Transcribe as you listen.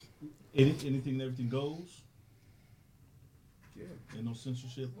Anything and everything goes. Yeah. And no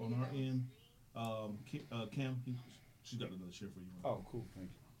censorship on our end. Cam, she's got another share for you. Oh, cool. Thank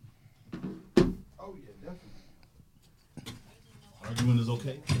you. Oh, yeah, definitely. Arguing is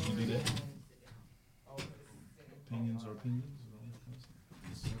okay. You can do that. Opinions are opinions.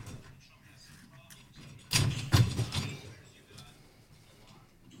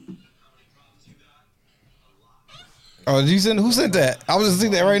 Oh, did you send? Who sent that? I was just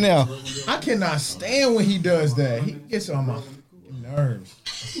seeing that right now. I cannot stand when he does that. He gets on my nerves.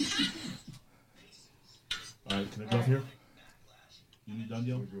 All right, can I go up here? You need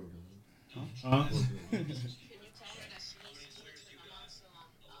Danielle? Huh?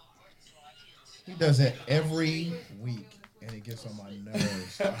 He does that every week, and it gets on my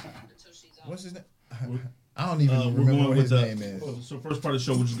nerves. What's his name? I don't even remember what his name is. So first part of the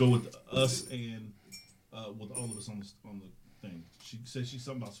show, we'll just go with us and with all of us on the thing. She said she's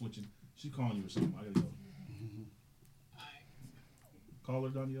something about switching. She's calling you or something. I gotta go. Call her,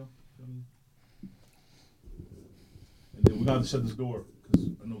 Danielle. And then we gotta shut this door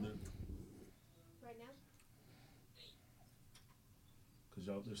because I know that. Right now? Because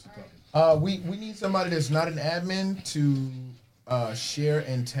y'all they're still talking. We need somebody that's not an admin to share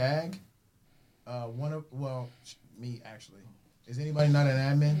and tag. Me actually. Is anybody not an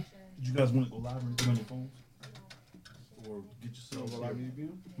admin? Did you guys want to go live or anything on your phones? Or get yourself live? Oh,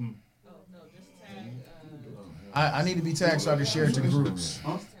 no, just tag. I need to be tagged so I can share it to the groups.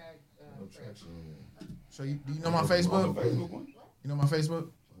 Tag. So do you know my Facebook? You know my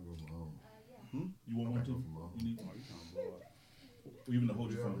Facebook? You want one too? You need one? Or even to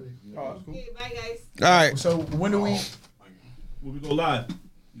hold your phone. Oh, that's cool. Okay, bye, guys. All right. So when do we? When we go live,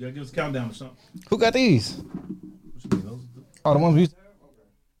 you gotta give us a countdown or something. Who got these? What you mean? Those? Oh, the ones we. I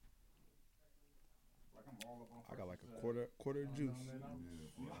got like a quarter juice.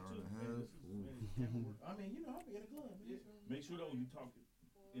 I mean, you know, I'll be in a club. Make sure though you talk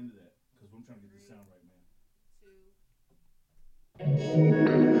into that because I'm trying to get this sound right, man.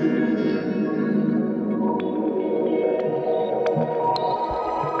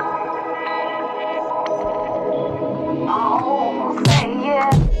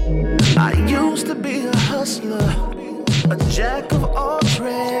 I used to be a hustler, a jack of all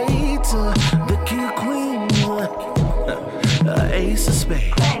trades, the king queen, ace of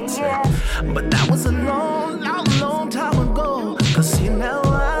spades. But that was a long time ago. 'Cause see now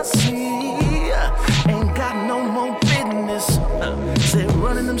I see, ain't got no more business. Say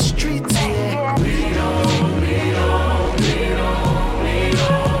running them streets, yeah. Lead on, lead on, lead on, lead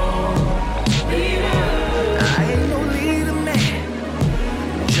on, lead on. I ain't no leader,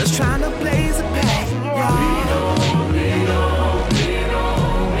 man. Just trying to blaze a path, y'all. Lead on, lead on, lead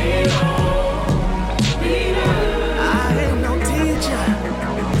on, lead on, lead on. I ain't no teacher.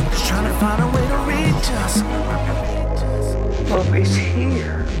 Just trying to find a way to reach us. Well, it's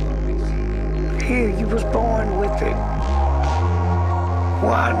here. Here, you was born with it.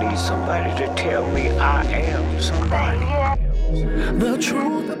 Well, I need somebody to tell me I am somebody. The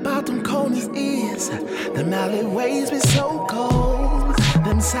truth about them corners is them alleyways be so cold.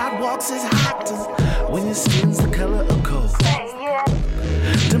 Them sidewalks is hot when your skin's the color of coal.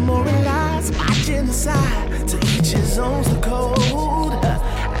 Demoralized by genocide, to each his own's the code.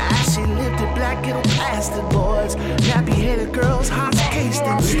 As she lived it, black ghetto bastard boys, nappy-headed girls, hearts cased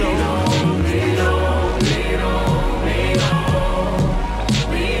in stone. Lead on, lead on, lead on.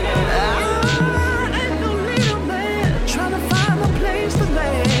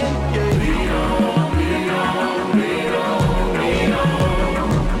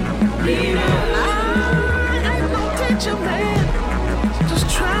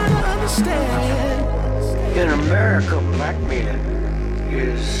 In America, black men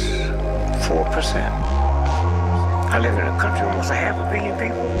is 4%. I live in a country almost 500 million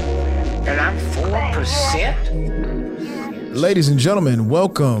people, and I'm 4%? Ladies and gentlemen,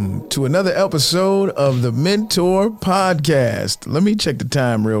 welcome to another episode of the Mentour podcast. Let me check the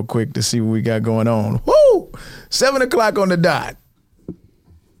time real quick to see what we got going on. Woo! 7 o'clock on the dot.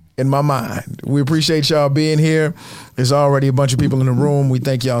 In my mind. We appreciate y'all being here. There's already a bunch of people in the room. We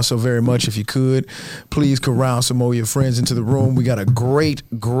thank y'all so very much. If you could, please corral some more of your friends into the room. We got a great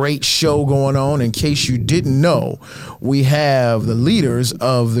show going on. In case you didn't know, we have the leaders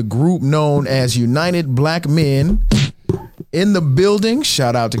of the group known as United Black Men in the building.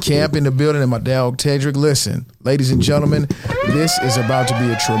 Shout out to Camp in the building and my dog Tedrick. Listen, ladies and gentlemen, this is about to be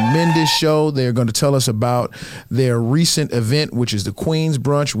a tremendous show. They're going to tell us about their recent event, which is the Queen's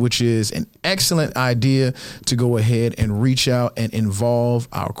Brunch, which is an excellent idea to go ahead and reach out and involve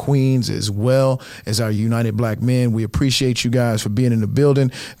our queens as well as our United Black Men. We appreciate you guys for being in the building.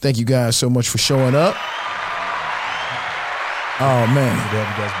 Thank you guys so much for showing up. Oh, man.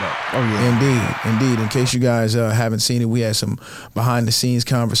 Oh, yeah. Indeed. In case you guys haven't seen it, we had some behind-the-scenes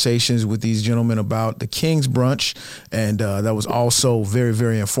conversations with these gentlemen about the King's Brunch, and that was also very,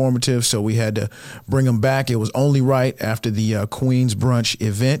 very informative, so we had to bring them back. It was only right after the Queen's Brunch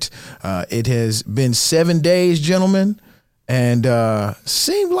event. It has been 7 days, gentlemen, and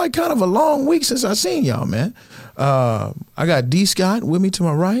seemed like kind of a long week since I seen y'all, man. I got D. Scott with me to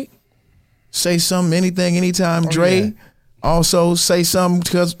my right. Say something, anything, anytime, Dre. Yeah. Also, say something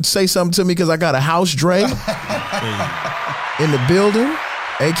to me because I got a house Dre in the building,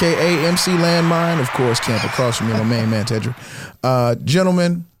 a.k.a. MC Landmine. Of course, Camp across from me, my main man, Tedrick.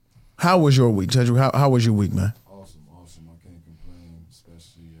 Gentlemen, how was your week, Tedrick? How was your week, man? Awesome. I can't complain,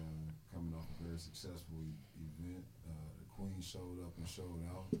 especially coming off a very successful event. The Queen showed up and showed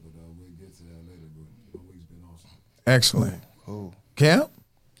out, but we'll get to that later. But the week's been awesome. Excellent. Cool. Camp?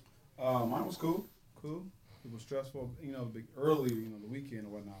 Mine was cool. It was stressful, early, the weekend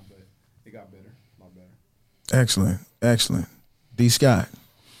and whatnot, but it got better, a lot better. Excellent. D. Scott?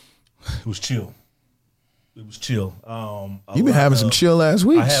 It was chill. You've been having some chill ass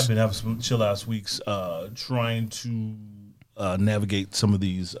weeks. I have been having some chill ass weeks, trying to navigate some of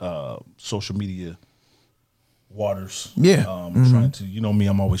these social media waters. Yeah. Trying to, me,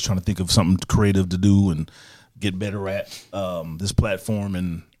 I'm always trying to think of something creative to do and get better at this platform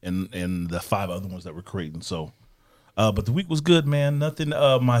and the 5 other ones that we're creating. So, but the week was good, man. Nothing.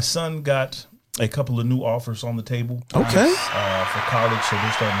 My son got a couple of new offers on the table. Okay. For college, so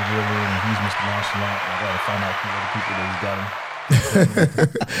they're starting to reel in, and he's Mr. Nonchalant. I got to find out who other people that he's got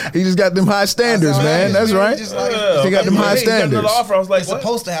him. He just got them high standards, man. That's right. He got them high standards. Another offer. I was like, It's what?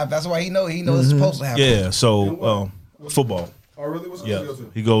 supposed to happen. That's why he knows it's supposed to happen. Yeah. So football. Oh, really? What's Yeah. going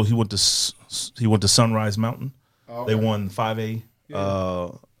to? He went to Sunrise Mountain. Oh, They okay. won 5A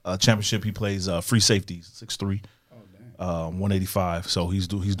championship. He plays free safety, 6'3", 185. So he's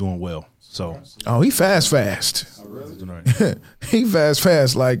doing well. So Oh, he fast. Oh, really? he's doing all right. He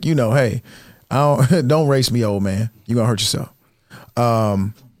fast. Like, hey, don't race me, old man. You're going to hurt yourself.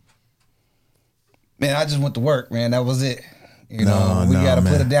 Man, I just went to work, man. That was it. We No, got to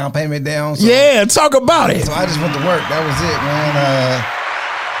man. put a down payment down. So, Yeah, talk about it. So I just went to work. That was it, man.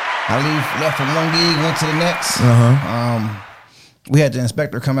 I left from one gig, went to the next. We had the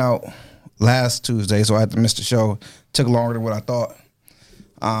inspector come out last Tuesday, so I had to miss the show. Took longer than what I thought.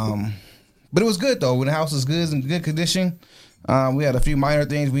 But it was good, though. When the house is good, in good condition. We had a few minor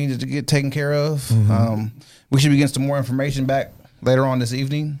things we needed to get taken care of. We should be getting some more information back later on this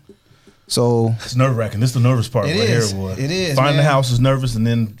evening. So It's nerve-wracking. This is the nervous part It right is. here, boy. It is, Finding the man. house is nervous, and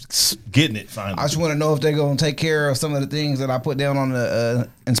then getting it finally. I just want to know if they're going to take care of some of the things that I put down on the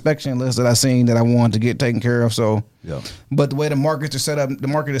inspection list that I seen that I wanted to get taken care of. So, Yeah. But the way the market is set up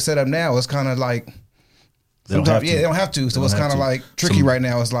now, it's kind of like They don't have to. they don't have to. So They it's don't kind have of to. like tricky right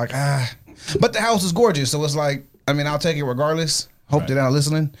now. It's like but the house is gorgeous, so it's like I'll take it regardless. Hope they're not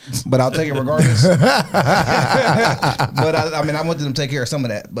listening, but I'll take it regardless. But I want them to take care of some of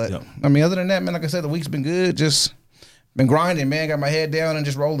that. But Yeah. Other than that, man, like I said, the week's been good. Just been grinding, man. Got my head down and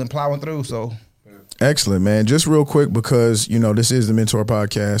just rolling, plowing through. So. Excellent, man. Just real quick, because this is the Mentor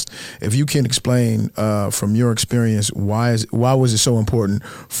Podcast. If you can explain from your experience why was it so important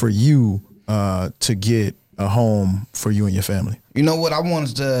for you to get a home for you and your family? You know what? I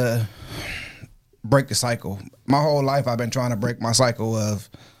wanted to break the cycle. My whole life, I've been trying to break my cycle of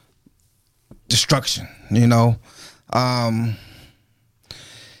destruction.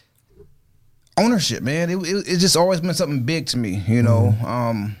 Ownership, man. It's just always been something big to me.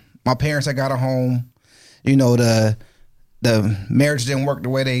 My parents had got a home. The marriage didn't work the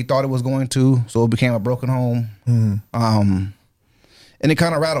way they thought it was going to, so it became a broken home. And it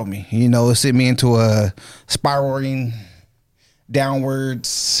kind of rattled me. It sent me into a spiraling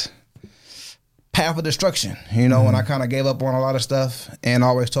downwards path of destruction, and I kind of gave up on a lot of stuff and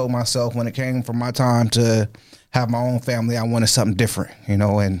always told myself when it came from my time to have my own family, I wanted something different, and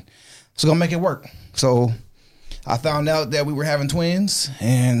it's going to make it work. So I found out that we were having twins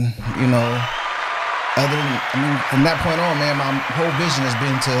and, from that point on, man, my whole vision has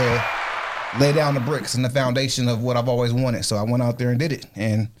been to lay down the bricks and the foundation of what I've always wanted. So I went out there and did it.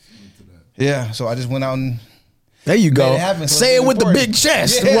 And yeah, so I just went out and There you go. Made it happen, so Say it's it with the important. big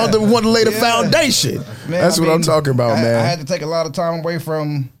chest. Yeah. Want to lay the Yeah. foundation. Man, That's I what mean, I'm talking about, man. I had to take a lot of time away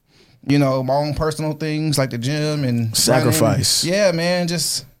from, my own personal things like the gym and Sacrifice. running. Yeah, man,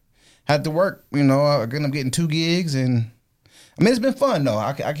 just had to work. I ended up getting 2 gigs, and I mean, it's been fun though.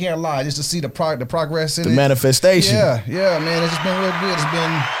 I can't lie, just to see the progress in The it. manifestation. Yeah, man, it's just been real good. It's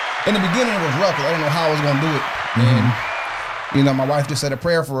been in the beginning it was rough. 'Cause I didn't know how I was gonna do it, and my wife just said a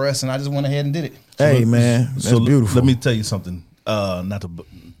prayer for us, and I just went ahead and did it. Hey, man, that's beautiful. Let me tell you something. Not to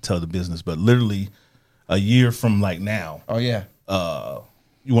tell the business, but literally a year from like now, Oh yeah.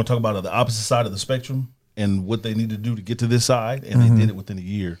 you want to talk about the opposite side of the spectrum and what they need to do to get to this side, and they did it within a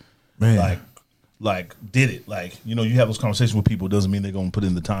year. Man. Like did it. Like, you have those conversations with people. It doesn't mean they're going to put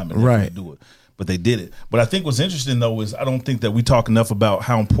in the time and Right. do it, but they did it. But I think what's interesting though is I don't think that we talk enough about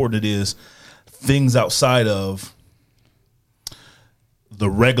how important it is things outside of the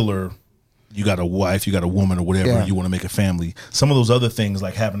regular. You got a wife, you got a woman, or whatever. Yeah. You want to make a family. Some of those other things,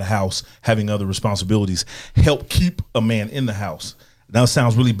 like having a house, having other responsibilities, help keep a man in the house. Now it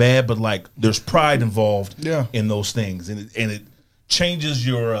sounds really bad, but like there's pride involved in those things, and it changes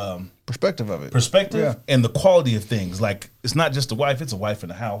your Perspective of it. perspective and the quality of things. Like it's not just a wife; it's a wife in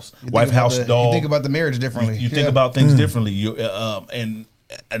the house, wife, house, dog. You think about the marriage differently. You think about things differently. You and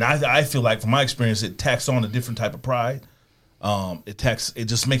I feel like from my experience, it tacks on a different type of pride. It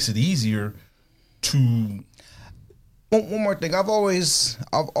just makes it easier to. One more thing. I've always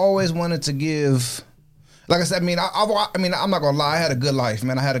wanted to give. Like I said, I'm not gonna lie. I had a good life,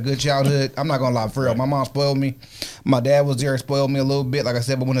 man. I had a good childhood. I'm not gonna lie, for real. My mom spoiled me. My dad was there, spoiled me a little bit. Like I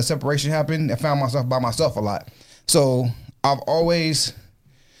said, but when the separation happened, I found myself by myself a lot. So I've always,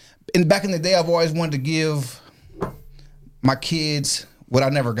 back in the day, I've always wanted to give my kids what I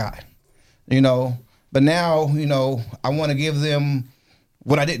never got. But now, I want to give them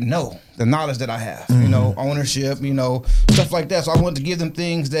what I didn't know, the knowledge that I have, ownership, stuff like that. So I wanted to give them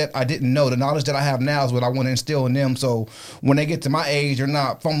things that I didn't know. The knowledge that I have now is what I want to instill in them. So when they get to my age, they're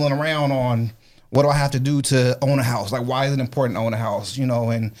not fumbling around on what do I have to do to own a house? Like, why is it important to own a house?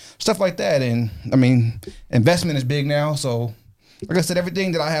 And stuff like that. And I mean, investment is big now. So like I said,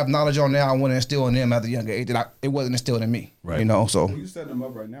 everything that I have knowledge on now, I want to instill in them at a younger age that it wasn't instilled in me, Right. So. You setting them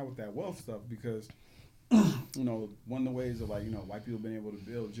up right now with that wealth stuff because, one of the ways of white people being able to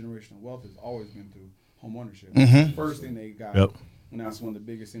build generational wealth has always been through home ownership. Mm-hmm. First thing they got, Yep. and that's one of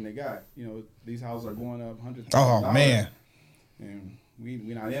the biggest thing they got. These houses are going up hundreds. Oh man. And we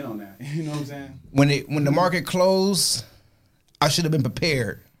not in on that. You know what I'm saying? When the market closed, I should have been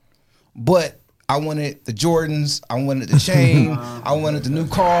prepared. But I wanted the Jordans, I wanted the chain, I wanted the new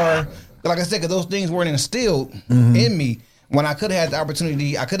car. But like I said, because those things weren't instilled in me. When I could have had the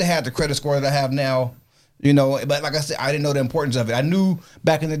opportunity, I could have had the credit score that I have now. But like I said, I didn't know the importance of it. I knew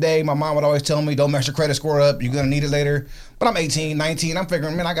back in the day, my mom would always tell me, don't mess your credit score up. You're going to need it later. But I'm 18, 19. I'm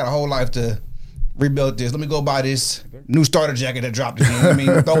figuring, man, I got a whole life to rebuild this. Let me go buy this new starter jacket that dropped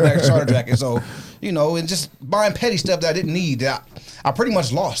again. Throwback starter jacket. So, and just buying petty stuff that I didn't need that I pretty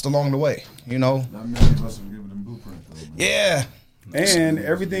much lost along the way, Not many of us have given them blueprint, though, man. Yeah. And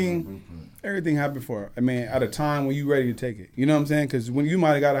everything happened at a time when you ready to take it. You know what I'm saying? Because when you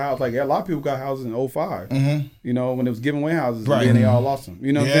might have got a house, like a lot of people got houses in 05, when it was giving away houses, Right. and then they all lost them.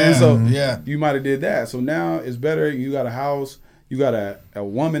 You know what I'm saying? So Yeah. you might have did that. So now it's better. You got a house. You got a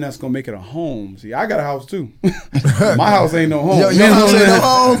woman that's going to make it a home. See, I got a house too. My house ain't no home. Your You know house what I'm ain't no saying?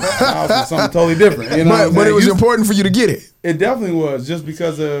 home. My house is something totally different. You know what I'm But it saying? was important for you to get it. It definitely was, just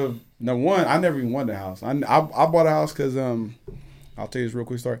because of number one. I never even wanted a house. I bought a house because I'll tell you this real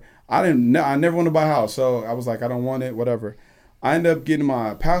quick story. I never wanted to buy a house, so I was like, I don't want it, whatever. I ended up getting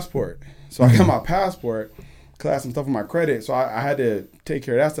my passport, so I got my passport, class some stuff on my credit, so I had to take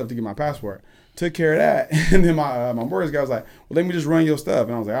care of that stuff to get my passport. Took care of that, and then my mortgage guy was like, well, let me just run your stuff,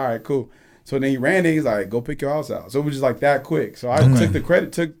 and I was like, all right, cool. So then he ran it. He's like, go pick your house out. So it was just like that quick. So I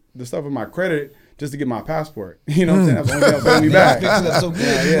took the stuff of my credit just to get my passport. You know what I'm saying? That's the only thing that was holding me back. That's so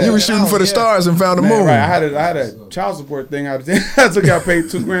good. You were shooting for the stars and found the Man, moon. right. I had a child support thing. I took out, paid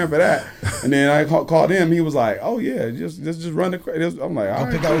 $2,000 for that, and then I called him. He was like, "Oh yeah, just run the credit." I'm like, "All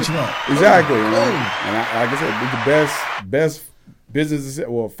right, pick out what you want." Exactly. And like I said, it's the best business,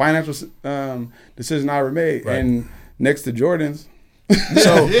 financial decision I ever made, and next to Jordan's.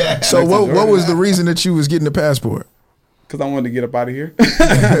 So what was the reason that you was getting the passport? Because I wanted to get up out of here.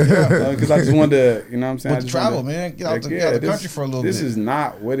 Because I just wanted to, you know what I'm saying? But travel, man. Get out the country for a little bit. This is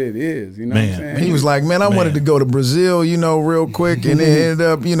not what it is, you know what I'm saying? He was like, man, I wanted to go to Brazil, real quick, and then ended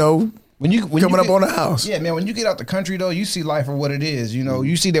up, when you coming up on a house. Yeah, man. When you get out the country, though, you see life for what it is.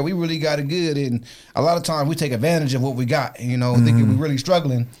 You see that we really got it good, and a lot of times we take advantage of what we got. Thinking we're really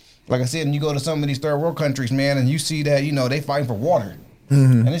struggling, like I said, and you go to some of these third world countries, man, and you see that, you know, they fighting for water.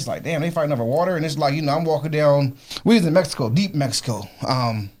 And it's like, damn, they fighting over water. And it's like, you know, I'm walking down, we was in Mexico, deep Mexico.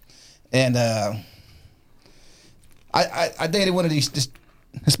 And I dated one of these this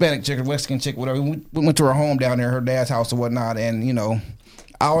Hispanic chick or Mexican chick, whatever. We went to her home down there, her dad's house or whatnot. And, you know,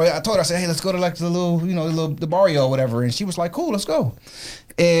 I told her, I said, hey, let's go to like the little, you know, the barrio or whatever. And she was like, cool, let's go.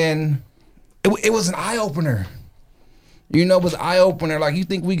 And it was an eye opener. You know, it was an eye opener. Like, you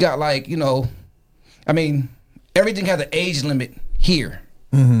think we got like, you know, I mean, everything has an age limit here.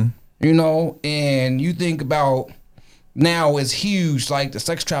 You know, and you think about now it's huge, like the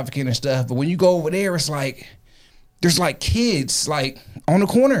sex trafficking and stuff. But when you go over there, it's like there's like kids like on the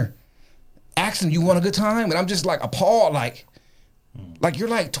corner asking, you want a good time? And I'm just like appalled, like you're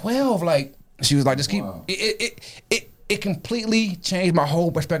like 12. Like she was like, just keep it completely changed my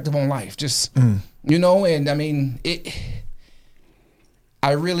whole perspective on life. Just you know, and I mean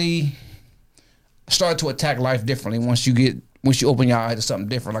I really started to attack life differently once you open your eyes to something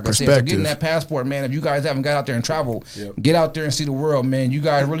different. Like I said, so getting that passport, man, if you guys haven't got out there and traveled, get out there and see the world, man. You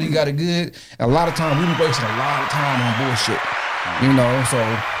guys really got it good. And a lot of time, we've been wasting a lot of time on bullshit, you know, so.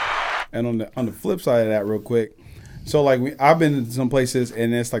 And on the flip side of that real quick, so like I've been to some places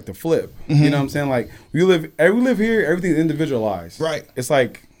and it's like the flip. You know what I'm saying? Like we live here, everything's individualized. Right. It's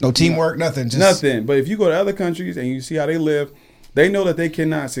like. No teamwork, nothing. Just nothing. But if you go to other countries and you see how they live, they know that they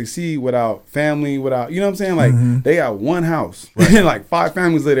cannot succeed without family, without, you know what I'm saying? Like they got one house, and like 5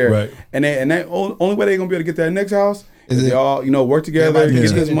 families live there, Right. and that only way they're gonna be able to get that next house is they all, you know, work together,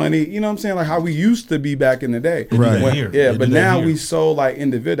 get this money. You know what I'm saying? Like how we used to be back in the day, Right? But now we so like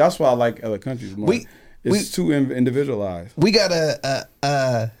individual. That's why I like other countries more. It's too individualized. We got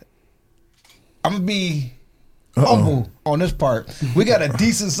I'm gonna be humble on this part. We got a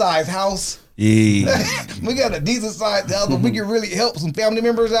decent sized house. Yeah. We got a decent sized house, but we can really help some family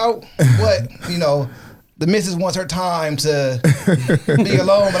members out. But, you know, the missus wants her time to be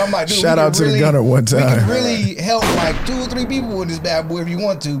alone. But I'm like, dude, shout out to the gunner one time. We can really help like 2 or 3 people with this bad boy if you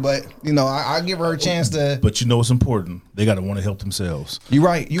want to. But, you know, I give her a chance to. But you know what's important? They got to want to help themselves. You're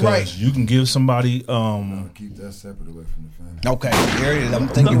right. You're right. You can give somebody. Keep that separate away from the family. Okay, there it is. I'm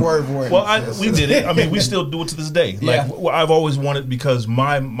taking your word for it. Well, we did it. I mean, we still do it to this day. Like I've always wanted, because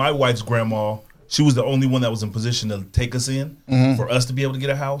my wife's grandma, she was the only one that was in position to take us in for us to be able to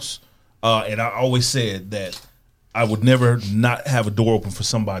get a house. And I always said that I would never not have a door open for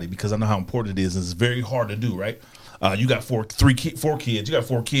somebody, because I know how important it is. And it's very hard to do, right? You got 4 kids. You got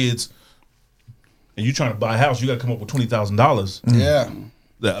 4 kids, and you're trying to buy a house. You got to come up with $20,000. Yeah.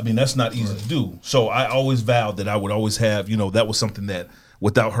 I mean, that's not easy to do. So I always vowed that I would always have, you know, that was something that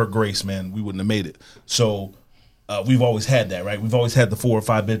without her grace, man, we wouldn't have made it. So we've always had that, right? We've always had the 4 or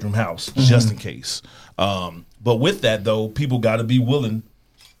 5 bedroom house just in case. But with that, though, people got to be willing.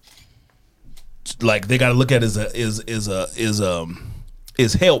 Like they got to look at it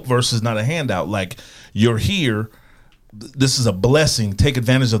as help versus not a handout. Like you're here, this is a blessing. Take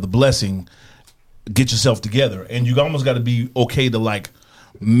advantage of the blessing. Get yourself together, and you almost got to be okay to like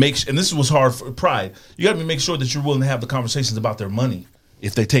make. And this was hard for pride. You got to make sure that you're willing to have the conversations about their money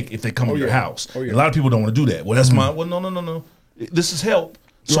if they come to your house. A lot of people don't want to do that. Well, that's mine. Well, no. This is help.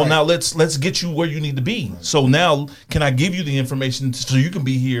 So now let's get you where you need to be. So now can I give you the information so you can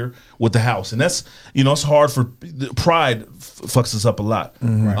be here with the house? And that's, you know, it's hard for pride fucks us up a lot.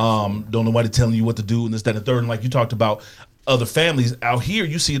 Don't nobody telling you what to do and this, that, and the third. And like you talked about other families out here,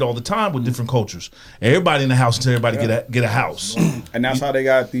 you see it all the time with different cultures. Everybody in the house until everybody get a house. And that's how they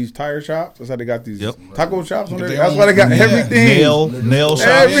got these tire shops. That's how they got these taco shops on there. That's why they got everything. Nail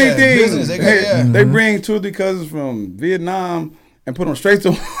shops. Everything. They bring 2 or 3 cousins from Vietnam and put them straight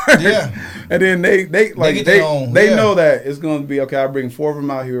to work. And then they know that it's going to be, okay, I bring 4 of them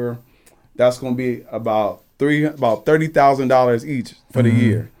out here. That's going to be about $30,000 each for the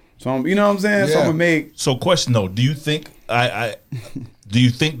year. So you know what I'm saying? So I'm gonna make. So question though, do you think do you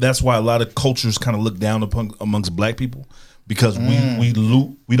think that's why a lot of cultures kind of look down upon amongst black people, because we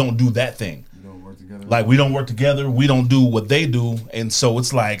don't do that thing? We don't work together. Like we don't work together. We don't do what they do, and so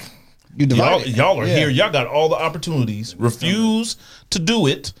it's like y'all are here. Y'all got all the opportunities. Refuse to do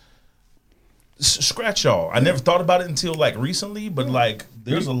it. Scratch y'all. I never thought about it until like recently, but like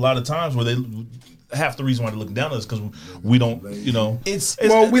there's a lot of times where half the reason why they're looking down at us because we don't, you know.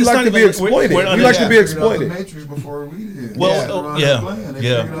 We like to be exploited. We like to be exploited. Matrix before we did. Well, They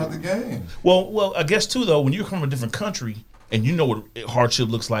figured out the game. Well, I guess too though, when you come from a different country and you know what hardship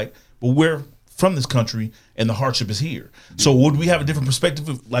looks like, but we're from this country and the hardship is here. So would we have a different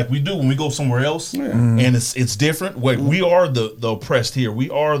perspective like we do when we go somewhere else? And it's different. We are the oppressed here. We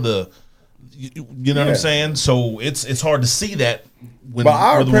are the You know what I'm saying? So it's hard to see that when But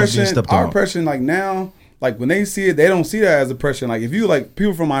our we're the ones being oppression, stepped our on. oppression, like now, like when they see it, they don't see that as oppression. Like if you like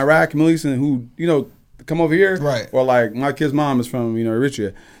people from Iraq, Middle East, who come over here, Right. Or like my kid's mom is from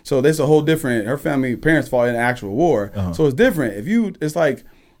Eritrea, so there's a whole different. Her family parents fought in actual war, so it's different. It's like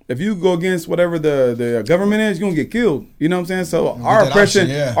if you go against whatever the government is, you're gonna get killed. You know what I'm saying? So our that oppression,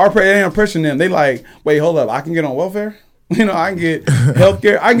 option, it ain't oppression them. They like, wait, hold up, I can get on welfare. I can get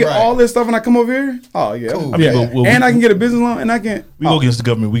healthcare. I can get all this stuff when I come over here. Oh yeah, Cool. I mean, well, and I can get a business loan, and I can. we go against the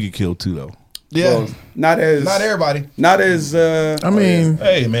government, we get killed too, though. Yeah. Well, not everybody. Not as. I mean,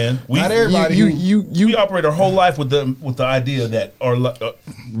 Hey, man, Not everybody. we operate our whole life with the idea that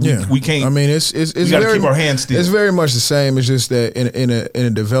we can't. I mean, it's we gotta very, keep our hands still. It's very much the same. It's just that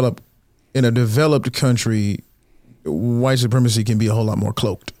in a developed country, white supremacy can be a whole lot more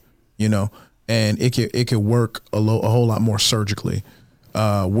cloaked, and it can work a whole lot more surgically.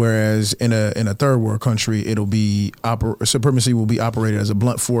 Whereas in a third world country, it'll be supremacy will be operated as a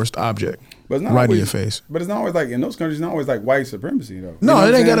blunt force object, But it's not right in always, your face. But it's not always like in those countries. It's not always like white supremacy though. No,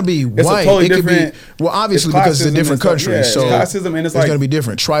 it ain't got to be It's white. a totally It could different. be obviously it's because it's a classism different and stuff. country. Yeah, so it's classism, and it's it's like going to be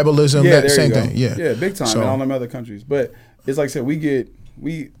different. Tribalism, yeah, that same thing. yeah, big time. So- in all them other countries, but it's like I said,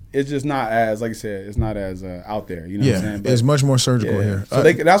 it's just not as like I said, it's not as out there. You know what I'm saying? But, it's much more surgical yeah. here. So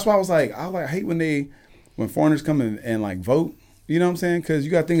that's why I hate when foreigners come in and like vote. You know what I'm saying? Because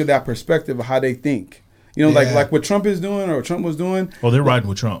you got to think of that perspective of how they think. Like what Trump is doing or what Trump was doing. Oh, they're riding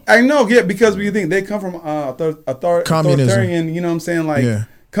with Trump. I know, because we think they come from authoritarian, you know what I'm saying, like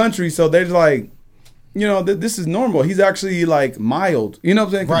country. So they're like, this is normal. He's actually like mild. You know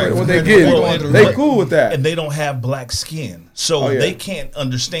what I'm saying? Compared to what they get. Well, they cool with that. And they don't have black skin, so they can't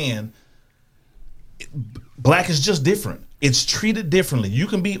understand. Black is just different. It's treated differently. You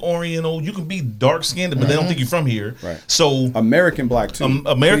can be Oriental, you can be dark skinned, but they don't think you're from here. Right. So American black too.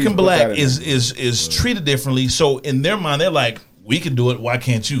 American black is treated differently. So in their mind, they're like, we can do it. Why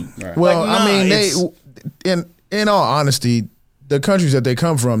can't you? Right. Well, Like, I mean, in all honesty, the countries that they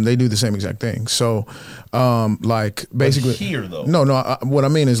come from, they do the same exact thing. So, like basically here though. No. What I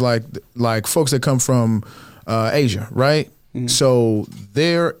mean is like folks that come from Asia, right? Mm-hmm. So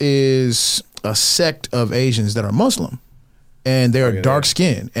there is a sect of Asians that are Muslim, and they're dark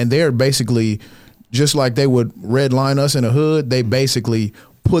skinned, and they're basically just like they would redline us in a hood. They basically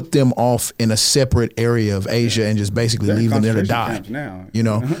put them off in a separate area of Asia and just basically They're leave them there to die. concentration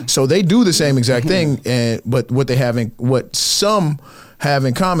camps now. So they do the same exact thing, but what some have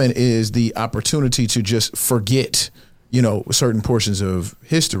in common is the opportunity to just forget, certain portions of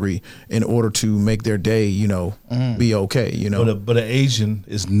history in order to make their day, be okay. But an Asian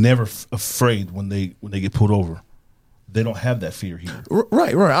is never afraid when they get pulled over. They don't have that fear here.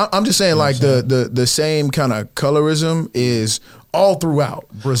 Right. I'm just saying, like the same kind of colorism is all throughout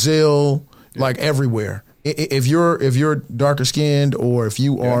Brazil, like everywhere. If you're darker skinned, or if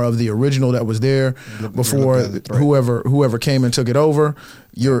you are of the original that was there before whoever came and took it over,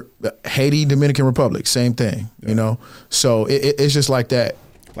 you're Haiti, Dominican Republic, same thing. So it's just like that.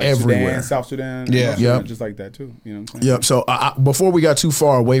 Like everywhere. Sudan, South Sudan, just like that too. You know what I'm saying? Yep. So before we got too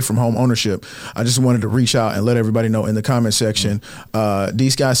far away from home ownership, I just wanted to reach out and let everybody know in the comment section.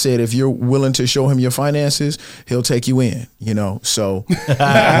 These guys said if you're willing to show him your finances, he'll take you in. So I'm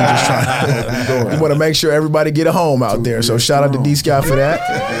just trying. We want to make sure everybody get a home out there. So shout out to D Sky for that.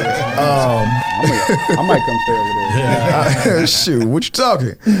 I might come stay over there. Shoot, what you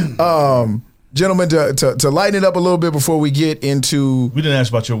talking? Gentlemen, to lighten it up a little bit before we get into. We didn't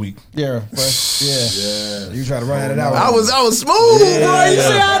ask about your week. Yeah. You try to run it out. I was smooth, bro. You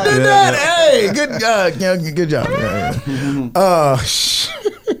see how I did that? Hey, good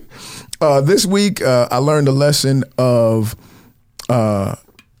job. This week I learned a lesson of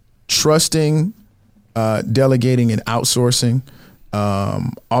trusting, delegating, and outsourcing.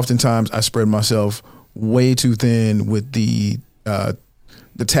 Oftentimes I spread myself way too thin with the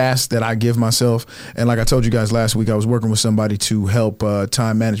tasks that I give myself. And like I told you guys last week, I was working with somebody to help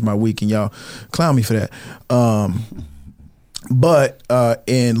time manage my week, and y'all clown me for that. But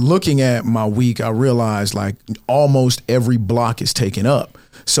in looking at my week, I realized like almost every block is taken up.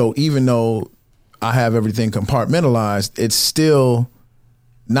 So even though I have everything compartmentalized, it's still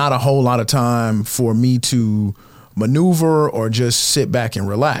not a whole lot of time for me to maneuver or just sit back and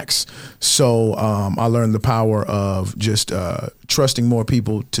relax. So I learned the power of just trusting more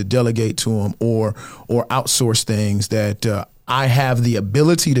people to delegate to them or outsource things that I have the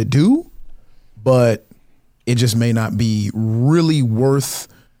ability to do, but it just may not be really worth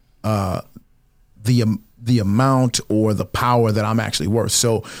the amount or the power that I'm actually worth.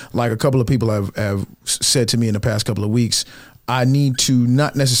 So like a couple of people have said to me in the past couple of weeks, I need to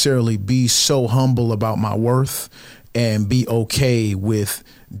not necessarily be so humble about my worth and be okay with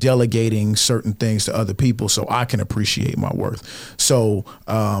delegating certain things to other people so I can appreciate my worth. So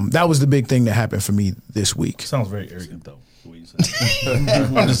that was the big thing that happened for me this week. Sounds very arrogant, though. The way you said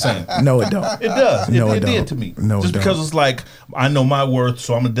it. I'm just saying. No, it don't. It does. No, it it don't. did to me. No, just it because don't. it's like I know my worth,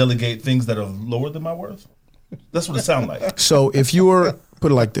 so I'm gonna delegate things that are lower than my worth. That's what it sounds like. So if you're,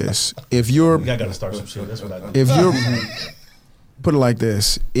 put it like this, if you're, I gotta start some shit. That's what I do. if you're, put it like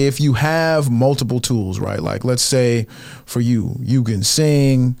this, if you have multiple tools, right? Like let's say for you, you can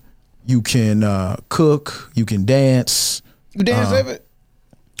sing, you can cook, you can dance. You dance, David?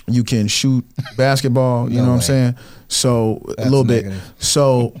 You can shoot basketball, you know what I'm saying? So a little bit. negative.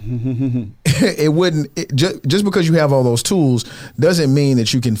 So it wouldn't, just because you have all those tools doesn't mean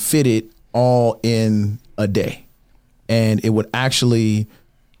that you can fit it all in a day. And it would actually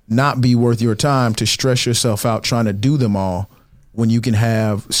not be worth your time to stress yourself out trying to do them all when you can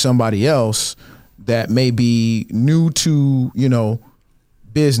have somebody else that may be new to, you know,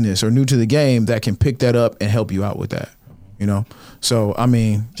 business or new to the game that can pick that up and help you out with that, you know? So, I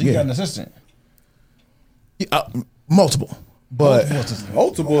mean, So you got an assistant? multiple, but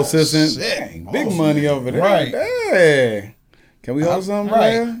Multiple assistants. Dang, big money over there. Right. Hey. Can we hold something,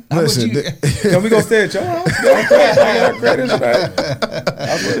 Right. right? listen, Can we go stay at your house? Get our credits right.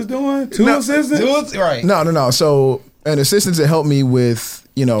 That's what it's doing. Two assistants. Right. no. So an assistant to help me with,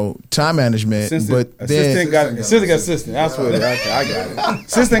 you know, time management, but then Assistant got assistant. That's what it is. Okay, I got it.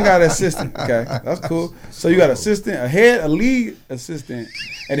 Assistant got assistant. Okay, that's cool. So you got assistant, a head, a lead assistant,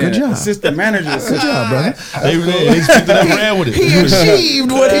 and then Good job. assistant manager assistant. good job, brother. They picked it up and ran with it. He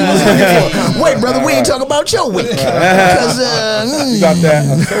achieved what he was looking for. Wait, brother, we ain't talking about your week. 'Cause, You got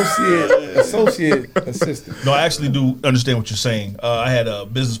that associate assistant. No, I actually do understand what you're saying. I had a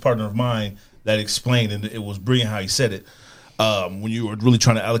business partner of mine that explained, and it was brilliant how he said it. When you are really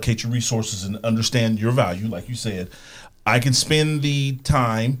trying to allocate your resources and understand your value, like you said, I can spend the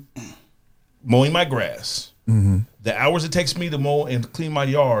time mowing my grass. The hours it takes me to mow and clean my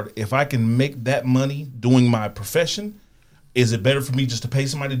yard, if I can make that money doing my profession, is it better for me just to pay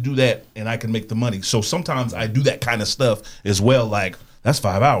somebody to do that and I can make the money? So sometimes I do that kind of stuff as well. Like, that's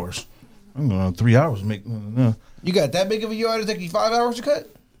 5 hours. I'm going 3 hours to make. You got that big of a yard to take you 5 hours to cut?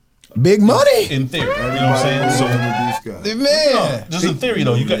 big money. In theory, you know what I'm saying? So, Man. just in theory,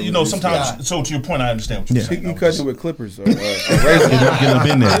 though, you got, you know, sometimes. So to your point, I understand what you're saying. He cut you with clippers or razor. Get up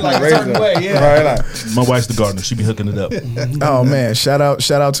in there. Like a certain way, yeah. Right, like, My wife's the gardener. She be hooking it up. Oh man, shout out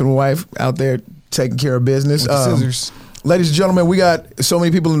to the wife out there taking care of business. With the scissors. Ladies and gentlemen, we got so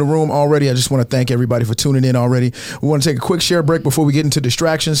many people in the room already. I just want to thank everybody for tuning in already. We want to take a quick share break before we get into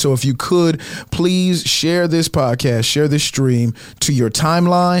distractions. So if you could, please share this podcast, share this stream to your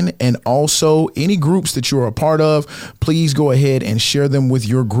timeline, and also any groups that you're a part of, please go ahead and share them with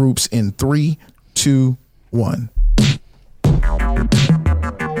your groups in 3, 2, 1.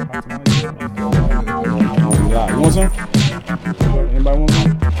 you want some? Anybody want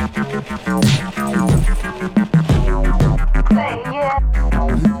some?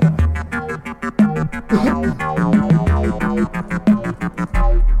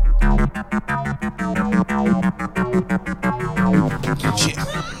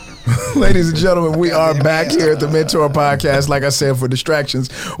 Ladies and gentlemen, we are back here at the Mentor Podcast. Like I said, for distractions,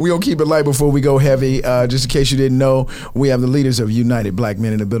 we gonna keep it light before we go heavy. Just in case you didn't know, we have the leaders of United Black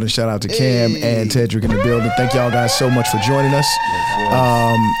Men in the building. Shout out to Cam and Tedrick in the building. Thank y'all guys so much for joining us.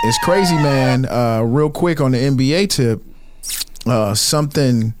 It's crazy, man. Real quick on the NBA tip,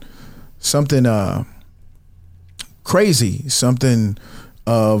 something crazy, something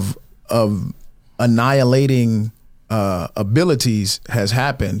of annihilating abilities has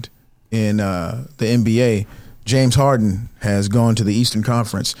happened in the NBA. James Harden has gone to the Eastern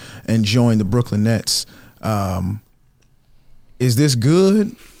Conference and joined the Brooklyn Nets. Is this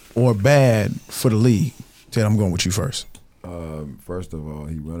good or bad for the league? Ted, I'm going with you first. First of all,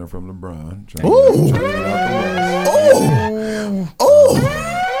 he running from LeBron.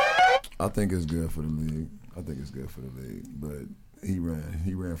 I think it's good for the league. But he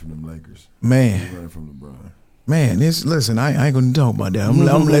ran from them Lakers. Man. He running from LeBron. Man, listen, I ain't gonna talk about that. I'm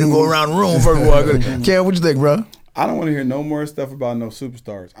gonna let him go around the room first before I go. Cam, what you think, bro? I don't want to hear no more stuff about no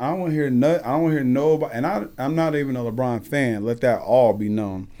superstars. I don't want to hear nobody. And I'm not even a LeBron fan. Let that all be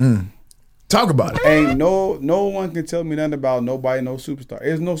known. Talk about it. Ain't no one can tell me nothing about nobody, no superstar.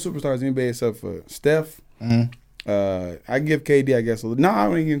 There's no superstars in the NBA except for Steph. I give KD, I guess. No, I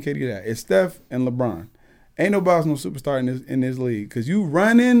don't even give KD that. It's Steph and LeBron. Ain't nobody else no superstar in this league because you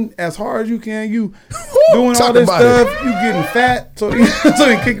running as hard as you can. You doing all this stuff. You getting fat so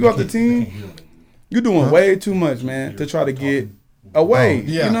they kick you off the team. You're doing way too much, man, to try to get away.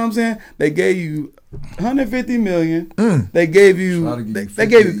 yeah. You know what I'm saying? They gave you 150 million. Mm. They gave you Try to give you they 50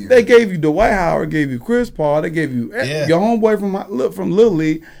 gave a you year. they gave you Dwight Howard, gave you Chris Paul, they gave you your homeboy from Little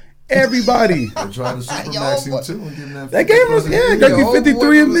League. Everybody. They tried to supermax him too and give him that. They gave him they gave you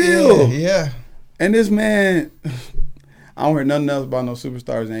 53 a mil. Yeah. And this man, I don't hear nothing else about no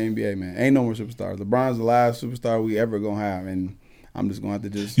superstars in the NBA, man. Ain't no more superstars. LeBron's the last superstar we ever gonna have, and I'm just gonna have to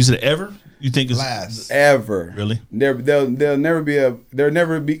just You said ever? You think it's Last. ever Really? There'll never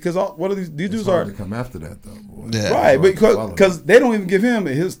be because what are these It's dudes hard are to come after that though, boy. Yeah. right Hard to follow because they don't even give him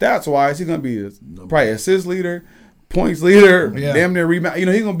his stats wise. He's gonna be probably assist leader, points leader, Yeah. damn near rebound. You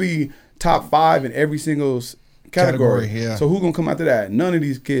know he's gonna be top 5 in every single category. Yeah. So who's gonna come after that? None of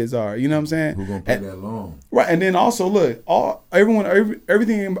these kids are. You know what I'm saying? Who gonna play that long? Right, and then also look,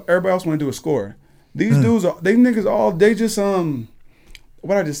 everything everybody else want to do is score. These dudes are they niggas all they just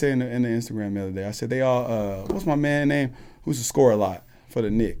what I just say in the Instagram the other day. I said they all what's my man name who's to score a lot for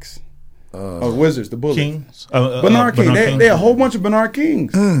the Knicks Wizards the Bullets. Kings? Bernard King. They a whole bunch of Bernard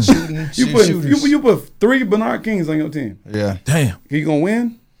Kings. You put 3 Bernard Kings on your team. Yeah. Damn. He gonna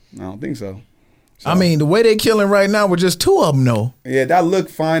win? I don't think so. I mean, the way they killing right now with just 2 of them, though. Yeah, that looked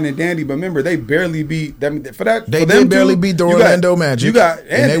fine and dandy, but remember they barely beat them for that. They for them did barely two, beat the you Orlando Magic. You got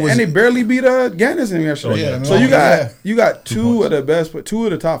And they barely beat Gannis in yesterday. Oh, yeah. So you got 2 points. of the best, 2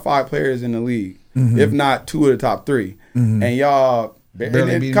 of the top 5 players in the league, if not 2 of the top 3, and y'all.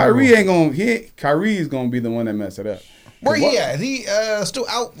 Barely And beat Kyrie them. ain't gonna. Kyrie is gonna be the one that mess it up. Where he What- at? Is he still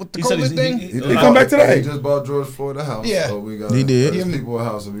out with the He said COVID thing? He come back today. He just bought George Floyd a house. Yeah. So we got He did. There's people a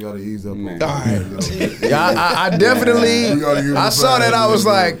house, so we got to ease up. Man. On All right. Yeah, I definitely. We gotta give him I a saw that. bag. I was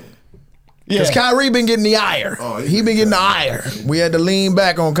like, because Yeah. Kyrie been getting the ire. Oh, he been getting the ire. We had to lean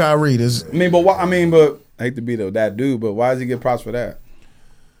back on Kyrie. This But I hate to be that dude, but why does he get props for that?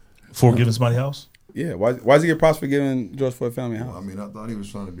 For giving somebody else? Yeah, why does he get props for giving George Floyd family a I house? mean, I thought he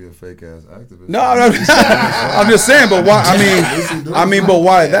was trying to be a fake ass activist. No, I'm just saying. But why? But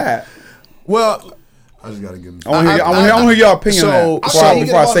why that? well, I just got to give him. I want to hear your opinion on that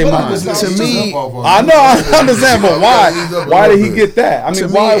before I say mine. to me, I know, I understand, but why? Why did he get that? I To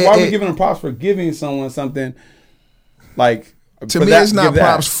mean, me, why are we it- giving him props for giving someone something like? to for me, that- it's not give that?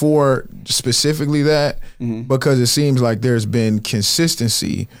 props for specifically that because it seems like there's been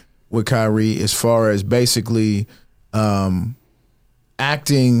consistency with Kyrie as far as basically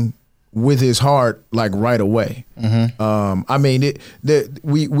acting with his heart like right away. I mean,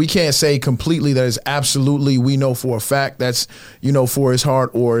 we can't say completely that it's absolutely we know for a fact that's for his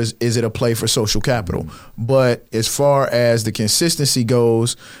heart, or is it a play for social capital? But as far as the consistency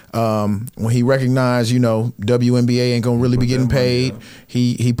goes, when he recognized WNBA ain't gonna really be getting paid,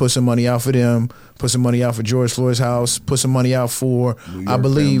 he put some money out for them, put some money out for George Floyd's house, put some money out for I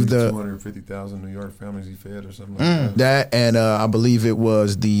believe the 250,000 New York families he fed or something like that. that, and I believe it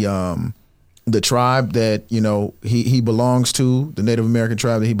was the tribe that he belongs to, the Native American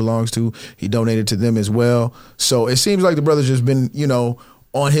tribe that he belongs to. He donated to them as well. So it seems like the brother's just been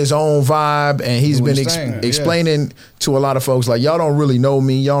on his own vibe, and he's Doing been his thing, yeah. explaining to a lot of folks like, y'all don't really know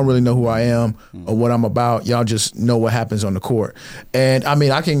me, y'all don't really know who I am or what I'm about. Y'all just know what happens on the court. And I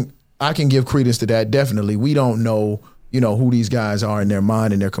mean, I can give credence to that. Definitely, we don't know who these guys are in their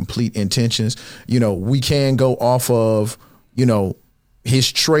mind and their complete intentions. We can go off of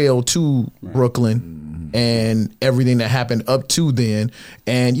his trail to Brooklyn and everything that happened up to then.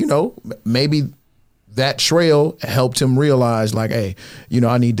 And, maybe that trail helped him realize like, hey,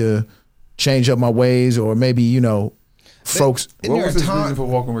 I need to change up my ways, or maybe, folks. Isn't What there was a his time- reason for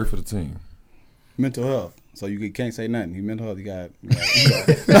walking away for the team? Mental health. So you can't say nothing. He mental health. You got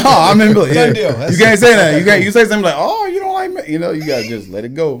no. I mean, yeah. Done deal. You can't say that. You say something like, "Oh, you don't like me." You gotta just let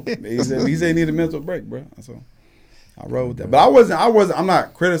it go. He said he needed a mental break, bro. So I rode with that. But I'm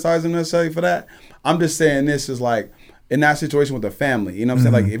not criticizing necessarily for that. I'm just saying this is like in that situation with the family. You know what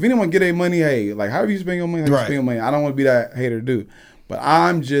I'm saying? Like if anyone get their money, hey, like however you spend your money, how you Right. spend your money. I don't want to be that hater dude. But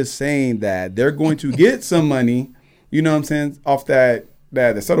I'm just saying that they're going to get some money. You know what I'm saying? Off the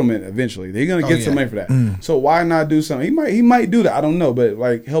settlement eventually. They're gonna get some money for that. So why not do something? He might do that. I don't know, but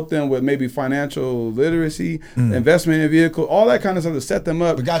like help them with maybe financial literacy, investment in vehicle, all that kind of stuff to set them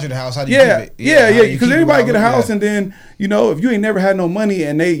up. We got you the house. How do you Yeah, keep it? yeah. How do you Because keep it everybody while get a we- house, yeah. and then if you ain't never had no money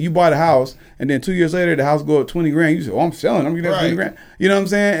and you bought a house, and then 2 years later the house go up 20 grand, you say, "Oh, I'm selling. I'm getting that 20 Right. grand." You know what I'm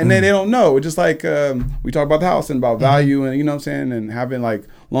saying? And then they don't know. It's just like we talk about the house and about value, and you know what I'm saying, and having like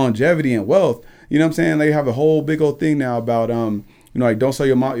longevity and wealth. You know what I'm saying? They have a whole big old thing now about like don't sell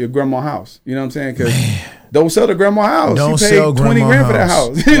your grandma's house. You know what I'm saying? Because don't sell the grandma house. Don't you paid sell 20 grandma grand for that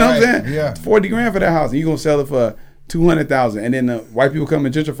house. house. You know what I'm Right, saying? yeah. 40 grand for that house, and you gonna sell it for $200,000, and then the white people come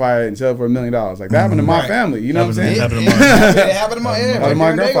and gentrify it and sell it for $1 million. Like that happened to my family. You know what I'm saying? Happened to It happened to my Happened to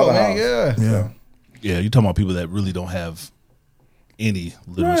my grandfather's man. house. Yeah. Yeah. Yeah, you're talking about people that really don't have any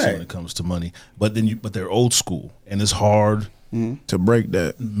literacy Right. when it comes to money, but they're old school, and it's hard, To break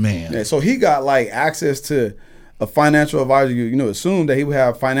that. man. Yeah, so he got like access to a financial advisor. You know, assume that he would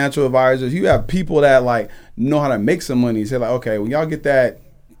have financial advisors. You have people that like know how to make some money. Say like, okay, when y'all get that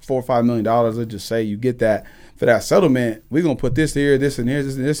 $4 or $5 million, let's just say you get that for that settlement, we're gonna put this here, this and here,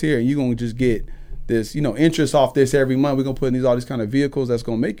 this and this here, and you're gonna just get this, you know, interest off this every month. We're gonna put in all these kind of vehicles that's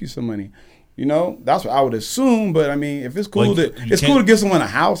gonna make you some money. You know, that's what I would assume. But I mean, if it's cool to give someone a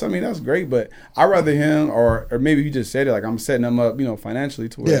house, I mean, that's great. But I'd rather him, or maybe you just said it, like I'm setting them up, you know, financially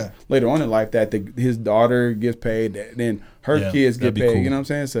to where later on in life that his daughter gets paid, then her kids get paid. Cool. You know what I'm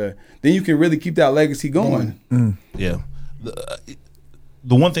saying? So then you can really keep that legacy going. Yeah.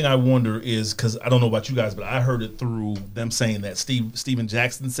 The one thing I wonder is, because I don't know about you guys, but I heard it through them saying that Steven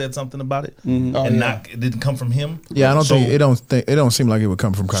Jackson said something about it, and it didn't come from him. Yeah, I don't think it don't seem like it would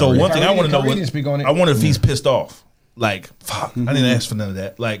come from Kyrie. So one thing I want to know, didn't speak on it. I wonder if he's pissed off. Like, fuck, I didn't ask for none of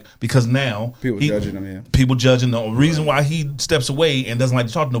that. Like, because now People judging him, yeah. People judging. The reason why he steps away and doesn't like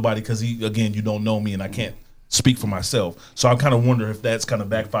to talk to nobody, because you don't know me and I can't speak for myself. So I kind of wonder if that's kind of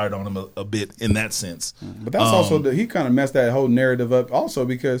backfired on him a bit in that sense. But that's also he kind of messed that whole narrative up also,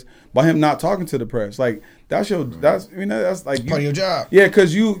 because by him not talking to the press, like that's like part of your job. Yeah,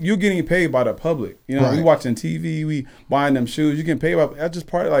 because you're getting paid by the public. You know, Right. we watching TV, we buying them shoes. You getting paid by that's just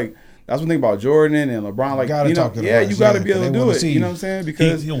part of like. That's one thing about Jordan and LeBron. Like, Gotta you know, talk to the yeah, press, you got to yeah, be able they to do wanna it. see You know what I'm saying?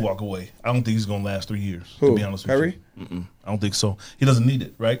 Because he'll walk away. I don't think he's gonna last 3 years. Who? To be honest with Kyrie? you, I don't think so. He doesn't need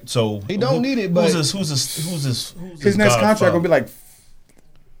it, right? So He don't need it, but who's his next contract will be like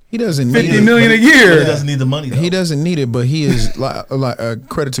he doesn't need $50 it. million a But year. he doesn't need the money. Though. He doesn't need it, but he is like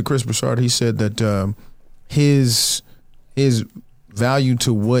credit to Chris Broussard. He said that his value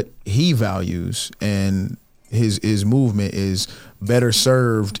to what he values and his movement is better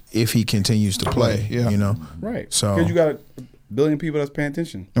served if he continues to play. Yeah. You know, Right. So- because you got a billion people that's paying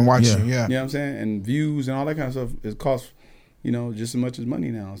attention. And watching, Yeah. yeah. You know what I'm saying? And views and all that kind of stuff, it costs, you know, just as much as money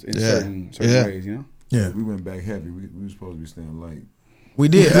now in Yeah. certain Yeah. ways, you know? yeah, We went back heavy. We were supposed to be staying light. we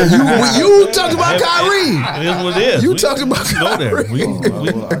did. You talked about It Kyrie. is what it is. You talked about we go there. Kyrie.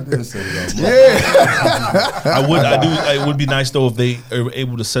 I did say that. Yeah, It would be nice though if they are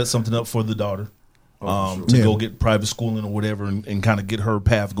able to set something up for the daughter. To Yeah. go get private schooling or whatever, and kind of get her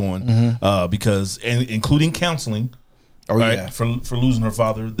path going, because including counseling, for losing her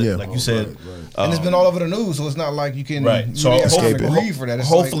father, Yeah. like you said, Right. And it's been all over the news, so it's not like you can right. So really escape escape it. grieve for that. It's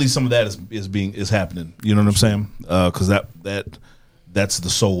hopefully some of that is happening. You know what I'm saying? Because that's the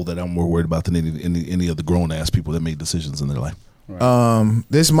soul that I'm more worried about than any of the grown ass people that made decisions in their life.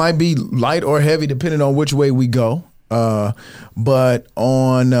 this might be light or heavy depending on which way we go. But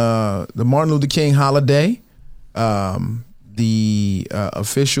on the Martin Luther King holiday, the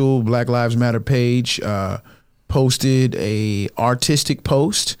official Black Lives Matter page posted a artistic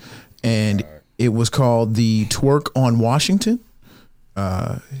post, and it was called the Twerk on Washington.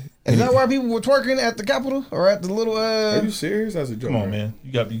 Is that why people were twerking at the Capitol or at the little? Are you serious? That's a joke. Come on, right? man.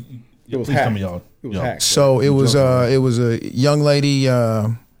 You got to be. It was Please hacked. come y'all. It was y'all. hacked. So it was a young lady,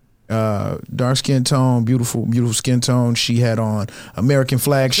 dark skin tone, beautiful skin tone. She had on American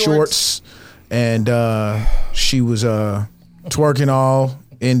flag shorts, and she was twerking all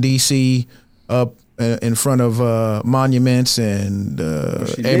in DC up in front of monuments and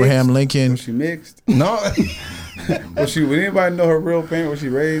she Abraham mixed? Lincoln. Was she mixed? No, Would anybody know her real parent? Was she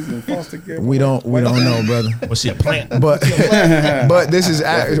raised in foster care? We don't know, brother. Was she a plant? But this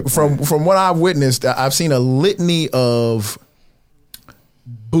is from what I've witnessed. I've seen a litany of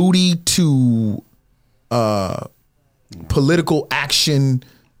booty to political action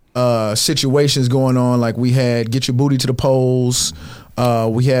situations going on. Like we had get your booty to the polls.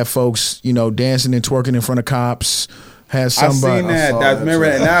 We had folks, dancing and twerking in front of cops. Had I somebody. seen that. saw That that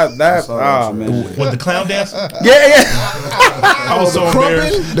remember too. that. That saw that oh too. man. With the clown dance? Yeah. I was so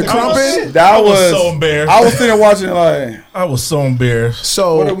embarrassed. The crumping. That I was was so embarrassed. I was sitting there watching it like, I was so embarrassed.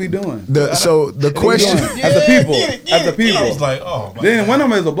 So what are we doing? the question. As the people. As the people. I was like, oh my Then God. one of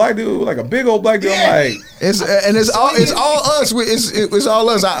them is a black dude, like a big old black dude. I'm like, It's all us. It's all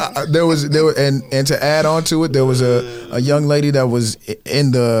us. There was and to add on to it, there was a young lady that was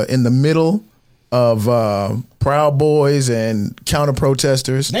in the middle of Proud Boys and counter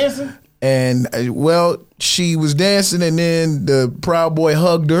protesters dancing. and she was dancing, and then the Proud Boy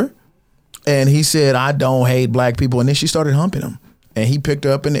hugged her, and he said, "I don't hate black people," and then she started humping him. and he picked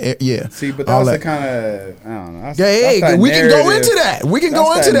up in the air. Yeah. See, but all that's that. the kind of I don't know. That's, Yeah, that's that we can go narrative. into that. We can That's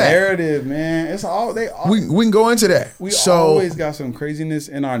go into that. narrative, man. It's all they. All, We can go into that. we So always got some craziness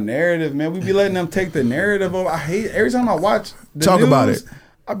in our narrative, man. We be letting them take the narrative over. I hate every time I watch the Talk news, about it.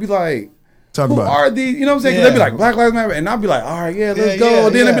 I be like, talk who about are it. these? You know what I'm saying? 'Cause they be like Black Lives Matter, and I'll be like, all right, yeah, let's Yeah, go. yeah,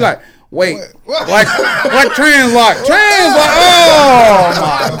 Then they be yeah. like, wait, What? like translock. Oh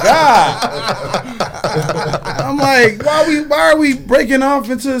my god! I'm like, why are we breaking off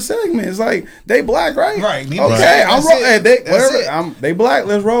into segments? Like they black, right? Right. Okay, Right. I'm That's roll. it. Hey, they, That's whatever. it. They black.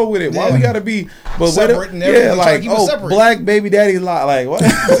 Let's roll with it. Why Yeah. we gotta be? But Separate what? and everything. Yeah, Try to like keep it separate. black baby daddy like what?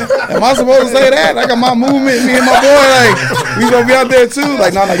 Am I supposed to say that? I got my movement. Me and my boy, like we gonna be out there too.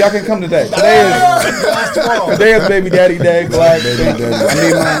 Like no, y'all can come today. Today is baby daddy day. Black baby daddy.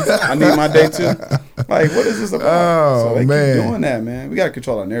 I need my day too. Like what is this about? Oh, So they man. keep doing that, man. We gotta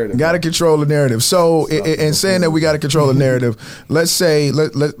control our narrative. Got to control the narrative. So, in saying that we got to control the narrative, let's say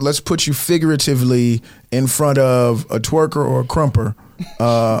let's put you figuratively in front of a twerker or a crumper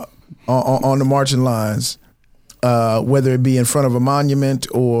on the marching lines, whether it be in front of a monument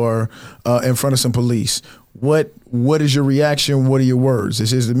or in front of some police. What is your reaction? What are your words?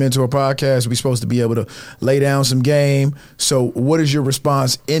 This is the Mentor Podcast. We're supposed to be able to lay down some game. So, what is your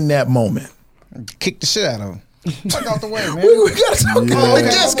response in that moment? Kick the shit out of him. Fuck out the way, man. We got to talk about the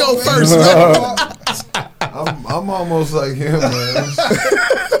guest go first. I'm almost like him, man.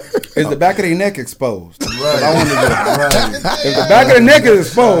 Is the back of their neck exposed? Right. I want to get Right. if the back of the neck is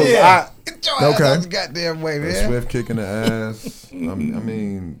exposed, Yeah. Get your ass Okay. out the goddamn way, A man. swift kick in the ass. I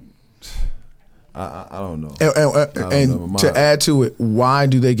mean, I don't know. And know, to add to it, why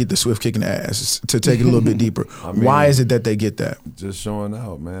do they get the swift kick in the ass? To take it a little bit deeper, mean- why is it that they get that? Just showing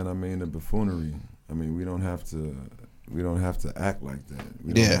out, man. I mean, the buffoonery. I mean, we don't have to act like that.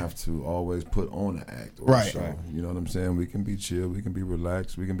 We don't Yeah. have to always put on an act or Right. a show. You know what I'm saying? We can be chill. We can be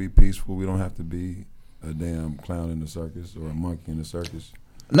relaxed. We can be peaceful. We don't have to be a damn clown in the circus or a monkey in the circus.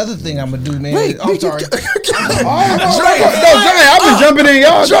 Another thing I'm gonna do, man. I'm sorry. I've been jumping in,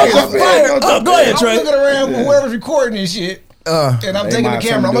 y'all. Y'all jump in. Go ahead, I'm Trey. looking around with whoever's recording this shit. And I'm They taking the might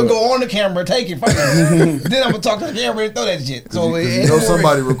camera. I'm something gonna do go on the camera, take it, fuck it. Then I'm gonna talk to the camera and throw that shit. So You know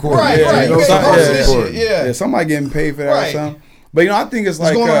somebody recording. Right, it. right. You know You somebody gotta post this recording. shit. Yeah. Yeah, somebody getting paid for that Right. or something. But you know, I think it's What's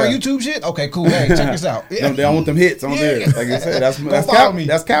like going on our YouTube shit? Okay, cool. Hey, check this out. They want them hits on there. Like I said, that's follow me.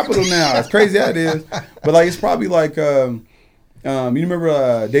 that's capital now. That's crazy that is. But like it's probably like you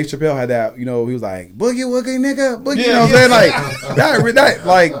remember Dave Chappelle had that, you know, he was like, boogie woogie nigga, boogie, you know what I'm saying? Like that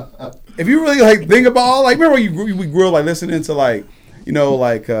like if you really like think about all like remember we grew up like listening to like, you know,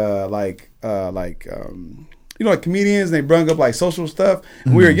 like you know, like comedians and they brung up like social stuff.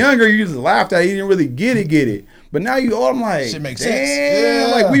 When we were younger, you just laughed at it, you didn't really get it. But now you all I'm like, Shit makes damn, sense.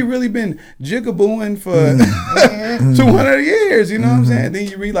 Yeah. like we really been jigabooing for 200 years, you know what I'm saying? Then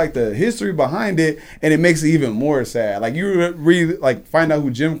you read like the history behind it and it makes it even more sad. Like you really like find out who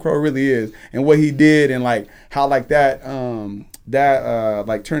Jim Crow really is and what he did and like how like that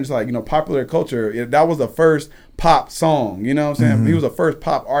like turns to like, you know, popular culture. That was the first pop song, you know what I'm saying? He was the first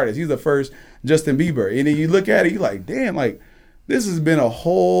pop artist. He's the first Justin Bieber. And then you look at it, you're like, damn, like this has been a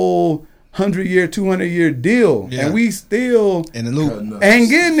whole 100-year, 200-year deal, Yeah. and we still In the loop. ain't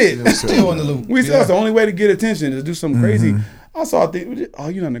getting it. Still in the loop. We still, it's the only way to get attention is to do something crazy. I saw a thing. Oh,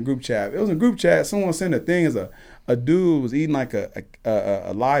 you know, in the group chat. It was in a group chat. Someone sent a thing as a dude was eating like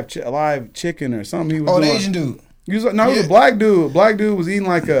a live chicken or something. He was Oh, the doing. Asian dude. He was, no, it was a black dude. Black dude was eating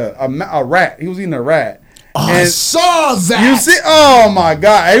like a rat. He was eating a rat. I saw that. You see? Oh my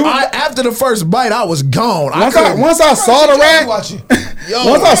god! It was, After the first bite, I was gone. once I saw the rat, Watch it.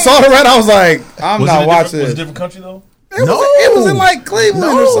 once I saw the rat, I was like, I'm Was not it watching Was it a this. different country though? It was in like Cleveland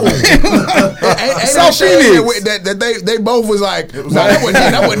or something. Ain't South Phoenix. that they both was like, no, that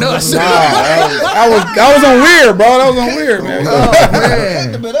wasn't us. That was on weird, bro. That was on weird, man.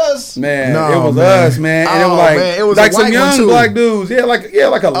 Man. But us. Man, No, it was man. us, man. And it Oh, was like, man, it was like a some white one, young too. black dudes. Yeah, like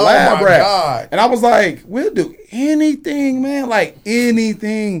a lab my rat. God. And I was like, we'll do anything, man. Like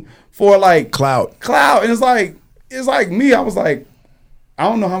anything for like Clout. And it's like me. I was like, I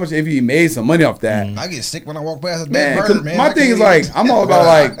don't know how much if he made some money off that. I get sick when I walk past a Man, dead 'cause bird, man. my I thing can't is like, eat. I'm all about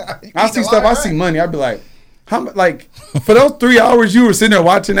like, I Eat see a stuff, lot, I see right? money. I'd be like, how like for those 3 hours you were sitting there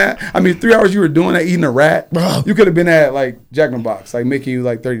watching that? I mean, 3 hours you were doing that, eating a rat. You could have been at like Jack in the Box, like making you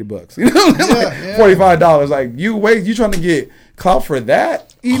like $30. You know, like $45. Like you trying to get clout for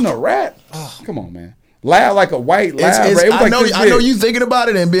that? Eating a rat? Come on, man. Lab like a white lab rat. It was I like know. this I know big. you thinking about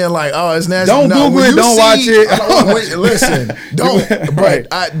it and being like, "Oh, it's nasty." Don't No, Google when it, you don't watch it. Wait, listen, don't. Right.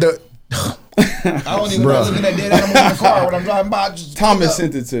 But I don't even know looking at dead animals in the car when I'm driving by. Just Thomas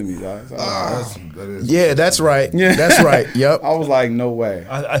sent it to me. Dog. So Yeah, that's right. Yeah. That's right. Yep. I was like, no way.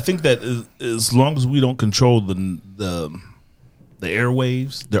 I think that as long as we don't control the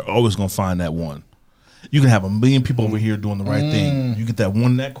airwaves, they're always going to find that one. You can have 1 million people over here doing the right thing. You get that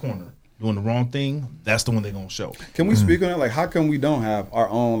one in that corner doing the wrong thing. That's the one they're going to show. Can we speak on it? Like, how come we don't have our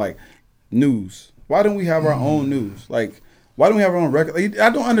own like news? Why don't we have our own news? Like, why don't we have our own record? Like, I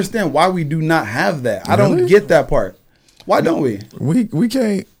don't understand why we do not have that. I don't get that part. Why don't we? We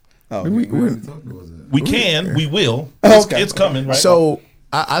can't. Oh, we can. We will. Okay. It's coming, right? So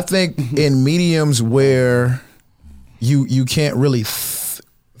I think in mediums where you can't really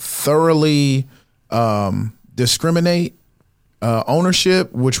thoroughly discriminate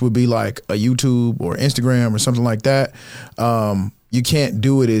ownership, which would be like a YouTube or Instagram or something like that, you can't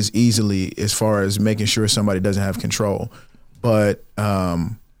do it as easily as far as making sure somebody doesn't have control. But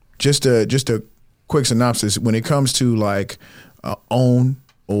just a quick synopsis, when it comes to like Own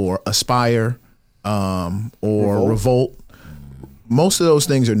or Aspire or Revolt, most of those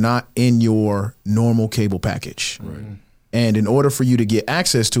things are not in your normal cable package. Right. And in order for you to get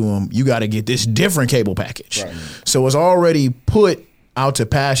access to them, you got to get this different cable package. Right. So it's already put out to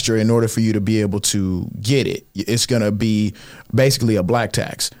pasture in order for you to be able to get it. It's going to be basically a black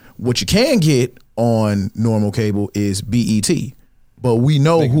tax. What you can get on normal cable is BET, but we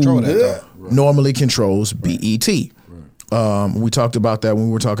know who normally controls BET. Right. We talked about that when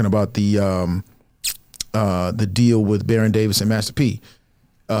we were talking about the deal with Baron Davis and Master P.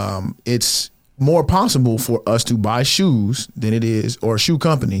 It's more possible for us to buy shoes than it is, or a shoe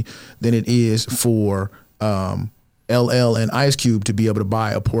company than it is for LL and Ice Cube to be able to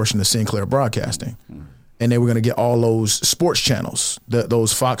buy a portion of Sinclair Broadcasting. And they were going to get all those sports channels,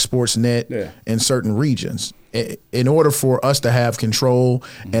 those Fox Sports Net in certain regions. In order for us to have control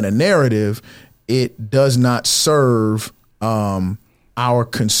and a narrative, it does not serve our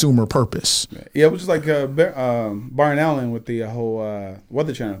consumer purpose. Yeah, it was just like Byron Allen with the whole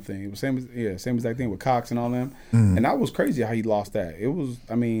Weather Channel thing. It was same exact thing with Cox and all them. And that was crazy how he lost that. It was,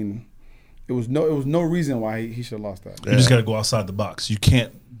 I mean, it was no reason why he should have lost that. You just got to go outside the box. You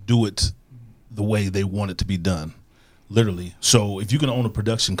can't do it the way they want it to be done, literally. So if you can own a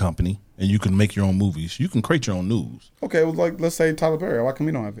production company and you can make your own movies, you can create your own news. Okay, well, like let's say Tyler Perry. Why come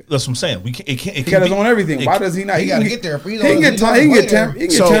we don't have it? That's what I'm saying. We can't. He got his own everything. Why does he not? He got to get there. He can get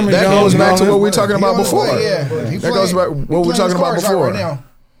So that goes back to what we were talking about before. That goes back what we were talking about before.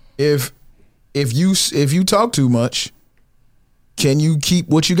 If you talk too much, can you keep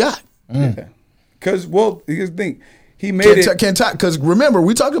what you got? Because here's the thing. He made it. Because remember,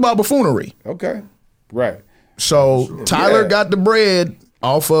 we talked about buffoonery. Okay. Right. So Tyler got the bread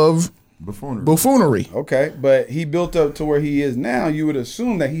off of buffoonery. Okay. But he built up to where he is now. You would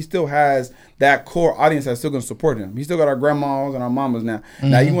assume that he still has that core audience that's still going to support him. He still got our grandmas and our mamas now.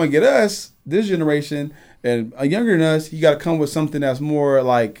 Now you want to get us, this generation, and younger than us, you got to come with something that's more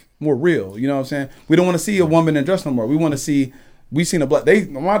real. You know what I'm saying? We don't want to see a woman in dress no more. We want to see. We seen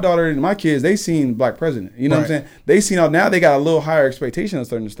my daughter and my kids, they seen black president. You know what I'm saying? They seen now they got a little higher expectation of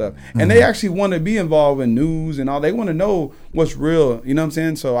certain stuff. And they actually want to be involved in news and all. They want to know what's real. You know what I'm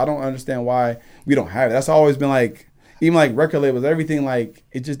saying? So I don't understand why we don't have it. That's always been like, even like record labels, everything, like,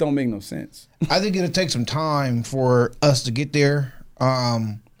 it just don't make no sense. I think it'll take some time for us to get there.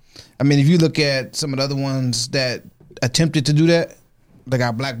 I mean, if you look at some of the other ones that attempted to do that, they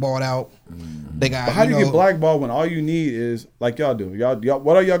got blackballed out. They got. But how do you get blackballed when all you need is like y'all do? Y'all,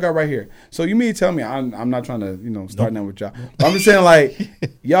 what do y'all got right here? So you mean tell me? I'm not trying to start now with y'all. But I'm just saying like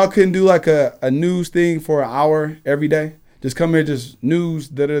y'all couldn't do like a news thing for an hour every day. Just come here, just news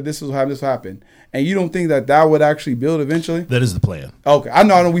that this will happen. And you don't think that would actually build eventually? That is the plan. Okay, I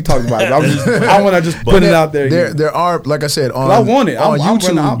know we talked about it. I want to just put it out there. There are, like I said, on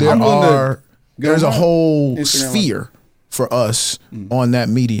YouTube, there's a whole sphere for us on that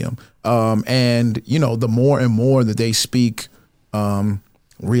medium. And the more and more that they speak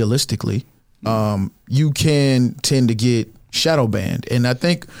realistically, you can tend to get shadow banned. And I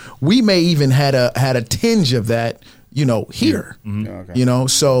think we may even had a tinge of that, here. Okay.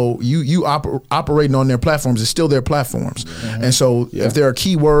 So you operating on their platforms, it's still their platforms. And so if there are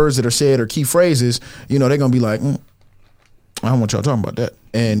key words that are said or key phrases, they're gonna be like, I don't want y'all talking about that.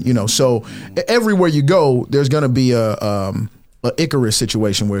 And so everywhere you go, there's gonna be a Icarus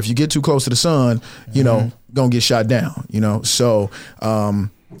situation where if you get too close to the sun, gonna get shot down. So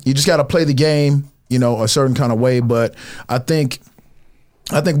you just got to play the game, a certain kind of way. But I think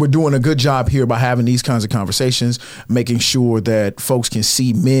I think we're doing a good job here by having these kinds of conversations, making sure that folks can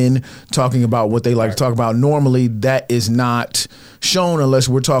see men talking about what they like to talk about. Normally, that is not shown unless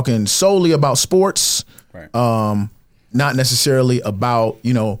we're talking solely about sports, not necessarily about,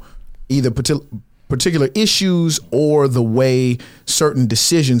 either particular issues or the way certain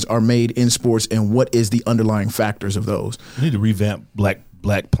decisions are made in sports and what is the underlying factors of those. We need to revamp Black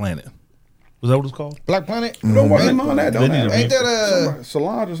Planet. Was that what it's called? Black Planet? Don't want him on that, don't they? Ain't that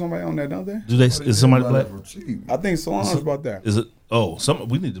Solange or somebody on that, don't they? Is somebody black? I think Solange about that. Is it? Oh,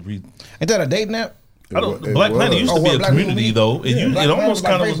 we need to read. ain't that a dating app? Black Planet used to be a community though. It almost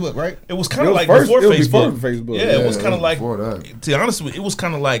kind of Facebook, right? It was kind of like before Facebook. Yeah, it was kind of like. that. To be honest with you, it was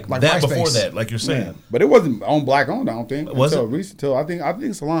kind of like that MySpace. before that, like you're saying. Yeah. But it wasn't on black owned, I don't think. Was it? Until I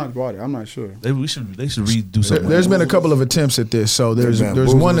think Solange bought it. I'm not sure. They should redo something. There's been a couple of attempts at this. So there's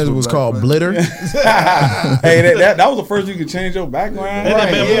one that was called Blitter. Hey, that was the first you could change your background.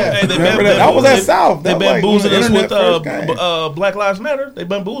 That was at South. They bamboozled us with with Black Lives Matter. They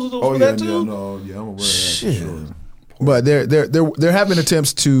bamboozled us with that too. I'm aware of that. Sure. But there have been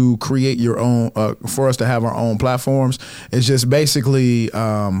attempts to create your own, for us to have our own platforms. It's just basically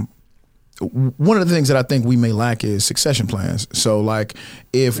one of the things that I think we may lack is succession plans. So like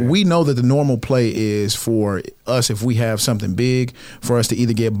if we know that the normal play is for us, if we have something big, for us to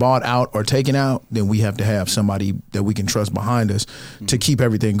either get bought out or taken out, then we have to have somebody that we can trust behind us to keep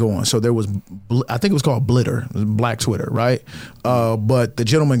everything going. So there was, I think it was called Blitter, it was Black Twitter, right? But the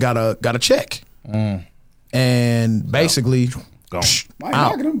gentleman got a check. And basically, might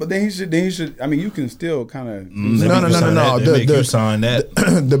knock him, but then he should. I mean, you can still kind of. No. You sign that.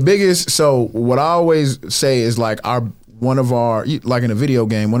 The biggest. So what I always say is like one of our, like in a video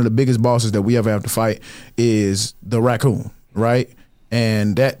game, one of the biggest bosses that we ever have to fight is the raccoon, right?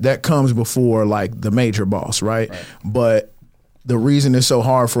 And that comes before like the major boss, right? But the reason it's so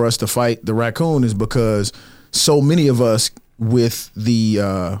hard for us to fight the raccoon is because so many of us with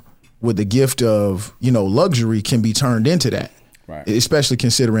the gift of, luxury can be turned into that, right? Especially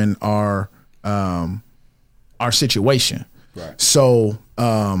considering our situation. Right. So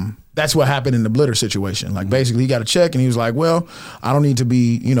that's what happened in the Blitter situation. Like basically he got a check and he was like, well, I don't need to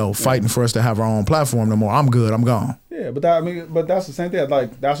be, fighting for us to have our own platform no more. I'm good. I'm gone. Yeah, but that's the same thing.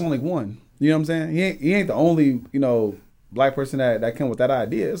 Like that's only one. You know what I'm saying? He ain't the only, black person that came with that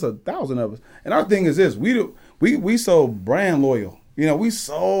idea. It's 1,000 of us. And our thing is this, we so brand loyal. We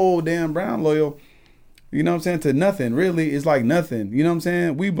so damn brand loyal, you know what I'm saying, to nothing. Really, it's like nothing. You know what I'm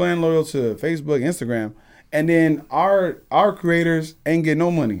saying? We brand loyal to Facebook, Instagram, and then our creators ain't get no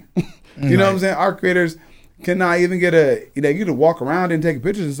money. You know what I'm saying? Our creators cannot even get you can walk around and take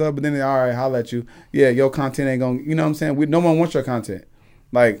pictures and stuff, but then they, all right, holla at you. Yeah, your content ain't going, you know what I'm saying? No one wants your content.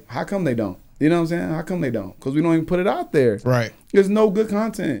 Like, how come they don't? You know what I'm saying? How come they don't? Because we don't even put it out there. Right. There's no good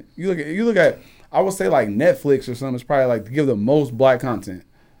content. You look at I would say like Netflix or something is probably like to give the most black content.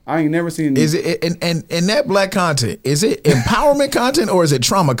 I ain't never seen. Is it and that black content? Is it empowerment content or is it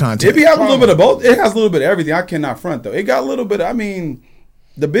trauma content? It be having a little bit of both. It has a little bit of everything. I cannot front though. It got a little bit. I mean,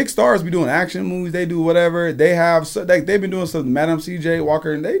 the big stars be doing action movies. They do whatever. They have they've been doing some Madam C.J.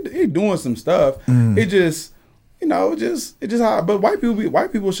 Walker and they doing some stuff. It just it just hard. But white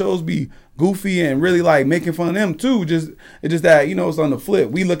people shows be goofy and really like making fun of them too. It's just that it's on the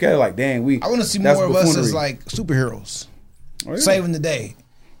flip. We look at it like, dang, I want to see more of us as like superheroes, saving the day.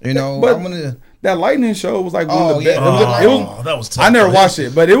 But that lightning show was like one of the best. That was tough. I never watched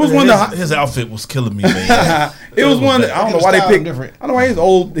it, but it was one of his outfit was killing me, man. It was one. I don't know why they picked. I don't know why he's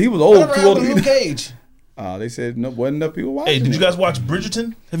old. He was old. Too old to be Cage. They said wasn't enough people watching. Hey, did you guys watch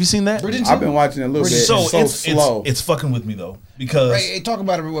Bridgerton? Have you seen that? I've been watching it a little bit. So it's slow. It's fucking with me though because talk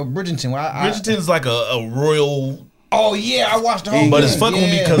about it with Bridgerton. Bridgerton is like a royal. Oh yeah, I watched the whole thing. But it's fucking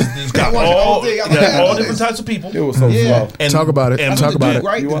with me because it's got all different types of people. It was so slow. And talk about it. And talk about it.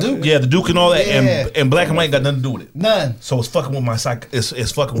 Right, the Duke. Yeah, the Duke and all that. And black and white got nothing to do with it. None. So it's fucking with my psych.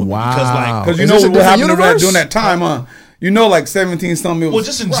 It's fucking with me because you know what happened during that time, huh? Like 17 something. Well,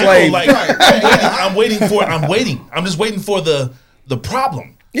 just in general, I'm waiting for it. I'm just waiting for the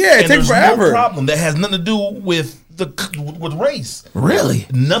problem. Yeah, it takes forever. No problem that has nothing to do with race. Really?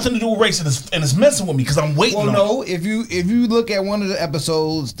 Nothing to do with race, and it's messing with me because I'm waiting. Well, no. If you look at one of the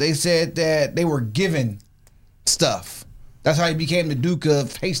episodes, they said that they were given stuff. That's how he became the Duke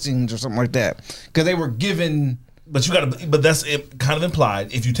of Hastings or something like that. Because they were given. But but that's kind of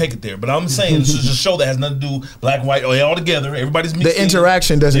implied if you take it there. But I'm saying this is a show that has nothing to do black and white. All together, everybody's mixed. The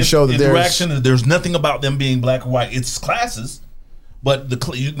interaction doesn't show that there's nothing about them being black and white. It's classes, but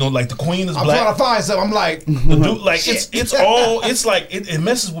like the queen is black. I'm trying to find something. I'm like, the dude, like it's all. It's like it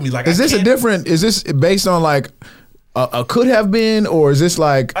messes with me. Like, is this based on like could have been, or is this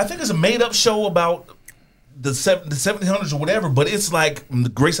like? I think it's a made up show about the 1700s or whatever, but it's like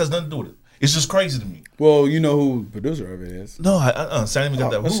Grace has nothing to do with it. It's just crazy to me. Well, you know who the producer of it is. No, Sandy even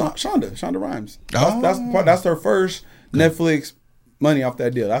got that. That's Shonda Rhimes. That's her first Netflix money off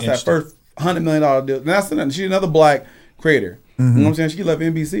that deal. That's that first $100 million deal. And that's she's another black creator. You know what I'm saying? She left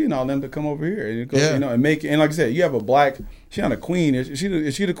NBC and all them to come over here and go, you know, and make it. And like I said, you have a black. She's not a queen. Is she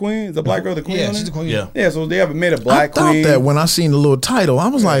the queen? Is the black girl the queen? Yeah, she's the queen. Yeah. So they haven't made a black I queen. thought that when I seen the little title, I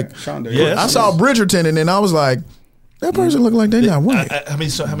was like, Shonda. Yeah, I saw Bridgerton, and then I was like, that person look like they not white. How many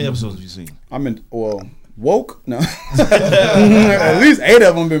episodes have you seen? Woke? No. At least 8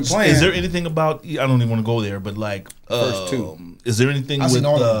 of them been playing. Is there anything about? I don't even want to go there, but like First 2. Is there anything I've with? seen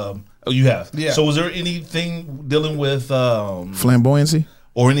all of Oh, you have. Yeah. So, is there anything dealing with Flamboyancy?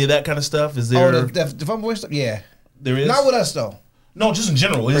 or any of that kind of stuff? Is there? Oh, the fun boy stuff. Yeah, there is. not with us though. No, just in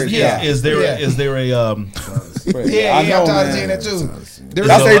general. Is there Yeah. Is there a Yeah, I know, I'm tired of man. seeing that too.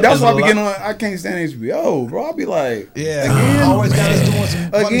 That's why I Is be it a getting on. I can't stand HBO, bro. I'll be like, Yeah, always got us doing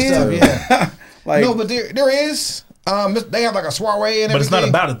some funny Again? stuff. Yeah, like, no, but there is. They have like a soiree and everything. but it's not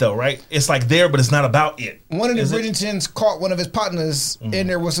about it though, right? It's like there, but it's not about it. One of the Is it? Bridgertons caught one of his partners in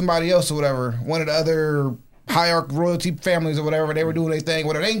there with somebody else or whatever. One of the other hierarch royalty families or whatever. They were doing their thing.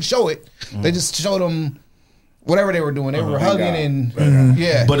 Whatever. They didn't show it. They just showed them whatever they were doing. They were hugging and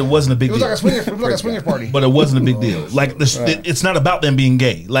yeah. But it wasn't a big It was deal. like a swingers party. But it wasn't a big deal. Like it's not about them being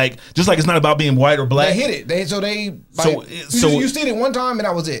gay. Like just like it's not about being white or black. They hit it. You seen it one time and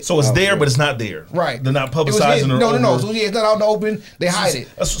that was it. So it's there, but it's not there. Right. They're not It was publicizing hidden. or No. So yeah, it's not out in the open. They hide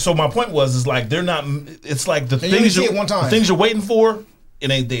it. So my point is like they're not. It's like the And you only things see it one time. the things you're waiting for. It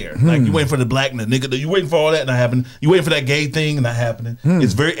ain't there. Like you waiting for the black and the nigga. You waiting for all that not happening. You waiting for that gay thing and not happening.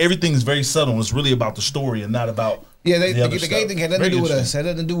 It's everything is very subtle. It's really about the story and not about. Yeah, the the other gay stuff. thing had nothing Very to do with us. interesting.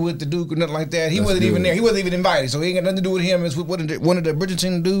 Had nothing to do with the Duke or nothing like that. He wasn't even there. He wasn't even invited, so he ain't got nothing to do with him. It's with one of the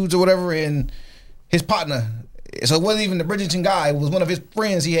Bridgerton dudes or whatever, and his partner. So it wasn't even the Bridgerton guy. It was one of his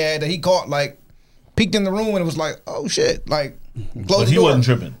friends he had that he caught, like, peeked in the room and it was like, oh shit, like, closed But the he door. wasn't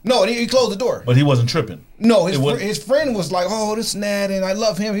tripping. No, he closed the door. But he wasn't tripping. No, It wasn't- his friend was like, oh, this and that, and I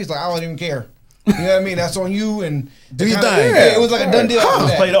love him. He's like, I don't even care. You know what I mean? That's on you. And Do your kinda- thing. Yeah, it was like a done deal. It after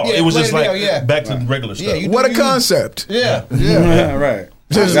was that. played off. Yeah, It was just played like it out, back to the regular Yeah, stuff. you What a do- concept. Yeah, right.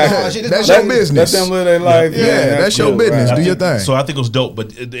 Just- Exactly. That's my- your business. Let them live their life. Yeah, that's your good, business. right. Do your thing. So I think it was dope,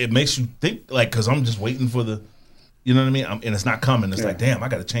 but it makes you think like because I'm just waiting for the, you know what I mean, and it's not coming. It's like damn, I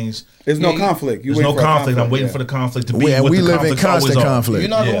got to change. There's no conflict. You There's no wait for a conflict. I'm waiting yeah. for the conflict to be. We what the live in conflict's always constant on. conflict. You're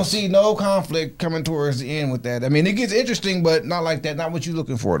not Yeah. gonna see no conflict coming towards the end with that. I mean, it gets interesting, but not like that. Not what you're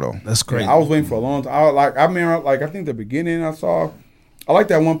looking for, though. That's great. I was waiting for a long time. I think the beginning I like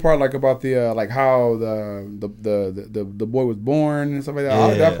that one part like about the like how the boy was born and stuff like that. I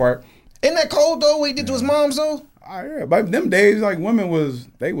like that part. Isn't that cold though? What he did to his moms though? Yeah, but them days like women was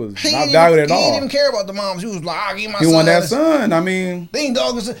He not didn't valued even- at He didn't all. even care about the moms. He was like, "I give my He son." want that this." son. I mean, Ding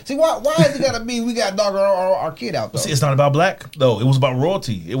dog. See why is it gotta be? We got to dog our kid out though. See, it's not about black though. It was about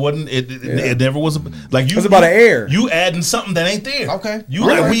royalty. It wasn't. It never was. Like you. It's about an heir. You adding something that ain't there. Okay. You All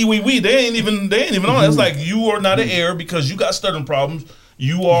like right. we. They ain't even on it. It's like you are not an heir because you got stuttering problems.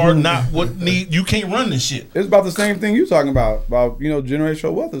 You are not what need. You can't run this shit. it's about the same thing you talking about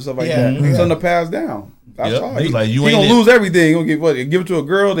generational wealth and stuff like Yeah, that. yeah. Something to pass down. That's Yep. all. He's like, you he ain't gonna it. lose everything. He gonna give it to a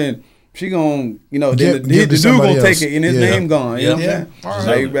girl, then she gonna then Give the to dude somebody gonna else. take it and his Yeah. name gone. You know what Yeah. I'm saying? All right.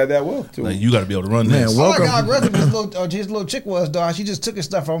 Now you got that wealth too. Like you got to be able to run Man, this. I like welcome. how aggressive his little chick was, dog. She just took his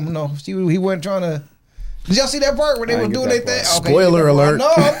stuff from him. He wasn't trying to. Did y'all see that part where they I were didn't doing get their that thing? part. Spoiler alert.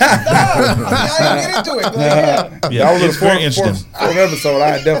 No, stop. I didn't get into it. Go ahead. Yeah, that was it's the very interesting. fourth episode.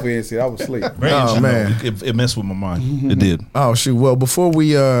 I definitely didn't see it. I was asleep. Very Oh, interesting. man. though. It messed with my mind. It did. Oh shoot! Well, before we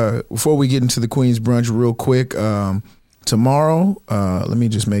get into the Queen's brunch, real quick, tomorrow. Let me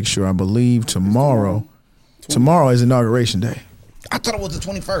just make sure. I believe tomorrow is Inauguration Day. I thought it was the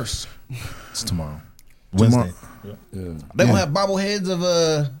 21st. It's tomorrow. Wednesday. Yeah. They gonna have bobbleheads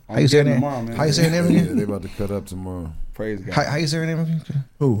of how you saying tomorrow, man. How you saying that Yeah, again? they about to cut up tomorrow. Praise God. How you saying that again?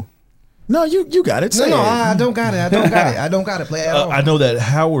 Who? No, you got it. No, Say no, it. I don't got it. I don't got it. Play at all. I know that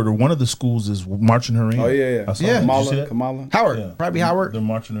Howard or one of the schools is marching her in. Oh yeah. I saw Yeah. it. Did you see that? Kamala. Howard, Yeah. probably Howard. They're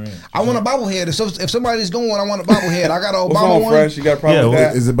marching her in. I want a bobblehead. If somebody's going, I want a bobblehead. I got a What's Obama wrong, one. Fresh? You got a problem Yeah, with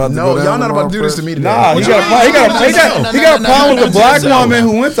that? Is it about to No, go down y'all not about to do tomorrow, this to me today. Nah, he got a problem with the black yourself. woman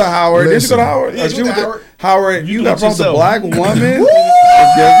who went to Howard. Did she go to Howard? Yeah, she went to Howard. Howard, you do got it a problem with the yourself. black woman?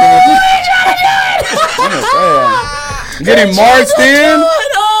 Getting marched in?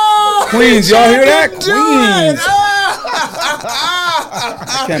 Queens, y'all hear that? Queens.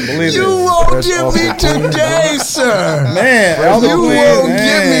 I can't believe You it. won't get me today, sir. Man, Elder You Queens, won't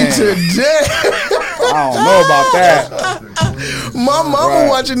man. get me today. I don't know about that. My mama Right.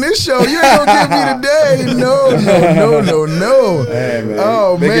 watching this show. You ain't gonna give me today. No. Hey, man.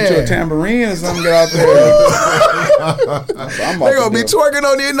 Oh, they get you a man. tambourine or something. Get out there. They gonna be twerking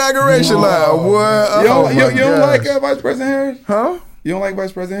on the inauguration line. What? You don't like Vice President Harris? Huh? You don't like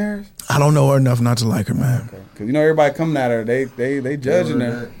Vice President Harris? I don't know her enough not to like her, man. Because you know everybody coming at her, they judging They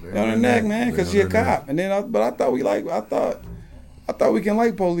on her. her neck. They on her neck, man, because They she a on her cop. And then, I thought we can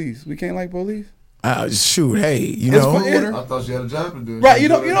like police. We can't like police. Shoot, hey, you It's know. fun- I thought she had a job to do. Right, She you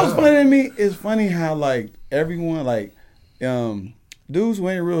know did her what's job. funny to me? It's funny how like everyone like dudes who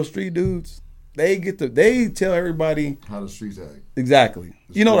ain't real street dudes, they tell everybody How the streets act. exactly.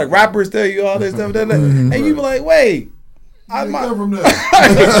 You know, like rappers tell you all this stuff, and you be like, wait. I My come from that.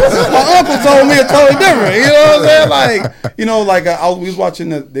 my uncle told me it's totally different. You know what I'm saying? Like, you know, like we was watching.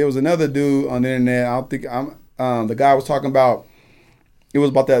 There was another dude on the internet. I don't think the guy was talking about. It was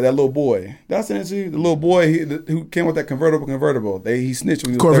about that little boy. That's an issue. The little boy who came with that convertible. He snitched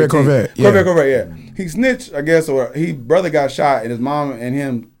when he was 13. Corvette. Yeah. Corvette. Yeah. He snitched, I guess, or brother got shot, and his mom and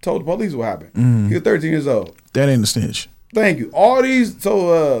him told the police what happened. He was 13 years old. That ain't a snitch. Thank you. All these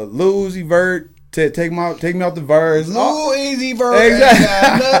Lil Uzi Vert to take me out the verse. Lil Easy Vert. Exactly.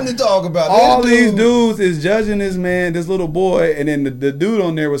 Got nothing to talk about. All This these dude- dudes is judging this man, this little boy, and then the dude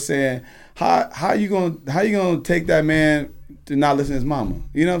on there was saying, "How you gonna take that man to not listen to his mama?"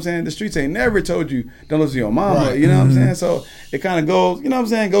 You know what I'm saying? The streets ain't never told you don't listen to your mama. Right. You know what I'm saying? So it kind of goes, you know what I'm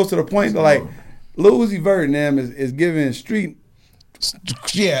saying? Goes to the point that like Lil Uzi Vert and them is giving street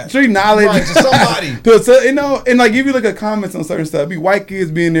knowledge Right, to somebody. you know, and like if you look at comments on certain stuff, be white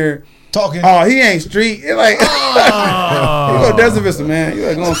kids being there. Talking. Oh, he ain't street. It's like, you go Desivista, man. You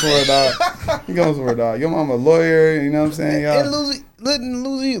ain't going somewhere, dog. You going somewhere, dog. Your mama a lawyer, you know what I'm saying? And Y'all.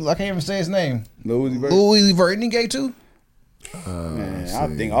 Lucy, I can't even say his name. Lil Uzi Vert. Lil Easy Vert. Isn't he gay too? Man,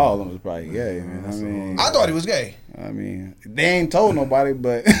 I think all of them was probably gay, man. I thought he was gay. I mean, they ain't told nobody,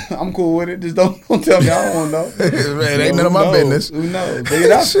 but I'm cool with it. Just don't tell me. I don't want to know. Man, it ain't none of my business. Who knows? But yeah,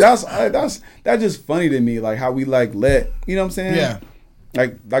 that's just funny to me. Like how we like let, you know what I'm saying? Yeah.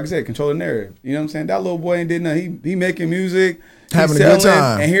 Like I said, control the narrative. You know what I'm saying? That little boy ain't did nothing. He making music, Having he's a good selling,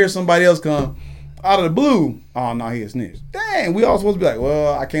 time. and here's somebody else come out of the blue. Oh no, he a snitch. Dang, we all supposed to be like,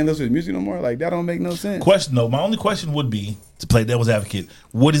 well, I can't listen to his music no more. Like that don't make no sense. Question though, my only question would be to play devil's advocate.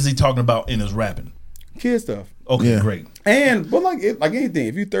 What is he talking about in his rapping? Kid stuff. Okay, Yeah. great. But like anything,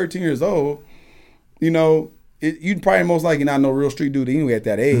 if you're 13 years old, you know, you'd probably most likely not know real street dude anyway at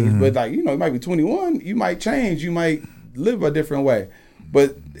that age. But like, you know, you might be 21, you might change, you might live a different way.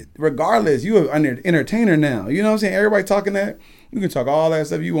 But regardless, you're an entertainer now. You know what I'm saying? Everybody talking that. You can talk all that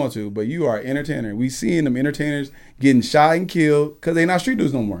stuff you want to, but you are an entertainer. We seeing them entertainers getting shot and killed because they not street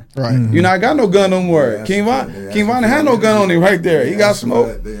dudes no more. Right. You not got no gun no more. King Von had no gun on him right there. He got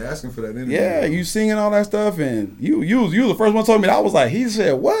smoked. They asking for that energy. Yeah, you singing all that stuff, and you was the first one told me that. I was like, he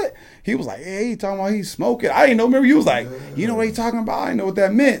said what? He was like, yeah, he talking about he's smoking. I didn't know. Remember, you was like, you know what he talking about? I didn't know what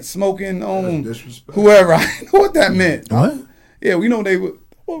that meant. Smoking on That's disrespect. whoever. I didn't know what that meant. What? Yeah, we know they would.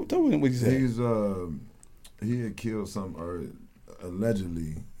 Tell me what you said. He had killed or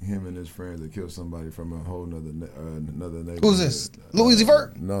allegedly him and his friends had killed somebody from a whole another neighborhood. Who's this? Lil Uzi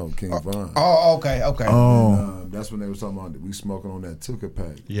Vert? No, King Von. Oh, okay. Oh. That's when they was talking about we smoking on that Tuka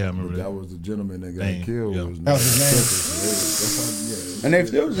pack. Yeah, I remember that. That was the gentleman that got Name, killed. yeah. Was That was his That's how, And they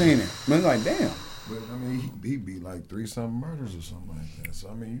still saying it. Man, it's like, damn. But I mean, he beat like 3-something murders or something like that. So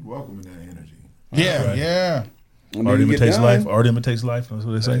I mean, you welcoming that energy. Yeah, Right. yeah. When Art they get imitates done, life. Art imitates life. That's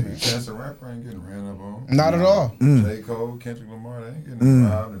what they say. Chance the Rapper ain't getting ran up on. Not at all. J. Cole, Kendrick Lamar, they ain't getting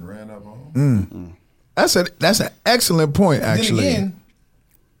robbed and ran up on. That's an excellent point, actually. Then again,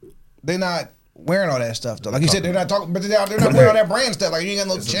 they're not wearing all that stuff though. Like you said, they're not talking, but they're not wearing all that brand stuff. Like you ain't got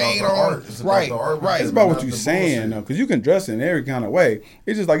no It's chain about the on. art. It's about Right, the art. right. It's about what Not you're the saying, bullshit. though, because you can dress in every kind of way.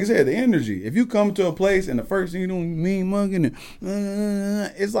 It's just like you said, the energy. If you come to a place and the first thing you do, you mean mugging,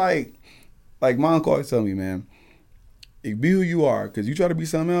 and it's like my uncle always tell me, man, be who you are, because you try to be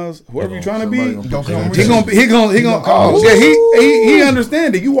something else, whoever you're trying to be, Somebody Don't come put with you he in. gonna. Oh yeah, he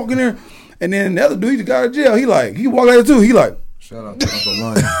understand it. You walk in there, and then the other dude he just got out of jail. He walk out there too. He like, Shout out to Uncle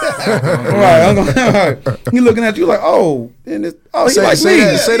Lonnie. right, he looking at you like, oh, and he like me.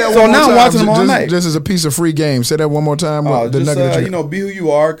 Say that So one more now I'm time. watching him all night. Just as a piece of free game. Say that one more time. Oh, the just nugget that you know, be who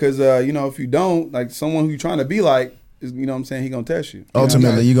you are, because you know, if you don't, like someone who you're trying to be like, is, you know what I'm saying, he gonna test you.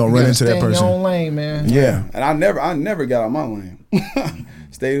 ultimately you're gonna run into that Stay in your person. own lane, man. Yeah. And I never got out of my lane.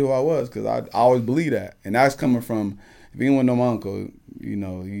 Stayed who I was, because I always believe that, and that's coming from, if anyone know my uncle, you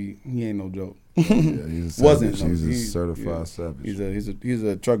know, he ain't no joke. Yeah, he's a Wasn't, savage. He's a he- certified savage. He's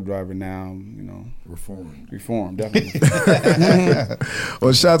a truck driver now. Reformed, definitely.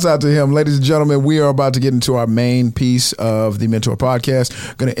 Well, shouts out to him. Ladies and gentlemen, we are about to get into our main piece of the Mentor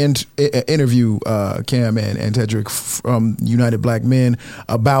podcast. Going to interview Cam and Tedrick from United Black Men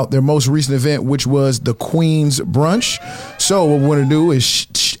about their most recent event, which was the Queen's Brunch. So what we want to do is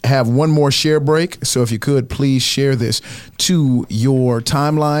have one more share break. So if you could, please share this to your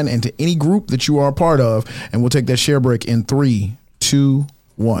timeline and to any group that you are a part of. And we'll take that share break in 3, 2,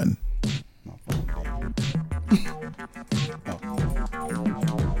 1.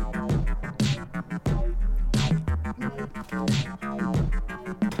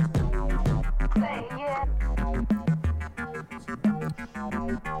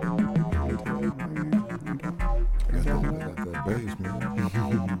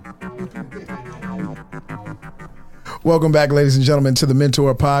 Welcome back, ladies and gentlemen, to the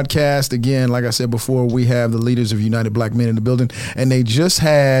Mentor podcast. Again, like I said before, we have the leaders of United Black Men in the building, and they just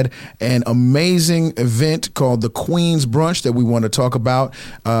had an amazing event called the Queen's Brunch that we want to talk about.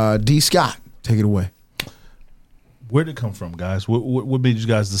 D. Scott, take it away. Where did it come from, guys? What made you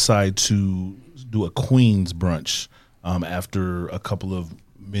guys decide to do a Queen's Brunch after a couple of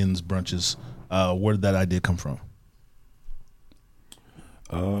men's brunches? Where did that idea come from?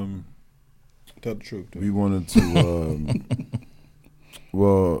 Tell the truth. We wanted to.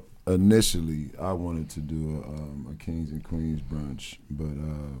 Well, initially, I wanted to do a Kings and Queens brunch, but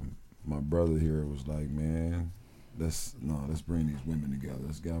my brother here was like, "Man, let's bring these women together.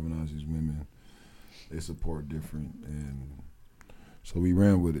 Let's galvanize these women. They support different," and so we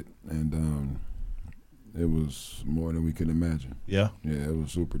ran with it, and it was more than we could imagine. Yeah, it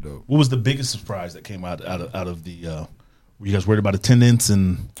was super dope. What was the biggest surprise that came out of the? Were you guys worried about attendance?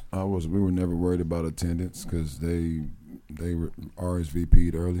 And we were never worried about attendance because they were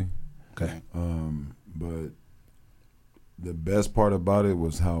RSVP'd early. Okay. But the best part about it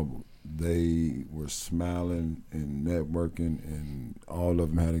was how they were smiling and networking, and all of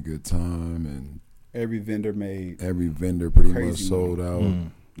them had a good time, and every vendor pretty much crazy sold money. out.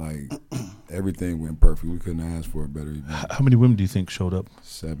 Like everything went perfect. We couldn't ask for a better event. How many women do you think showed up?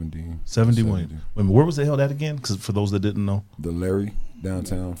 70 women. Where was they held at again? Because for those that didn't know, the Larry,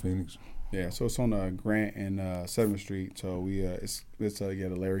 downtown Phoenix. Yeah, so it's on Grant and 7th Street. So we it's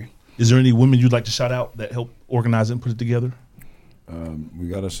the Larry. Is there any women you'd like to shout out that helped organize it and put it together? We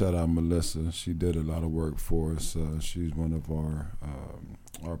got to shout out Melissa. She did a lot of work for us. She's one of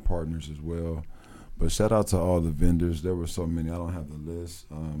our partners as well. But shout out to all the vendors. There were so many. I don't have the list.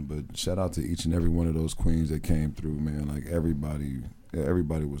 But shout out to each and every one of those queens that came through, man. Like everybody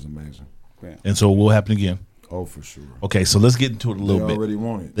was amazing. Yeah. And so it will happen again. Oh, for sure. Okay, so let's get into it a little bit. They already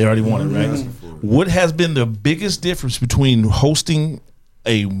want it. They already want it, right? What has been the biggest difference between hosting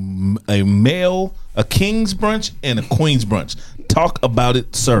a King's Brunch and a Queen's Brunch? Talk about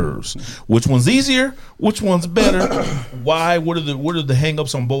it, sirs. Which one's easier? Which one's better? Why? What are the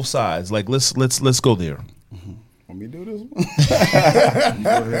hang-ups on both sides? Like let's go there. Want me to do this one?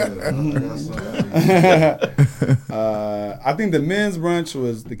 I think the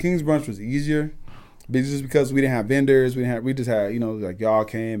King's Brunch was easier, just because we didn't have vendors. We just had like y'all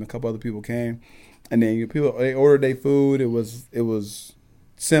came, a couple other people came, and then they ordered their food. It was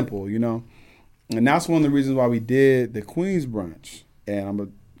simple, And that's one of the reasons why we did the Queen's Brunch.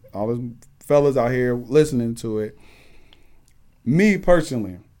 And all the fellas out here listening to it. Me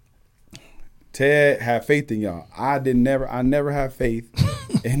personally, Ted had faith in y'all. I never had faith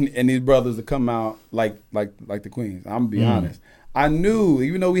in these brothers to come out like the Queens. I'm gonna be honest. I knew,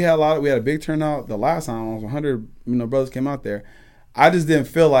 even though we had a big turnout the last time, almost 100 brothers came out there. I just didn't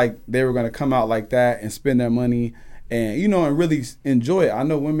feel like they were gonna come out like that and spend their money and and really enjoy it. I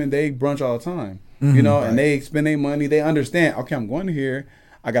know women, they brunch all the time, and they spend their money. They understand. Okay, I'm going here.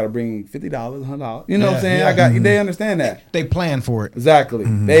 I got to bring $50, $100. You know what I'm saying? Yeah. They understand that. They plan for it. Exactly.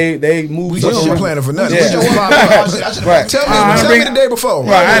 They move. We just planning for nothing. Yeah. Right. Tell me the day before.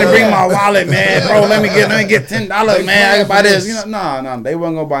 Right. I didn't bring my wallet, man. Bro, let me get $10, man. I can buy this. Nah. They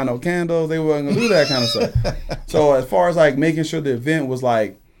wasn't gonna buy no candles. They wasn't gonna do that kind of stuff. So as far as like making sure the event was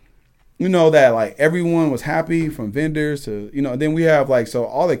like, that like everyone was happy, from vendors to then we have like, so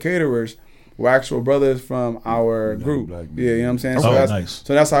all the caterers were actual brothers from our group. Yeah, you know what I'm saying? So nice.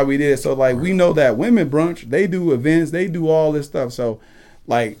 So that's how we did. So like we know that women brunch, they do events, they do all this stuff. So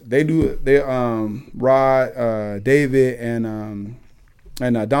like they Rod, David and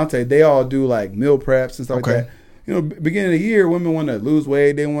Dante, they all do like meal preps and stuff like that. Beginning of the year, women want to lose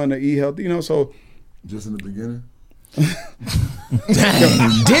weight, they want to eat healthy, so just in the beginning.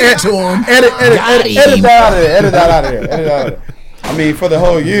 Dang, did it to him. Edit that out of there. I mean, for the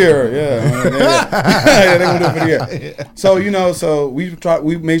whole year, yeah. Yeah, they gonna do it for the year. So so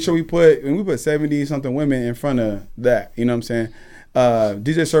we made sure we put 70 something women in front of that. You know what I'm saying?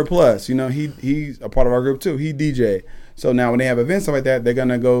 DJ Surplus, he's a part of our group too. He DJ. So now when they have events stuff like that, they're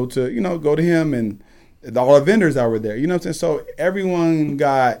gonna go to him and all the vendors that were there. You know what I'm saying? So everyone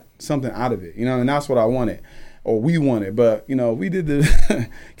got something out of it. And that's what I wanted, or we wanted. But we did the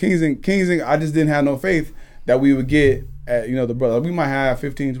Kings and I just didn't have no faith that we would get the brothers. We might have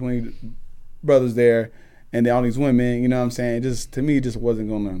 15, 20 brothers there, and then all these women. You know what I'm saying? Just to me, it just wasn't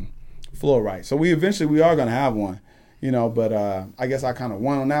gonna flow right. So we are gonna have one. But I guess I kind of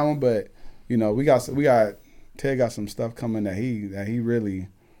won on that one. But we got Ted got some stuff coming that he really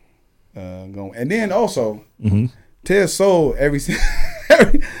going. And then also Ted sold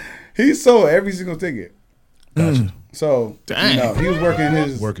he sold every single ticket. Gotcha. So he was working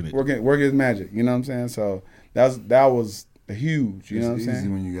his magic. You know what I'm saying? So that was huge. You know what I'm saying? It's easy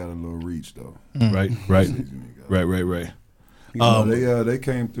when you got a little reach though. Right. They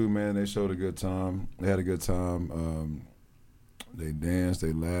came through, man. They showed a good time. They had a good time. They danced,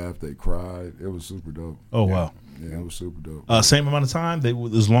 they laughed, they cried. It was super dope. Oh wow. Yeah, it was super dope. Same amount of time. It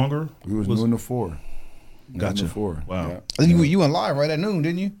was longer. We was noon to 4. Gotcha. 4. Wow. Yeah. You went live right at noon,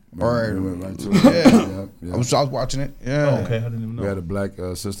 didn't you? Or we went right to it. Yeah. I was watching it. Yeah. Oh, okay. I didn't even know. We had a black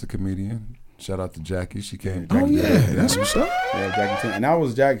sister comedian. Shout out to Jackie. She came. Oh yeah, that's what's up. Yeah, Jackie. And that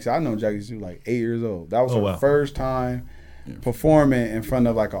was Jackie. I know Jackie. She was like 8 years old. That was her first time performing in front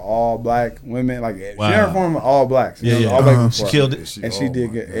of like an all black women. Like she never performed with all blacks. All black she killed it. And she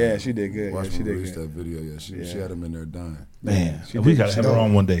did good. Yeah, she did good. Watch she me did release good. that video. Yeah, she had them in there dying. Man, we gotta have her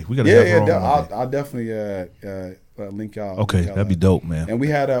on one day. We gotta have her on one day. I'll definitely link y'all. Okay, that'd be dope, man. And we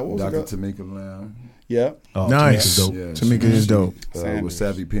had what was Dr. it? Tamika Lamb. Yeah. Oh, nice. Tamika is dope. With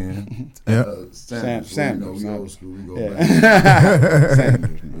Savvy Pen. Sanders. We old school. We go back.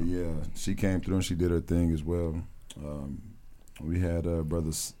 But yeah, she came through and she did her thing as well. We had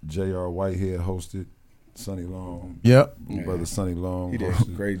brother J.R. Whitehead hosted. Sonny Long. Yep. Brother Sonny Long. He did a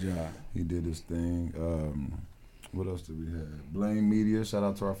great job. He did his thing. What else did we have? Blaine Media. Shout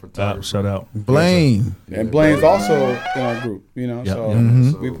out to our photographer. Shout out. Blaine. And Blaine's also in our group,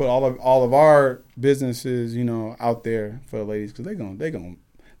 So we put all of our businesses, out there for the ladies because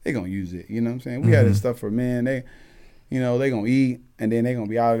they gonna use it. You know what I'm saying? We had this stuff for men. They gonna eat and then they gonna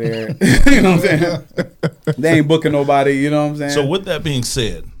be out of there. You know what I'm saying? They ain't booking nobody. You know what I'm saying? So with that being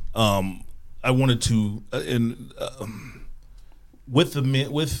said, I wanted to with the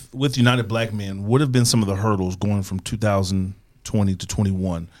men, with United Black Men, what have been some of the hurdles going from 2020 to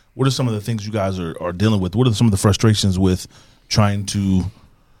 21? What are some of the things you guys are dealing with? What are some of the frustrations with trying to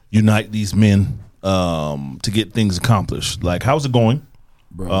unite these men to get things accomplished? Like, how's it going?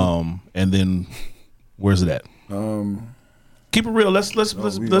 And then where's it at? Keep it real. Let's be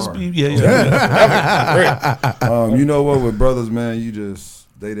you know what, with brothers, man,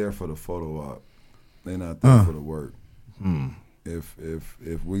 they there for the photo op. They not there for the work.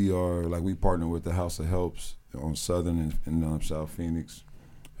 If we are, like, we partner with the House of Helps on Southern and South Phoenix,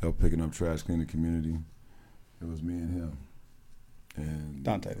 help picking up trash, clean the community. It was me and him and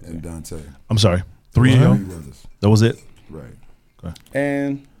Dante. I'm sorry, 3 of y'all. That was it. Right. Okay.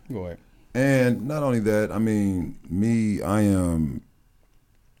 And go ahead. And not only that, I mean, I am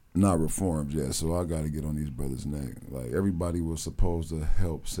not reformed yet, so I got to get on these brothers' neck. Like, everybody was supposed to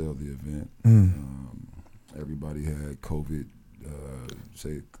help sell the event. Everybody had COVID.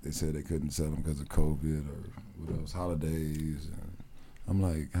 They said they couldn't sell them because of COVID or what else, holidays. And I'm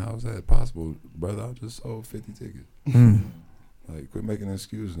like, how is that possible, brother? I just sold 50 tickets. Like, quit making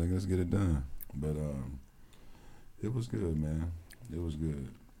excuses, nigga. Let's get it done. But it was good, man. It was good.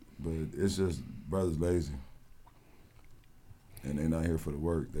 But it's just brothers lazy. And they're not here for the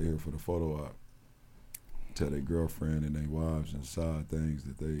work. They're here for the photo op. Tell their girlfriend and their wives and side things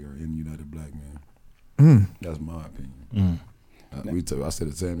that they are in United Black Men. That's my opinion. I say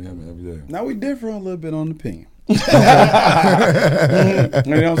the same to him every day. Now we differ a little bit on the opinion. You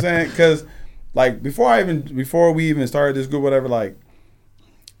know what I'm saying? Because, like, before we even started this group, whatever, like,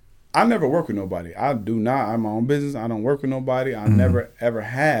 I never work with nobody. I do not. I'm my own business. I don't work with nobody. I never ever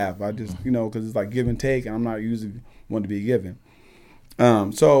have. I just, because it's like give and take, and I'm not usually one to be given.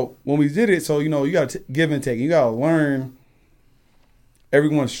 So when we did it, you got to give and take. You got to learn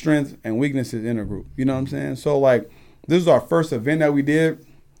everyone's strengths and weaknesses in a group. You know what I'm saying? So, like, this was our first event that we did.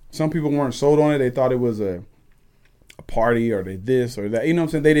 Some people weren't sold on it. They thought it was a party or this or that. You know what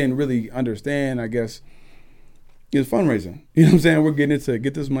I'm saying? They didn't really understand, I guess. It's fundraising. You know what I'm saying? We're getting it to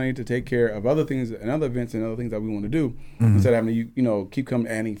get this money to take care of other things and other events and other things that we want to do instead of having to, keep coming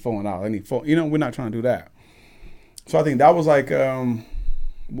and falling out. We're not trying to do that. So I think that was like a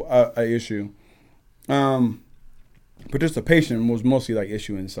issue. Participation was mostly like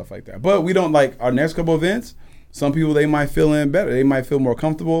issue and stuff like that. But we don't like our next couple events. Some people, they might feel in better. They might feel more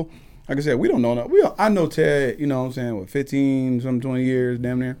comfortable. Like I said, we don't know. I know Ted, you know what I'm saying, with 15, some 20 years,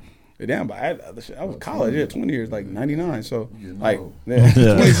 damn near. Damn, but I was college, 20 years, like 99. So, like,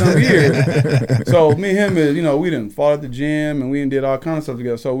 20-some years. So, me and him is, you know, we didn't fall at the gym and we did all kinds of stuff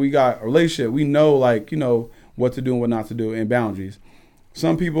together. So, we got a relationship. We know, like, you know, what to do and what not to do and boundaries.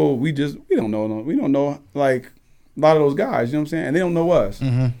 Some people, we don't know. We don't know, like, a lot of those guys, you know what I'm saying? And they don't know us.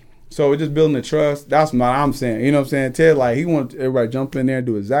 Mm-hmm. So we're just building the trust. That's what I'm saying. You know what I'm saying? Ted, like, he wants everybody to jump in there and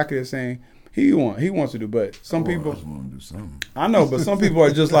do exactly the same he wants to do. But some people, I just want to do something. I know, but some people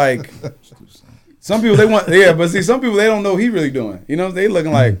are just like, some people they want, yeah. But see, some people they don't know he really doing. You know, they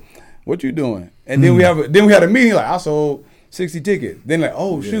looking like, what you doing? And then we had a meeting like, I sold 60 tickets. Then like,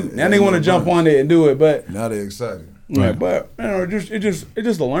 oh shoot, now they want to jump on it and do it. But now they're excited. Right. But you know, it's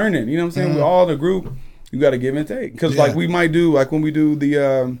just a learning. You know what I'm saying? We're all in a group. You got to give and take. Because like we might do, like when we do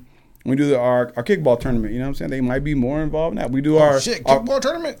the our kickball tournament, you know what I'm saying? They might be more involved in that. We do our kickball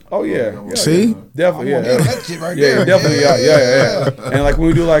tournament. Oh yeah. See, definitely, that shit right yeah, there. definitely, yeah. And like when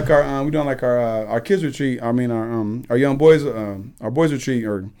we do like our kids retreat, I mean our young boys our boys retreat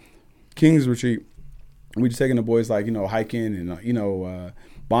or Kings retreat, we just taking the boys like, you know, hiking and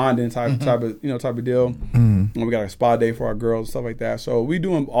bonding type of deal. And we got a spa day for our girls and stuff like that. So we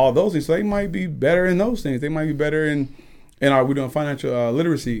doing all those things. So they might be better in those things. They might be better in we're doing financial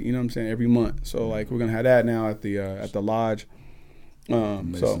literacy, you know what I'm saying, every month. So like we're gonna have that now at the lodge.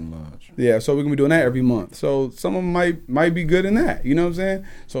 Mason Lodge. Yeah, so we're gonna be doing that every month. So some of them might be good in that, you know what I'm saying?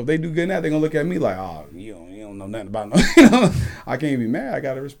 So if they do good in that, they're gonna look at me like, oh, you don't know nothing about no, you know. I can't be mad. I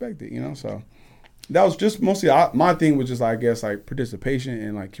gotta respect it, you know. So that was just mostly my thing was just I guess like participation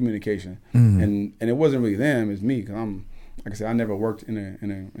and like communication, and it wasn't really them, it's me, because I'm like I said, I never worked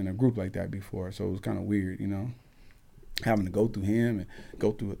in a group like that before, so it was kind of weird, you know. Having to go through him and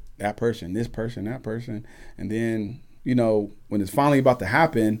go through that person, this person, that person. And then, you know, when it's finally about to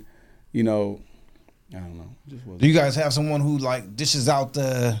happen, you know, I don't know. Do you guys have someone who like dishes out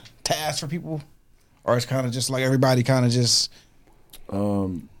the tasks for people? Or it's kind of just like everybody kind of just...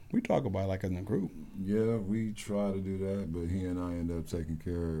 we talk about it like in a group. Yeah, we try to do that, but he and I end up taking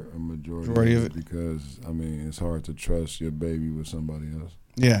care of a majority of it because, I mean, it's hard to trust your baby with somebody else.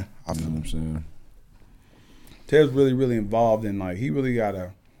 Yeah. I feel what I'm saying. Ted's really, really involved in, like, he really got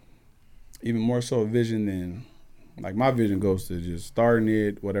even more so a vision than, like, my vision goes to just starting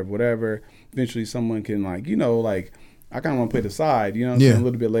it, whatever. Eventually someone can, like, you know, like, I kind of want to put it aside, you know what I'm saying, a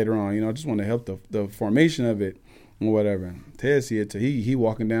little bit later on, you know, I just want to help the formation of it or whatever. Ted see it, he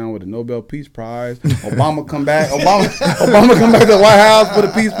walking down with a Nobel Peace Prize. Obama come back to the White House, put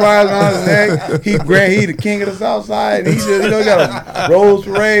a Peace Prize around his neck. He the king of the South Side. And he just, you know, got a Rose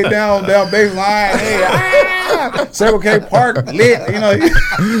Parade down baseline. Hey, Circle K Park lit, you know. He's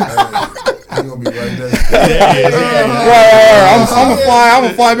gonna be right there. I'm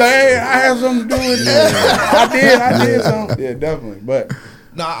gonna fly back. Hey, I have something to do with it. I did something. Yeah, definitely. But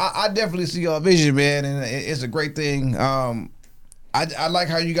no, I definitely see your vision, man, and it's a great thing. I like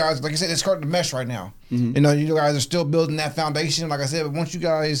how you guys, like I said, it's starting to mesh right now. You know, you guys are still building that foundation. Like I said, but once you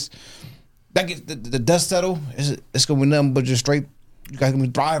guys that get the dust settle, it's gonna be nothing but just straight. You guys gonna be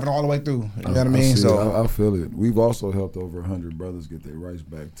driving all the way through. You know what I mean? So I feel it. We've also helped over 100 brothers get their rights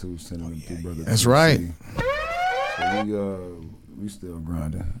back too, sending them through brother. That's right. So we still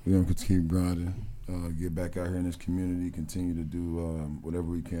grinding. We gonna keep grinding. Get back out here in this community. Continue to do whatever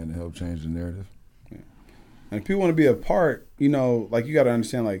we can to help change the narrative. Yeah. And if people want to be a part, you know, like you got to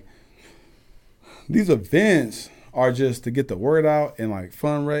understand, like these events are just to get the word out and like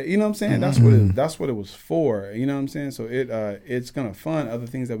fundraise. You know what I'm saying? That's what it was for. You know what I'm saying? So it's gonna fund other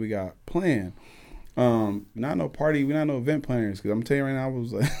things that we got planned. Not no party. We're not no event planners. Because I'm telling you right now, I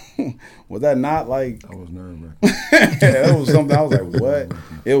was like, was that not like? I was nerve-wracking. That was something. I was like, what?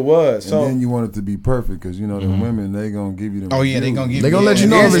 It was. So and then you want it to be perfect because you know the women they gonna give you them. Oh yeah, they gonna give. They gonna let you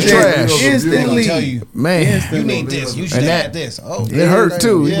know if it's trash. Instantly, tell you, man, you need this. You should have this. Oh, it hurt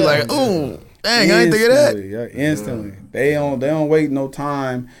too. You be like, ooh. Dang, I ain't think of that. Yeah, instantly. They don't wait no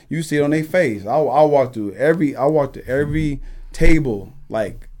time. You see it on their face. I walk to every table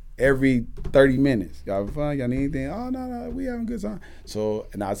like every 30 minutes. Y'all having fun? Y'all need anything? Oh no, we having a good time. So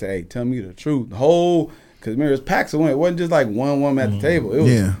and I say, hey, tell me the truth. The whole because remember it's packs of women. It wasn't just like one woman at the table. It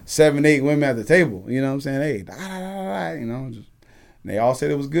was 7, 8 women at the table. You know what I'm saying? Hey, you know, just they all said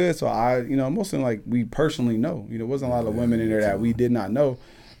it was good. So I, you know, most of them like we personally know. You know, there wasn't a lot of women in there that we did not know.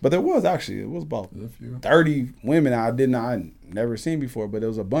 But there was actually, it was about There's a few. 30 women I never seen before, but there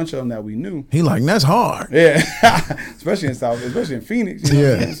was a bunch of them that we knew. He like, that's hard. Yeah, especially in Phoenix. You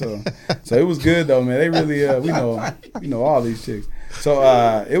know what I'm saying? So it was good though, man. They really, we know all these chicks. So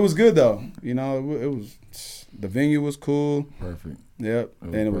it was good though. You know, it was, the venue was cool. Perfect. Yep,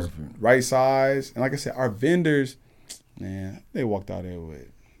 was and it was perfect. right size. And like I said, our vendors, man, they walked out there with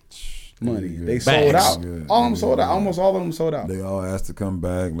money. Good. They sold Bags. out. Good. All of them sold out. Good. Almost all of them sold out. They all asked to come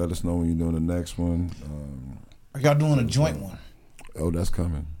back. Let us know when you're doing the next one. Are y'all doing a joint one? Oh, that's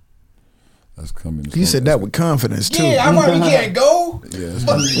coming. That's coming. It's You gonna- said that with confidence too. Yeah, I'm like, we can't go. Yeah, it's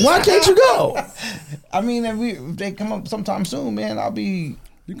gonna be- Why can't you go? I mean, if they come up sometime soon, man, I'll be.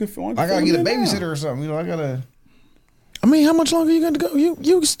 You can feel. I gotta get a babysitter or something. You know, I gotta. I mean, how much longer you got to go?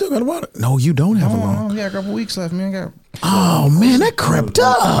 You still got a while. No, you don't have a long. Oh, yeah, a couple weeks left, man. I got. Oh man, that crept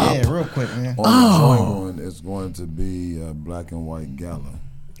up. Yeah, real quick, man. On the joint one, it's going to be a black and white gala.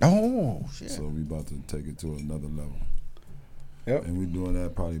 Oh shit. So we about to take it to another level. Yep. And we're doing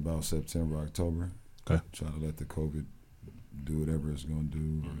that probably about September, October. Okay. Try to let the COVID do whatever it's going to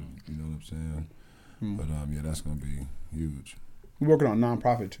do. Or, you know what I'm saying? But yeah, that's going to be huge. We're working on a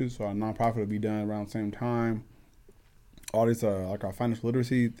nonprofit too, so our nonprofit will be done around the same time. All this, like our financial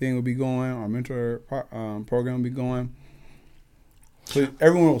literacy thing will be going. Our mentor program will be going. So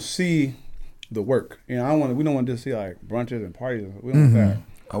everyone will see the work. You know, we don't want to just see like brunches and parties. We don't want that.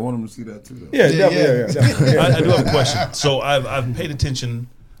 I want them to see that too, though. Yeah, definitely. Definitely. I do have a question. So I've paid attention.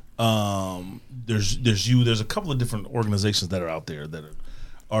 There's a couple of different organizations that are out there that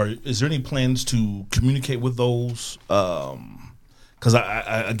are. Is there any plans to communicate with those? Because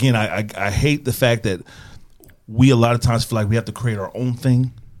I hate the fact that we a lot of times feel like we have to create our own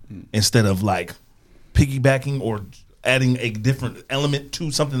thing instead of like piggybacking or adding a different element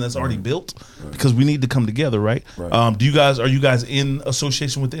to something that's already built, because we need to come together, right? Right. Are you guys in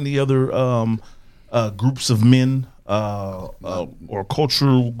association with any other groups of men or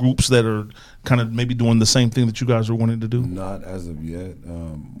cultural groups that are kind of maybe doing the same thing that you guys are wanting to do? Not as of yet.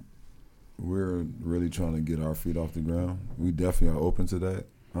 We're really trying to get our feet off the ground. We definitely are open to that.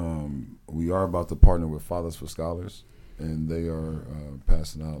 We are about to partner with Fathers for Scholars, and they are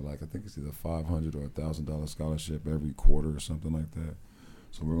passing out, like, I think it's either $500 or $1,000 scholarship every quarter or something like that.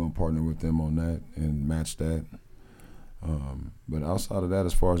 So we're going to partner with them on that and match that. But outside of that,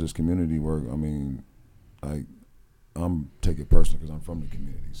 as far as this community work, I mean, I'm taking it personal because I'm from the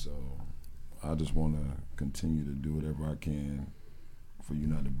community. So I just want to continue to do whatever I can for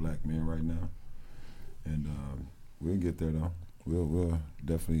United Black Men right now. And we'll get there, though. We'll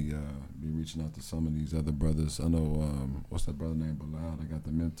definitely be reaching out to some of these other brothers. I know what's that brother named Bilal? They got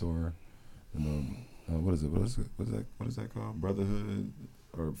the Mentor. And what is that called? Brotherhood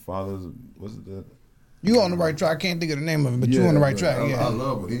or Fathers? What's it that? You on the right track. I can't think of the name of it, but you on the right track. I Yeah.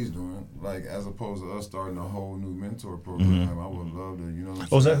 love what he's doing. Like, as opposed to us starting a whole new mentor program, I would love to. You know what I'm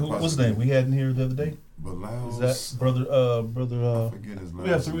Oh, is that saying? what's his name? We had in here the other day. Bilal. Is that brother? I forget his last we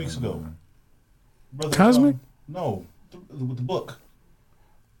had 3 name, weeks ago. man. Brother, Cosmic? No, with the book.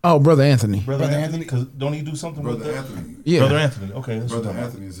 Oh, brother Anthony. Brother Anthony, because don't he do something with Brother that? Anthony. Yeah. Brother Anthony. Okay, that's Brother what I'm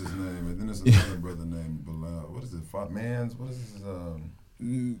Anthony is his name, and then there's another brother named Bilal. What is it? Mans? What is his?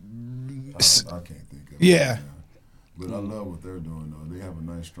 I can't think of it. Yeah. Right now. But I love what they're doing, though. They have a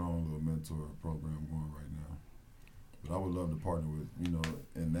nice, strong little mentor program going right now. But I would love to partner with,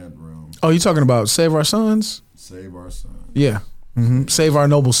 in that realm, Oh, you talking about Save Our Sons? Save Our Sons. Yeah. Save Our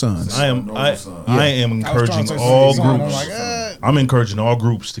Noble Sons. I am encouraging I was trying to say all something, groups. I'm like, I'm encouraging all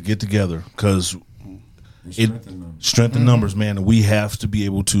groups to get together because Strengthen them. strength in numbers, man. And we have to be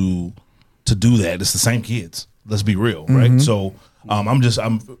able to do that. It's the same kids. Let's be real, right? So I'm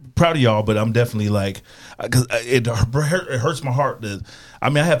proud of y'all, but I'm definitely like, because it hurts my heart that I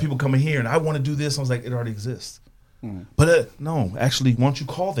have people coming here and I want to do this. I was like, it already exists. But no, actually, why don't you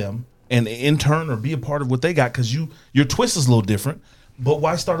call them and intern or be a part of what they got? Because your twist is a little different. But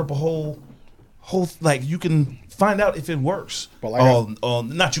why start up a whole like you can find out if it works. But like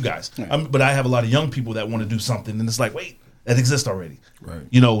not you guys, but I have a lot of young people that want to do something, and it's like, wait, that exists already. Right.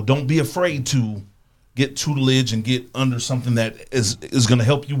 Don't be afraid to get tutelage and get under something that is going to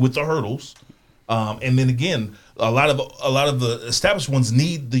help you with the hurdles. And then again, a lot of the established ones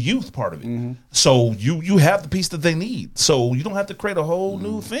need the youth part of it. So you have the piece that they need. So you don't have to create a whole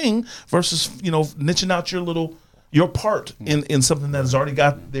new thing versus niching out your part in something that has already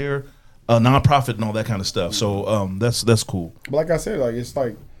got their nonprofit and all that kind of stuff. So that's cool. But like I said, like it's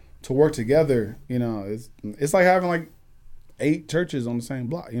like to work together. It's like having like 8 churches on the same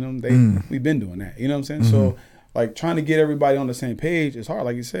block. We've been doing that. You know what I'm saying? So like trying to get everybody on the same page is hard.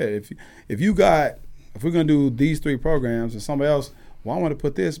 Like you said, if we're gonna do these 3 programs and somebody else well, I want to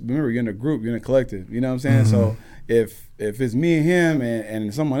put this. Remember, you're in a group, you're in a collective. You know what I'm saying? So if it's me and him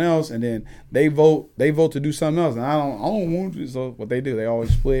and someone else, and then they vote to do something else, and I don't want to. So what they do, they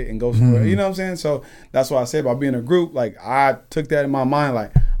always split and go somewhere. You know what I'm saying? So that's why I say about being a group. Like I took that in my mind.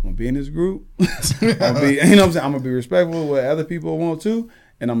 Like I'm gonna be in this group. I'm gonna be, you know what I'm saying? I'm gonna be respectful of what other people want to.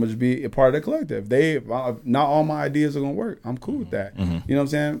 And I'm gonna just be a part of the collective. Not all my ideas are gonna work. I'm cool with that. You know what I'm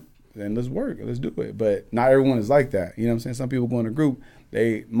saying? Then let's work. Let's do it. But not everyone is like that. You know what I'm saying? Some people go in a group.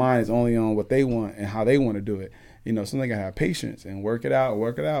 Mind is only on what they want and how they want to do it. You know, something gotta have patience and work it out.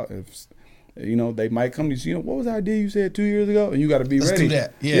 If you know, they might come to you. What was the idea you said 2 years ago? And you got to be ready. Let's do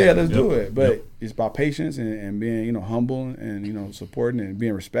that. Yeah, let's do it. But it's about patience and being humble and supporting and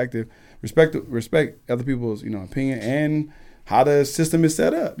being respect other people's opinion and how the system is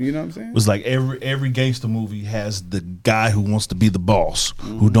set up. You know what I'm saying? It was like every gangster movie has the guy who wants to be the boss,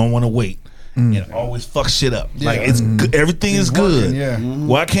 who don't want to wait, and always fuck shit up. Like it's everything is good.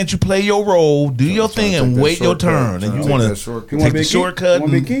 Why can't you play your role, do your thing, and wait your turn? And you want to take the shortcut.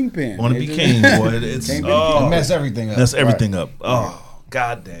 Want to be kingpin. Want to be king, boy. It's mess everything up. Mess everything up. Oh,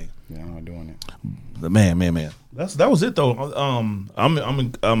 god dang. Yeah, I'm not doing it. Man. That was it though.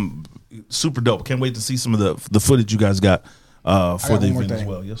 I'm super dope. Can't wait to see some of the footage you guys got. For the event as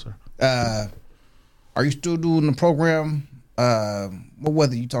well. Yes, sir. Are you still doing the program? What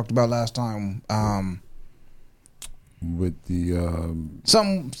weather you talked about last time? With the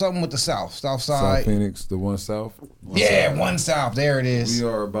something with the south side. South Phoenix, the one south. One south. There it is. We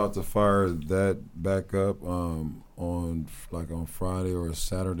are about to fire that back up on Friday or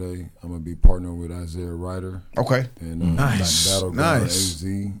Saturday. I'm gonna be partnering with Isaiah Ryder. Okay. And Nice. Battleground AZ,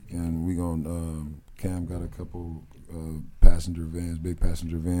 and we gonna Cam got a couple. Big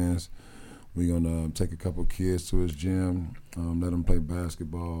passenger vans. We're gonna take a couple kids to his gym, let them play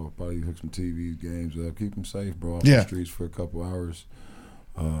basketball, probably hook some TV games up, keep them safe, bro, off the streets for a couple hours.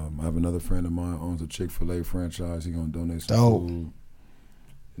 I have another friend of mine owns a Chick-fil-A franchise. He's gonna donate some food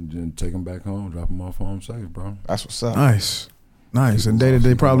and then take them back home, drop them off home safe, bro. That's what's up. Nice. And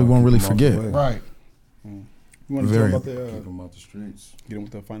they probably won't really forget. Right. You want to talk about keep them out the streets. Get them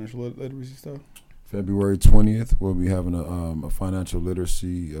with the financial literacy stuff? February 20th, we'll be having a financial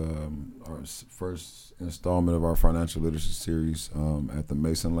literacy, our first installment of our financial literacy series at the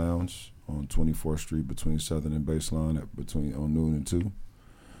Mason Lounge on 24th Street between Southern and Baseline on noon and 2.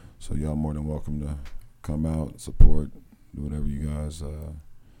 So y'all more than welcome to come out, support, do whatever you guys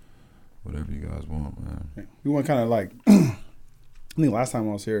want, man. We want kind of like, I think last time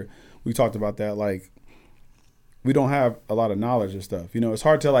I was here, we talked about that. Like, we don't have a lot of knowledge of stuff. It's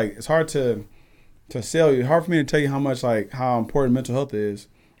hard to sell you. It's hard for me to tell you how important mental health is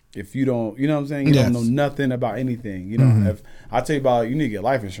if you don't, you know what I'm saying? You don't know nothing about anything. If I tell you about, you need to get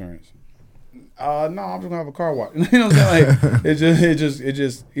life insurance. No, I'm just gonna have a car wash. You know what I'm saying? Like it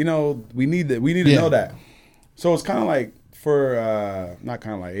just, we need that. We need to know that. So it's kind of like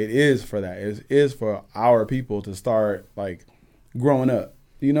it is for that. It is for our people to start like growing up,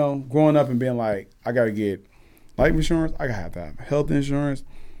 and being like, I gotta get life insurance. I gotta have health insurance.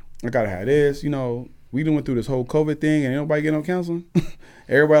 I gotta have this. We done went through this whole COVID thing and ain't nobody get no counseling.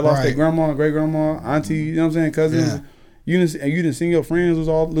 Everybody lost their grandma, great grandma, auntie, you know what I'm saying, cousins. You didn't see your friends lose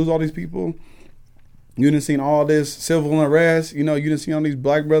all these people. You didn't see all this civil unrest. You didn't see all these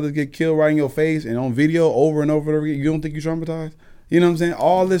black brothers get killed right in your face and on video over and over and over again. You don't think you're traumatized? You know what I'm saying?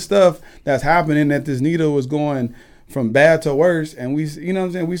 All this stuff that's happening, that this needle was going from bad to worse, and we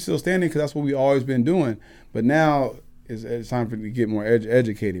still standing because that's what we always been doing. But now it's time for you to get more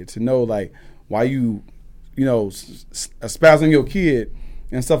educated, to know like why you espousing your kid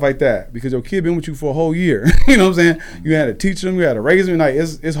and stuff like that, because your kid been with you for a whole year. You know what I'm saying? You had to teach them, you had to raise them. Like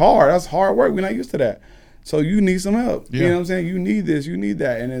it's hard. That's hard work. We're not used to that. So you need some help. You know what I'm saying? You need this, you need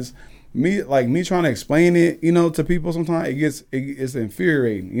that. And it's me trying to explain it, to people sometimes it's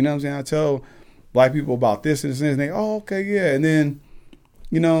infuriating. You know what I'm saying? I tell black people about this and this and they, okay, yeah. And then,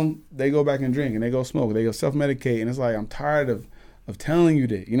 they go back and drink and they go smoke, they go self-medicate. And it's like, I'm tired of telling you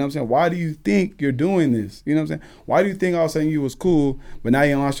that. You know what I'm saying? Why do you think you're doing this? You know what I'm saying? Why do you think all of a sudden you was cool, but now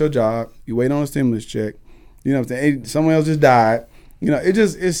you lost your job, you wait on a stimulus check, you know what I'm saying? Someone else just died.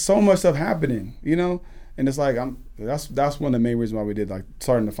 It's so much stuff happening, And it's like, that's one of the main reasons why we did like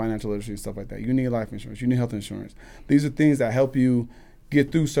starting the financial literacy and stuff like that. You need life insurance, you need health insurance. These are things that help you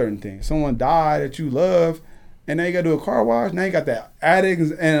get through certain things. Someone died that you love, and now you got to do a car wash. Now you got that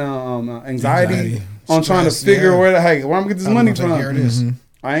addict and anxiety on trying to figure where I'm gonna get this money from.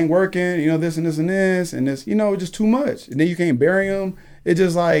 I ain't working, this and this and this and this. It's just too much. And then you can't bury them. It's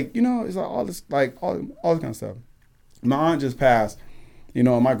just like it's like all this all this kind of stuff. My aunt just passed.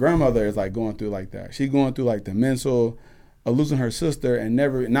 My grandmother is like going through like that. She's going through like the mental of losing her sister and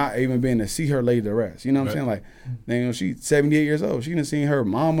not even being to see her laid to rest. You know what I'm saying? Like, she's 78 years old. She done seen her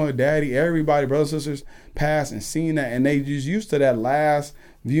mama, daddy, everybody, brothers, sisters pass and seen that, and they just used to that last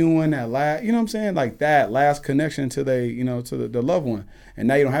viewing, that last, you know what I'm saying? Like that last connection to the loved one, and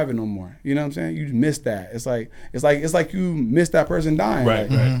now you don't have it no more. You know what I'm saying? You missed that. It's like you missed that person dying. Right,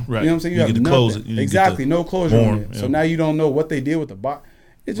 like, right. You know what I'm saying? You have get to nothing. close it. You Exactly, get to no closure on mourn, it. yeah. So now you don't know what they did with the body.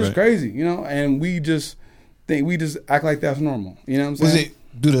 It's just crazy, you know. And we just act like that's normal. You know what I'm saying? Was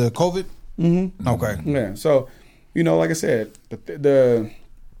it due to COVID? Mm-hmm. Okay. Yeah. So, like I said,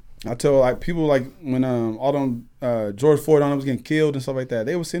 I tell like people like when all them George Floyd on them was getting killed and stuff like that,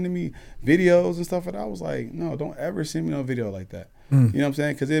 they were sending me videos and stuff like that. I was like, no, don't ever send me no video like that. You know what I'm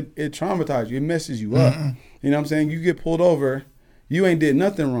saying? Because it traumatizes you. It messes you up. You know what I'm saying? You get pulled over, you ain't did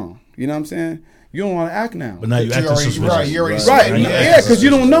nothing wrong. You know what I'm saying? You don't want to act now. But now you acting suspicious. Right, you already Right. Yeah, because you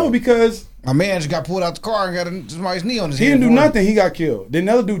don't know because my man just got pulled out the car and got somebody's knee on his head. he didn't do nothing. He got killed. Then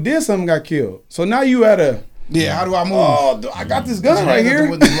another dude did something, got killed. So now you at a how do I move? Oh, I got this gun right here.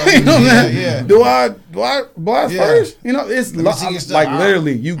 You know Yeah, what I'm saying? yeah. Do I blast first? You know, it's Let me see your stuff. like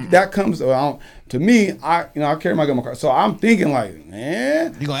literally that comes to me. I carry my gun in my car, so I'm thinking like,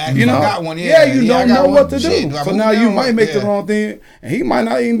 man, You gonna act like I got one? Yeah, you don't know what to Shit, do. do I So move now now? you might make the Yeah. wrong thing, and he might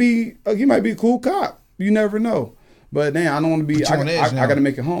not even be. He might be a cool cop. You never know. But then I don't want to be. Put you on edge now. I got to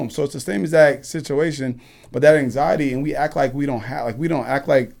make it home. So it's the same exact situation, but that anxiety, and we act like we don't have, like we don't act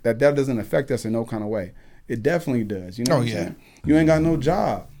like that doesn't affect us in no kind of way. It definitely does. You know what I'm saying? You ain't got no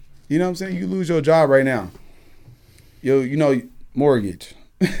job. You know what I'm saying? You lose your job right now. Mortgage.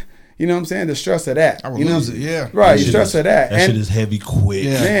 You know what I'm saying? The stress of that. I would you know lose it, yeah. Right, That you shit stress is- of that. That shit is heavy quick.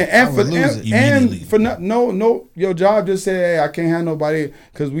 Yeah. Man, I and would for lose it immediately. your job just said, hey, I can't have nobody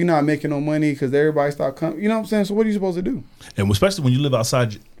because we not making no money because everybody start coming. You know what I'm saying? So what are you supposed to do? And especially when you live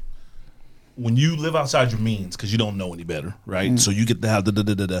outside your means, because you don't know any better, right? So you get to have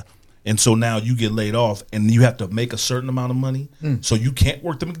and so now you get laid off, and you have to make a certain amount of money, so you can't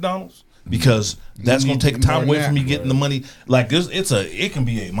work the McDonald's because that's going to take time away from you getting the money. Like this, it can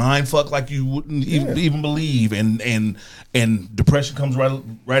be a mind fuck like you wouldn't even believe, and depression comes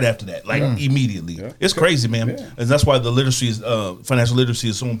right after that, like immediately. Yeah. It's crazy, man, Yeah. and that's why the literacy is financial literacy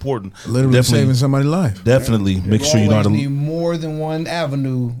is so important. Literally saving somebody's life. Definitely make sure you know how to. need more than one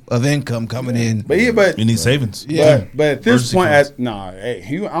avenue of income coming in. But You need savings. But at this Emergency point,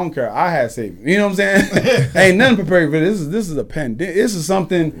 I don't care. I had savings. You know what I'm saying? Ain't nothing prepared for this. This is a pandemic. This is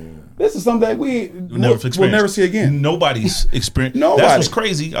something that we'll never see again. Nobody's experienced. Nobody. That's what's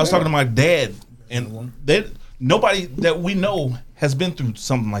crazy. I was talking to my dad, and nobody that we know has been through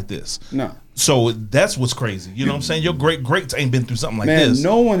something like this. No. So that's what's crazy. You know what I'm saying? Your greats ain't been through something like Man, this.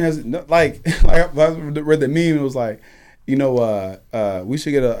 no one has like I read the meme. It was like, we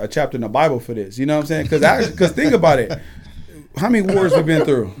should get a chapter in the Bible for this. You know what I'm saying? Because think about it. How many wars we've been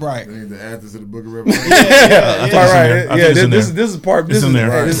through? Right. They need the answers to the Book of Revelation. Right. Yeah, this is part. This is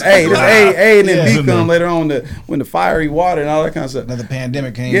there. This A, and then It's B in come there. later on when the fiery water and all that kind of stuff. Another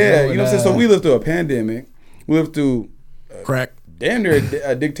pandemic came. Yeah, through you know what I'm and, saying. So we lived through a pandemic. We lived through Crack. damn near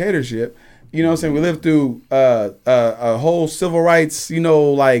a dictatorship. You know what I'm saying? We lived through a whole civil rights.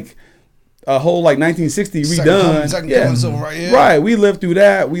 Like a whole 1960 redone. Second coming civil rights, yeah. Right. We lived through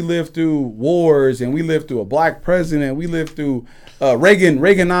that. We lived through wars, and we lived through a black president. We lived through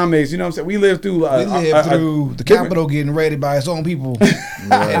Reaganomics. You know what I'm saying? We lived through. We lived through the Capitol getting raided by its own people,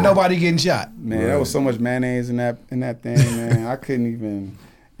 and nobody getting shot. Man, there was so much mayonnaise in that thing, man. I couldn't even.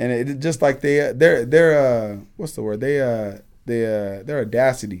 And it just like they're what's the word? Their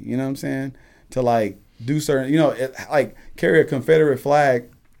audacity. You know what I'm saying? To like do certain, like carry a Confederate flag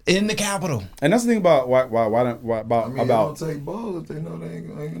In the Capitol. And that's the thing about why They don't take balls if they know they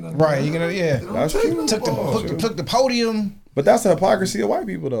ain't gonna. Right, you gonna That's true. took the podium. But that's the hypocrisy of white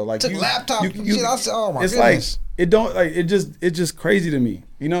people, though. Like Took laptop and shit. I said, oh my it's goodness. like it's just crazy to me.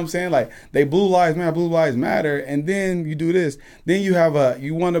 You know what I'm saying? Like they blue lives matter, and then you do this. Then you have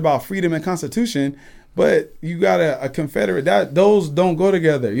you wonder about freedom and constitution, but you got a Confederate. Those don't go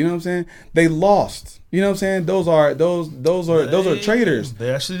together. You know what I'm saying? They lost. You know what I'm saying? Those are traitors.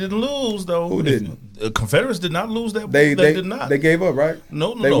 They actually didn't lose though. Who didn't? Confederates did not lose that. They did not. They gave up, right?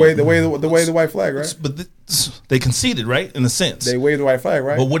 No. They waved the white flag, right? But they conceded, right? In a sense. They waved the white flag,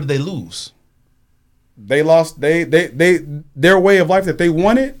 right? But what did they lose? They lost. They their way of life that they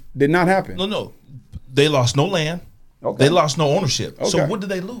wanted did not happen. No. They lost no land. Okay. They lost no ownership. So Okay. what did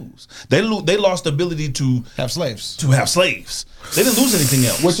they lose? They lost the ability to Have slaves. have slaves. They didn't lose anything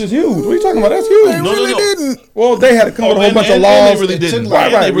else. Which is huge. What are you talking about? That's huge. No. Well, they had to come with a whole bunch of and laws. They really didn't. Right,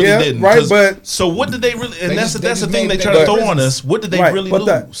 They really yeah, didn't. right. 'Cause- But so what did they really? And They that's just- the they thing they just try made to that throw on business. us. What did they right, really but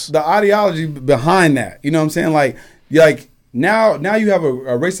lose? the ideology behind that, you know what I'm saying? Like Now you have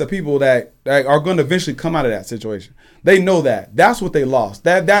a race of people that are going to eventually come out of that situation. They know that. That's what they lost.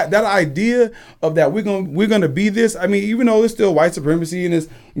 That idea of that we're gonna be this. I mean, even though it's still white supremacy and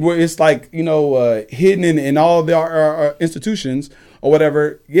it's like hidden in all of our institutions or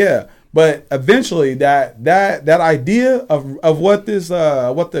whatever. Yeah, but eventually that idea of what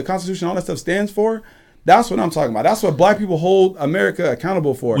the Constitution and all that stuff stands for. That's what I'm talking about. That's what black people hold America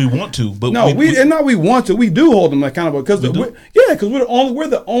accountable for. We want to, but we want to. We do hold them accountable because we're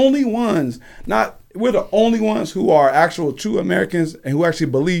the only ones. We're the only ones who are actual true Americans and who actually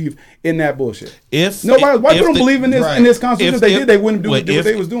believe in that bullshit. White people don't believe in this in this Constitution. If they did, they wouldn't do what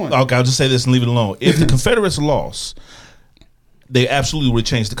they was doing. Okay, I'll just say this and leave it alone. If the Confederates lost, they absolutely would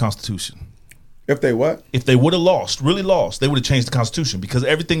change the Constitution. If they what? If they would have really lost, they would have changed the Constitution because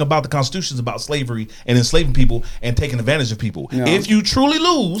everything about the Constitution is about slavery and enslaving people and taking advantage of people. No. If you truly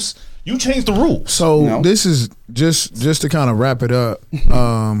lose, you change the rules. So this is just to kind of wrap it up.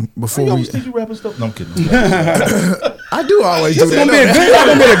 Before we wrapping stuff? No, I'm kidding. I do always do that. That's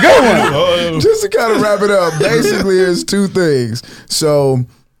gonna be a good one. Just to kind of wrap it up, basically, it's two things. So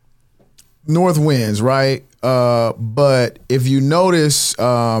north winds, right? But if you notice,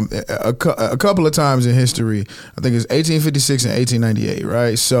 a couple of times in history, I think it's 1856 and 1898,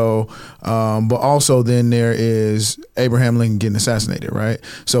 right? So, but also then there is Abraham Lincoln getting assassinated, right?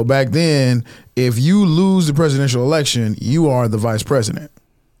 So back then, if you lose the presidential election, you are the vice president.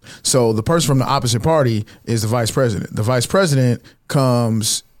 So the person from the opposite party is the vice president. The vice president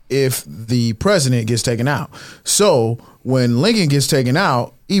comes if the president gets taken out. So when Lincoln gets taken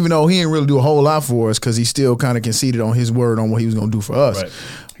out, even though he didn't really do a whole lot for us because he still kind of conceded on his word on what he was going to do for us. Right.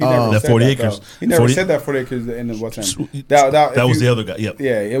 He never said 40 acres. Though. He never said that 40 acres in the what's name. That was the other guy. Yep.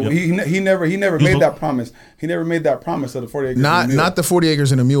 Yeah. He never made that promise. He never made that promise of the 40 acres. Not the 40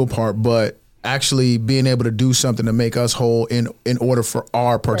 acres and a mule part, but actually being able to do something to make us whole in order for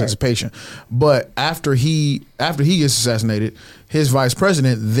our participation. Right. But after he gets assassinated, his vice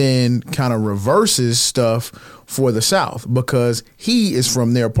president then kind of reverses stuff for the South because he is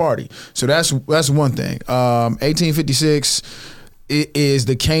from their party. So that's one thing. 1856 is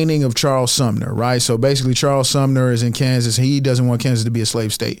the caning of Charles Sumner, right? So basically Charles Sumner is in Kansas. He doesn't want Kansas to be a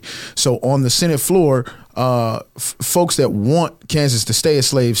slave state. So on the Senate floor, folks that want Kansas to stay a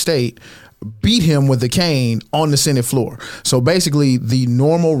slave state beat him with a cane on the Senate floor. So basically the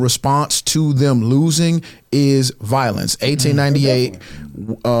normal response to them losing is violence. 1898,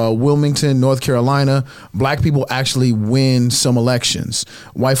 Wilmington, North Carolina, black people actually win some elections.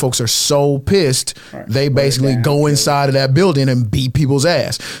 White folks are so pissed, they basically go inside of that building and beat people's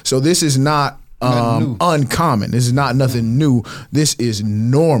ass. So this is not uncommon. This is not nothing new. This is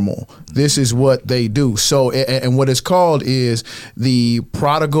normal. This is what they do. So, and what it's called is the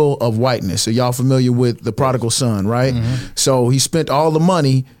prodigal of whiteness. So y'all familiar with the prodigal son, right? Mm-hmm. So he spent all the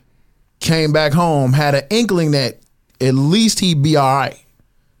money, came back home, had an inkling that at least he'd be all right.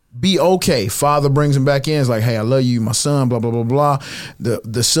 Be okay. Father brings him back in. It's like, hey, I love you, my son, blah, blah, blah, blah.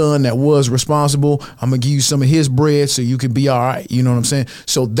 The son that was responsible, I'm going to give you some of his bread so you can be all right. You know what I'm saying?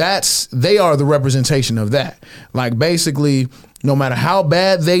 So they are the representation of that. Like basically, no matter how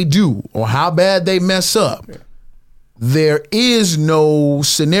bad they do or how bad they mess up, there is no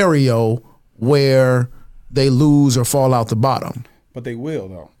scenario where they lose or fall out the bottom. But they will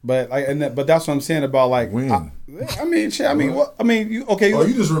though. But but that's what I'm saying about like. When? I mean, you okay? Oh,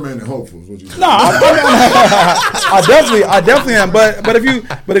 you just remaining hopeful. Is what you no, I definitely am. But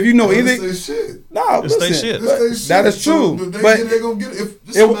if you know anything, no, stay shit. That is true. But they gonna get it.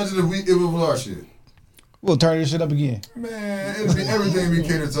 Just imagine if it was our shit. We'll turn this shit up again. Man, everything be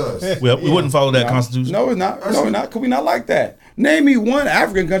catered to us. Well, we wouldn't follow that Constitution. No, it's not. No, it's not. Because we not like that. Name me one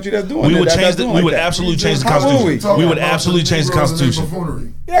African country that's doing we that. We would absolutely change the Constitution. We would absolutely change the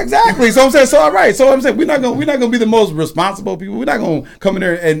Constitution. Yeah, exactly. So I'm saying, all right. So I'm saying we're not gonna be the most responsible people. We're not gonna come in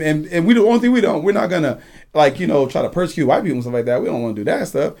there and we the only thing we're not gonna try to persecute white people and stuff like that. We don't want to do that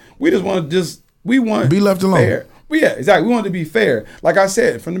stuff. We just want to be left alone. Fair. Yeah, exactly. We want to be fair. Like I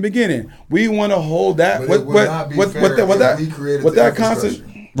said from the beginning, we want to hold that with that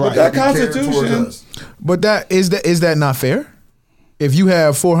Constitution. But that is that not fair? If you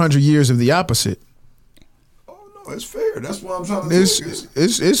have 400 years of the opposite. Oh no, it's fair. That's what I'm trying to say.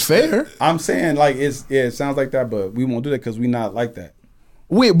 It's fair. I'm saying like it sounds like that, but we won't do that because we're not like that.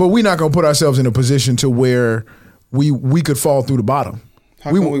 But we're not gonna put ourselves in a position to where we could fall through the bottom.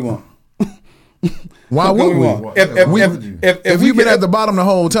 How come we won't? Why would we? If you've been at the bottom the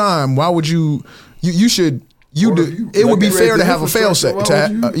whole time, why would you? You should. It would be fair to have a fail safe.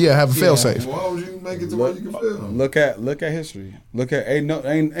 Have a fail safe. Why would you make it to where you can fail? Look at history. Look at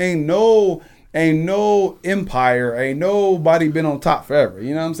ain't no ain't no empire, ain't nobody been on top forever.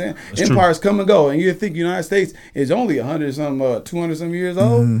 You know what I'm saying? That's Empires come and go, and you think United States is only 100 some, 200 some years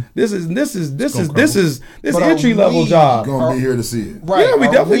old. This is entry level job. Gonna be here to see it. Right. Yeah, we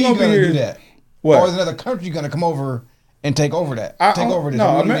Are definitely gonna be here. do that. What? Or is another country gonna come over and take over that? Take over this? No,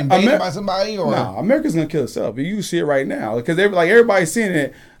 Are we gonna be invaded by somebody? Or no, America's gonna kill itself. You see it right now because everybody's seeing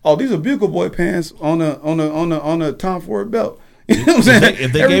it. Oh, these are Bugle Boy pants on a Tom Ford belt. You know what I'm saying?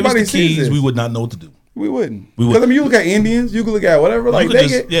 If they gave us the keys, we would not know what to do. We wouldn't. We Because would. you look at Indians, you can look at whatever. Like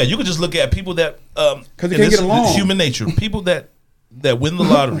You could just look at people that they can't get along. Human nature. People that win the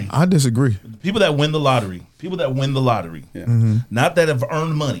lottery. I disagree. People that win the lottery. People that win the lottery. Yeah. Not that have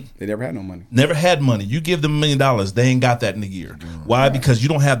earned money. They never had no money. Never had money. You give them $1 million, they ain't got that in a year. Why? Because you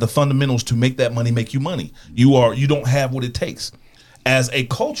don't have the fundamentals to make that money make you money. You don't have what it takes. As a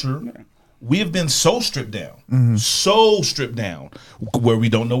culture, we have been so stripped down, where we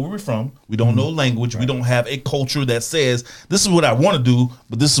don't know where we're from. We don't know language. We don't have a culture that says, this is what I want to do,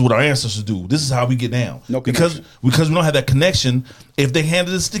 but this is what our ancestors do. This is how we get down. No because we don't have that connection. If they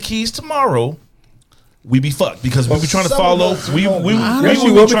handed us the keys tomorrow, we be fucked because we be trying to follow. Because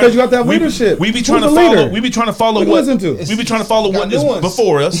you got that leadership. We be Who's trying to the follow. leader? We be trying to follow Who what. listen to? We be trying to follow what is ones.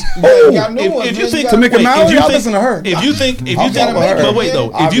 before us. If you think Tamika Mallory, y'all listen to her. If you think, follow her. but wait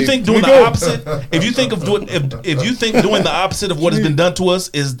though, if you think doing we the do. opposite, if you think of doing, if you think doing the opposite of what has been done to us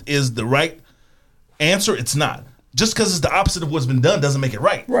is the right answer, it's not. Just because it's the opposite of what's been done doesn't make it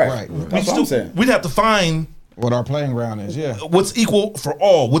right. Right. That's what I'm saying. We'd have to find what our playing ground is. Yeah. what's equal for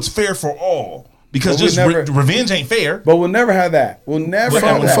all, what's fair for all. Because But we just never- revenge ain't fair. But we'll never have that. We'll never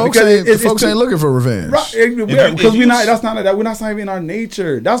have that. Folks Because ain't, folks ain't looking for revenge. Right, because we're not. That's not. We're not even our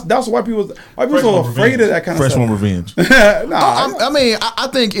nature. That's why people so afraid of that kind of stuff. Freshman revenge. Nah, I mean, I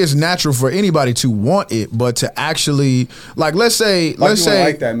think it's natural for anybody to want it, but to actually, like, let's say, you wouldn't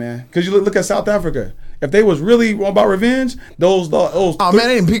like that, man. Because you look at South Africa. If they was really about revenge, those oh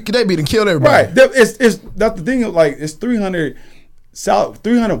man, they beat and killed everybody. right. It's that's the thing. Like it's 300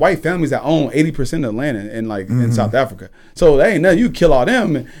 white families that own 80% of the land in South Africa. So they ain't nothing. You kill all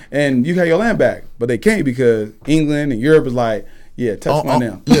them and you have your land back, but they can't because England and Europe is like, yeah, touch my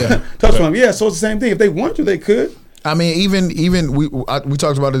them. Yeah. Touch my them. Yeah. So it's the same thing. If they want to, they could. I mean, even we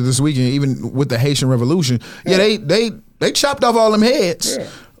talked about it this weekend. Even with the Haitian Revolution, they chopped off all them heads,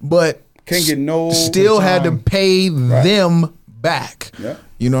 but Can't get no still had to pay them back. Yeah.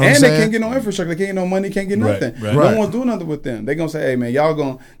 You know what I'm and saying? they can't get no infrastructure. They can't get no money. Can't get nothing. right. No Right. one's doing nothing with them. They gonna say, "Hey man, y'all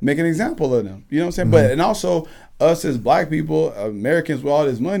gonna make an example of them." You know what I'm saying? But and also us as black people, Americans with all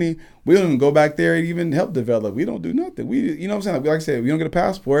this money, we don't even go back there and even help develop. We don't do nothing. You know what I'm saying? Like I said, we don't get a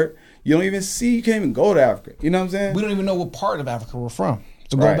passport. You don't even see. You can't even go to Africa. You know what I'm saying? We don't even know what part of Africa we're from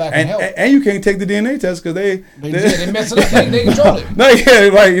to go Right. back and help. And you can't take the DNA test because they mess it up. They control it. No, yeah,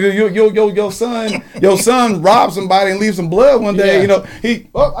 like your son robbed somebody and leave some blood one day. Yeah. You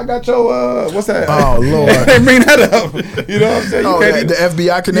know, I got your what's that? Oh, Lord. They bring that up. You know what I'm saying? You Oh, can't the do-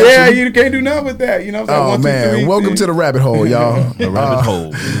 FBI connection. Yeah, you can't do nothing with that. You know what I'm saying? Oh 1, 2, man, 3, welcome to the rabbit hole, y'all. The rabbit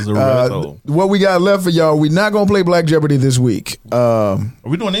hole. This is a rabbit hole. What we got left for y'all? We're not gonna play Black Jeopardy this week. Are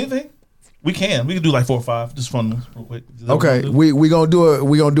we doing anything? We can do like 4 or 5, just fun ones, real quick. Is that what Okay, we're we gonna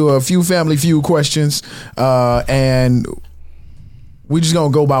do a few Family Feud questions, and we just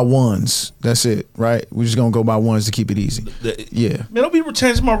gonna go by ones. That's it, right? We just gonna go by ones to keep it easy. Yeah. Man, don't be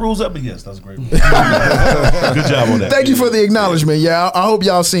changing my rules up, but yes, that's great. Good job on that. Thank you for the acknowledgement. Yeah, I hope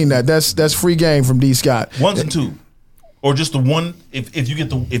y'all seen that. That's free game from D. Scott. 1s and 2, or just the one. If you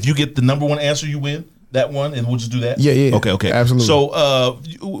get the number one answer, you win that one, and we'll just do that. Yeah. Okay. Absolutely. So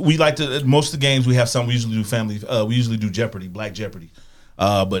we like to most of the games we have some. We usually do family. We usually do Jeopardy, Black Jeopardy.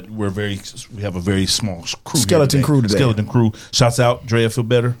 But we have a very small crew. Skeleton crew today. Skeleton crew. Shouts out, Drea feel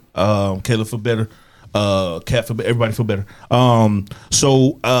better. Kayla feel better. Cat feel better. Everybody feel better.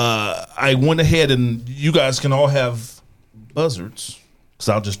 So I went ahead and you guys can all have buzzards.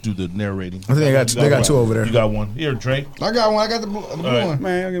 So I'll just do the narrating. I think they got two over there. You got one here, Dre. I got one. I got the blue right. one.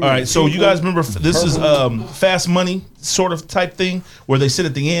 Man, All right, so you guys remember this is Fast Money sort of type thing where they sit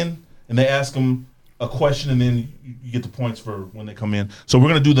at the end and they ask them a question and then you get the points for when they come in. So we're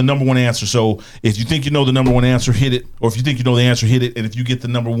gonna do the number one answer. So if you think you know the number one answer, hit it. Or if you think you know the answer, hit it. And if you get the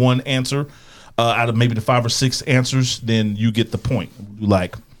number one answer out of maybe the 5 or 6 answers, then you get the point. We'll do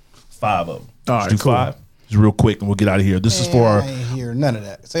like 5 of them. All Let's right, do cool. 5. Just real quick, and we'll get out of here. This is for I our ain't hear none of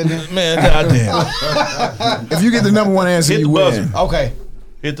that. Say it again. man. Goddamn, If you get the number one answer, hit the you buzzer. win. Okay.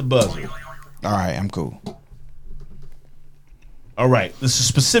 Hit the buzzer. All right. I'm cool. All right. This is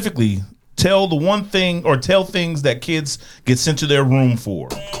specifically tell the one thing or tell things that kids get sent to their room for.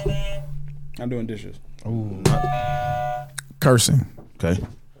 I'm doing dishes. Cursing. Okay.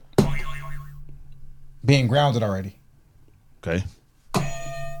 Being grounded already. Okay.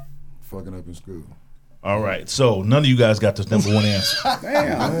 Fucking up in school. All right. So none of you guys got the number one answer.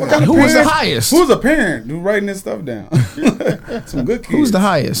 Damn. What kind of Who was the parents- highest? Who's a parent who writing this stuff down? Some good kids. Who's the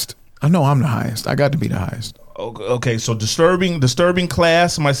highest? I know I'm the highest. I got to be the highest. Okay. So disturbing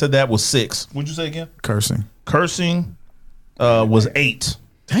class. Somebody said that was 6. What'd you say again? Cursing. Cursing was 8.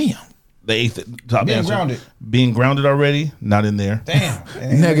 Damn. The 8th top Being answer. grounded. Being grounded already. Not in there. Damn.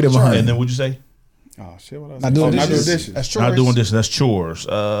 Negative 100. And then what'd you say? Oh shit! What else? Not doing Not doing dishes. dishes. That's chores. Not doing this. That's chores.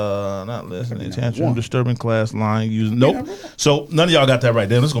 Not listening. Tantrum. Disturbing class. Lying. Using. Nope. So none of y'all got that right.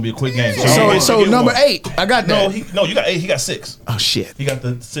 Then this is gonna be a quick game. So you get number one. 8. I got that. No, you got 8. He got 6. Oh shit. He got the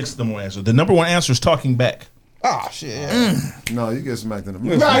 6th number one answer. The number one answer is talking back. Oh shit. Yeah. No, you get smacked in the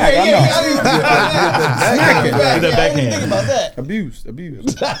Smack, mouth. I know. Get that backhand. Think about that. Abuse.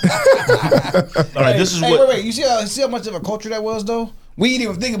 All right. This is Hey, what. wait. You see how much of a culture that was though? We didn't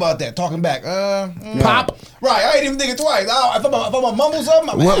even think about that. Talking back. Pop. Right. I ain't even thinking twice. If I'm a mumble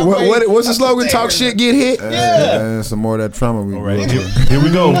something, What's the slogan? Talk shit, get hit. Yeah. And some more of that trauma we All right. grew up with. Here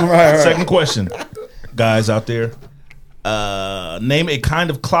we go. Right. Second question, guys out there. Name a kind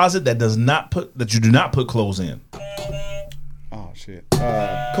of closet that you do not put clothes in. Oh shit.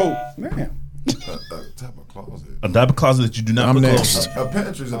 Coat. Man. A type of closet. A type of closet that you do not I'm put next. clothes in. A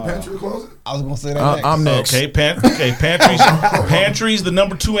pantry's a pantry closet? I was gonna say that. Next. I'm next. Okay, pantry's the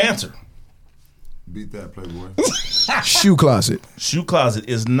number 2 answer. Beat that, Playboy. Shoe closet. Shoe closet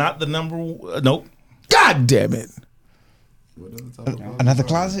is not the number. Nope. God damn it. What other type of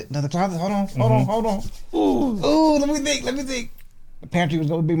closet? Another closet. Hold on. Ooh. Let me think. The pantry was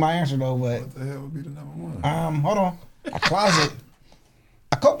gonna be my answer though, but What the hell would be the number one? hold on. A closet.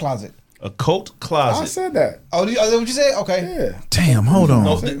 A coat closet. A coat I closet. said that. Oh, is that what you said? Okay. Yeah. Damn, hold on.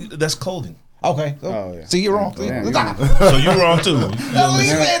 No, that's clothing. Okay. So, Oh, yeah. See, you're wrong. Damn, See? you- So you're wrong too. No, you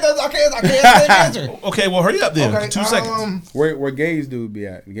said that. I can't say the answer. Okay, well hurry up then. Okay. 2 seconds. Where gays dude be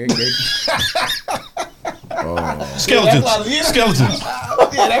at? Gay. Skeletons. Yeah. Skeletons.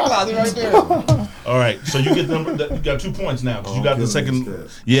 Yeah, that closet right there. All right, so you get you got 2 points now because you got the second. Killing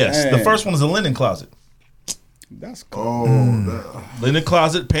Yes, the Dang. first one is a linen closet. That's cool. Linen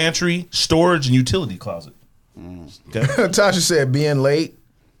closet, pantry, storage, and utility closet. Okay. Tasha said being late,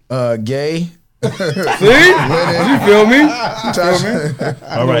 gay. See? You feel me? Tasha,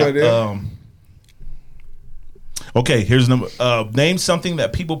 All what right. it is. Okay, here's number. Name something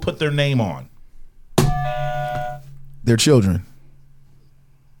that people put their name on. their children.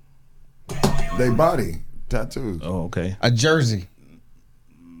 They body tattoos. Oh, okay. A jersey.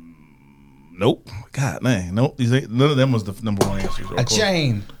 Nope. God, man. Nope. These ain't, none of them was the number one answers. A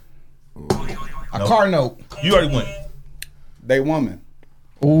chain. A car note. You already went. They woman.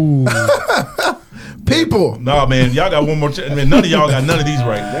 Ooh. People. No, man. Y'all got one more. I mean, none of y'all got none of these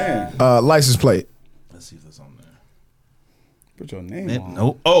right. Damn. License plate. Let's see if that's on there. Put your name Man, on.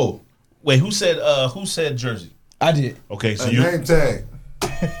 nope. Oh, wait. Who said Jersey? I did. Okay, so A you. name tag.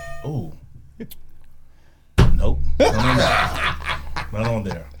 Oh. Nope. Not on there. Not on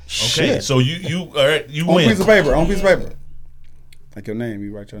there. Okay, so you all right? You On a win. piece of paper. On a piece of paper. Like your name.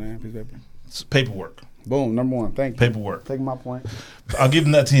 You write your name on a piece of paper. It's paperwork. Boom. Number one. Thank you. Paperwork. Taking my point. I'll give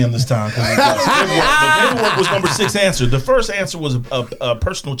him that to him this time. 'Cause the paperwork was number 6 answer. The first answer was a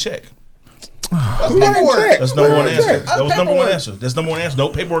personal check. Paperwork. That's number one answer. check. That was number one Paperwork. answer. That's number one answer. No,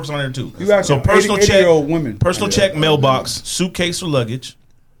 paperwork's on there too. You got So some personal 80 check, year-old women. personal check, mailbox, suitcase or luggage,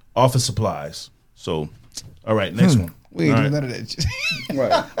 office supplies. So, all right, next one. We ain't All doing right. none of that shit.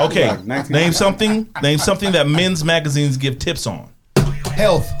 Right. Okay, Like 19 name something. Name something that men's magazines give tips on.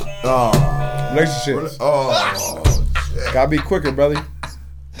 Health. Relationships. Oh, Gotta be quicker, brother.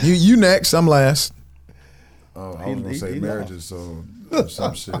 You next. I'm last. I was gonna say he marriages, so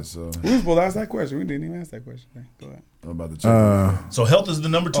some shit. So We were supposed to ask that question. We didn't even ask that question. Go ahead. I'm about to check. So health is the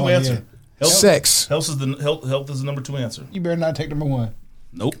number 2 answer. Health, Sex. Health is the number 2 answer. You better not take number one.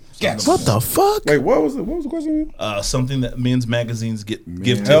 Nope. Yes. What the fuck? Wait, what was the question again? Something that men's magazines give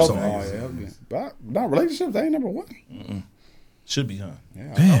tips Health. on. Oh, yeah. Okay. But not relationships. That ain't number one. Should be, huh?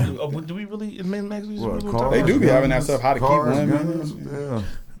 Yeah. Damn. Do we really in men's magazines? What, really cars? talk They about do it? be having that stuff. How to keep Cars, women. guns, yeah.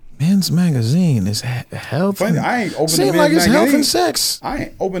 Men's magazine is health. Funny, and- I ain't opened Seem the like men's it's health magazine. and sex. I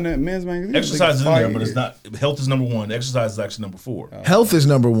ain't opened that men's magazine. Exercise is in there, but it's 5 not. Health is number 1. Exercise is actually number 4. Health is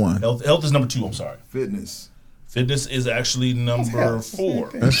number one. Health is number 2. I'm sorry. Fitness. Fitness is actually number 4.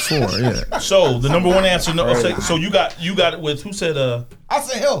 That's 4. Yeah. So the number 1 answer. No, so you got it with who said? I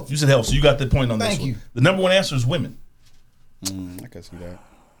said health. You said health. So you got the point on Thank this one. you. The number 1 answer is women. I can see that.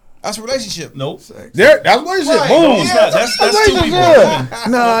 That's a relationship. Nope. That's relationship. Right. Boom. No, it's not. That's two people. relationship.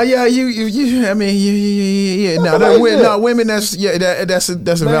 Nah, yeah, you. I mean, yeah. No, women. That's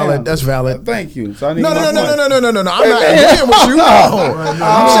a valid. That's valid. Thank you. So I need No. my point. I'm not agreeing with you. No.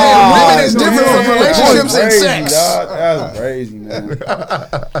 I'm saying women is different from relationships and sex. Dog. That's crazy, man. We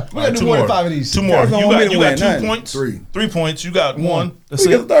got Two to do more than more. 5 of these. Two more. Guys don't want me to You win got 2 nothing. points. 3. 3 points. You got one. That's Where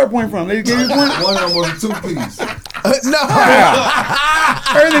you it. get the third point from? They give you a point? One of them was a 2-piece. No.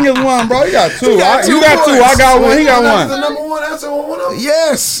 Everything is one, bro. You got 2. You got You two got 2. I points. got 1. He got That's the 1. number one answer on one of them.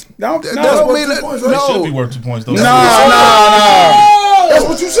 Yes. No. That don't mean that. It It should be No. worth 2 points though. No. That's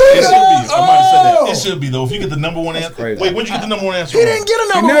what you It said. should be. I might have said that. It should be though. If you get the number one answer. crazy. Wait, when did you get the number one answer? He didn't get a You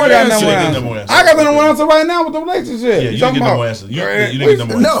number never one got answer. number one Should've answer. get number one answer. I got the number one answer right now with the relationship. Yeah, you didn't get talking number about- one answer. You didn't get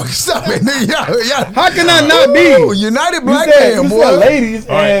number one. No, stop it. Yeah. How can that not be? Ooh, United Black you said, Man, you boy. said ladies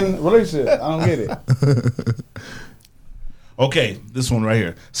All right. and relationship. I don't get it. Okay, this one right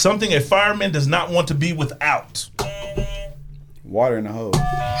here. Something a fireman does not want to be without. Water in the hose.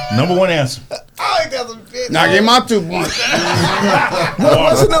 Number one answer. Now give my 2 points.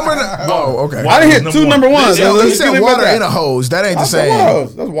 What's the number? Oh, okay. I didn't hit 2 number ones. Yeah, So He let's said get it water back. in a hose. That ain't the I said water same.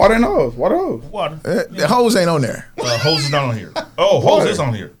 hose. That's water in the hose. Water hose. Water. The hose ain't on there. Hose is not on here. Oh, hose Water. is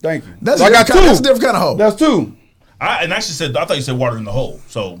on here. Thank you. That's So I got 2. That's a different kind of hose. That's 2. I thought you said water in the hole.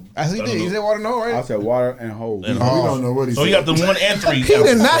 So I think he did. You said water no, I right? said water and hose. And We don't know what he so said. you got the 1 and 3. He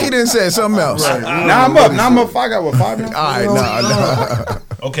didn't. Now he didn't say something else. Right. Now I'm up. Now I'm up. I got what 5 now? All right,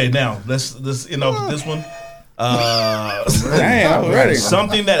 nah. Okay, now let's this one. Damn, I was ready.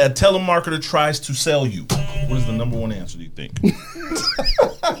 Something that a telemarketer tries to sell you. What is the number one answer? Do you think?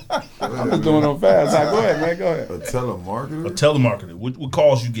 I'm just doing it fast. All right, go ahead, man. Go ahead. A telemarketer? A telemarketer. What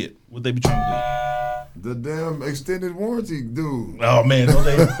calls you get? What they be trying to The damn extended warranty dude. do? Oh man, don't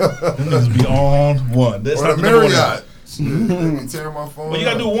they? Them niggas be on one. That's Or not the the number one Marriott. answer. Shit, they be tearing my phone Well, you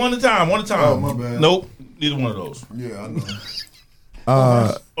gotta do up. it one at a time. One at a time. Oh, my bad. Nope, neither one of those. Yeah, I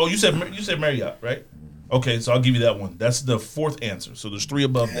know. Oh, you said Marriott, right? Okay, so I'll give you that one. That's the 4th answer. So there's 3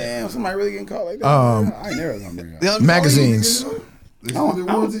 above that. Damn, somebody really getting caught like that. I ain't never done that. Magazines. Extended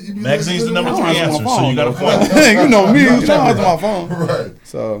warranty, you be Magazine's the like, number I 3 don't answer. answer my So you got a phone, point. you know me. You don't answer my phone. Right.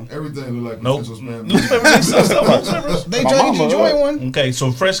 So Everything look like Nope. potential spam. Newspapers, they sell stuff, newspapers. They My try to get you mama, join one. Okay,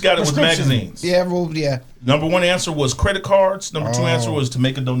 so Fresh got it with Prescription. magazines. Yeah, yeah. Number 1 answer was credit cards. Number 2 answer was to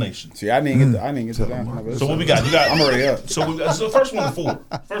make a donation. see, I didn't get to that. So what we got? You got. I'm already up. So we got. So first one to 4.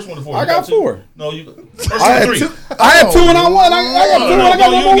 First one to 4. I You got 2? 4. No, you. First I one had to 3. 2. I had 2 and I won. I got 2 and I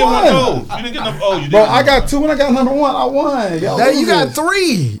got you didn't get one. number 1. No, you didn't get number. Oh, you did. Bro, I got 2 and I got number 1. I won. Y'all That you got losers.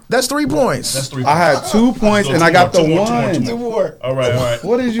 3. That's 3 points. That's 3. I had 2 points So and two I got more, the two more, 1. two more. All right.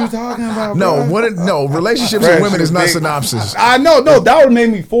 What is you talking about? No, bro? no. Relationships Fresh with women is not big- synopsis. I know. No, that would have made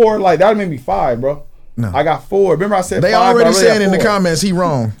me 4. Like that would have made me 5, bro. No. I got 4. Remember I said They 5, but I already really saying had in the 4. comments he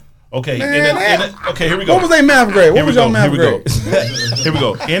wrong. Okay. Man, Okay. Here we go. What was their math grade? What Here we was go. your math Here we go. grade? Here we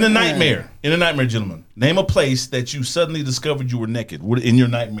go. In a nightmare, gentlemen, name a place that you suddenly discovered you were naked. What in your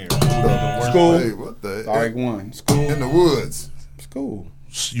nightmare? School. Hey, what the? Alright, 1. School. In the woods. School.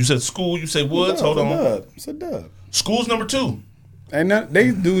 You said school. You said woods. Hold on. It's a dub. School's number 2. Ain't that,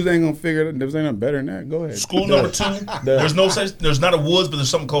 they dudes ain't gonna figure it. There's ain't nothing better than that. Go ahead. School number 2. There's no such. There's not a woods, but there's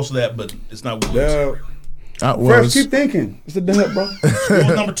something close to that. But it's not woods. Dub. I Fresh, was. keep thinking. It's a dub, bro. School's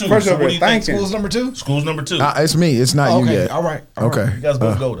number 2. Fresh So over what do you think? thinking. School's number 2. School's number 2. It's me. It's not you Okay, yet. all right. Okay. You guys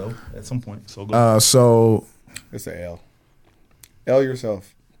both go though at some point. So go. So It's a L. L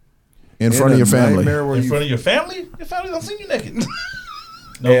yourself. in front of your family. Nightmare where in you front of your family. Your family don't see you naked.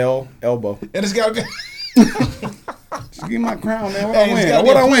 L elbow. And it's got to be. Just give me my crown, man. What Hey, I it's win? gotta be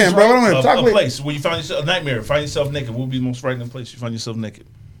What a I win, place, bro? What I a, win? a Chocolate. place where you find yourself a nightmare. Find yourself naked. What would be the most frightening place you find yourself naked?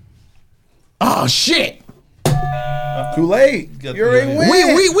 Oh shit. Too late. Got- You already yeah.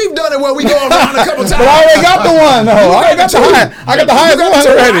 win. We've done it where we go around a couple times. But I already got the one. though. I already got the highest. I got the highest one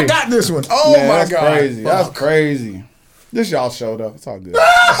I already. got this one. Oh Man, my that's god. crazy. That's crazy. This y'all showed up. It's all good.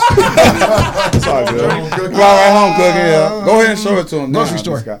 It's all good. Go right home, cooking. Yeah. Go ahead and show it to him. Grocery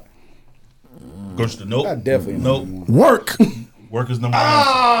store. Goes to nope. I definitely Nope. Work. Work is number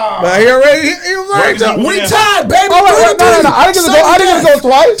 1. But he already. He was Work right. is number We 1. tied, baby. Oh, wait, no. I didn't get to go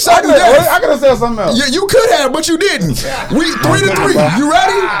twice. Sudden death. I could have said something else. You could have, but you didn't. We 3-3. You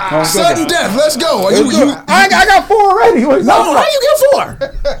ready? Sudden death. Let's go. I got 4 already. What are you No, talking how about? you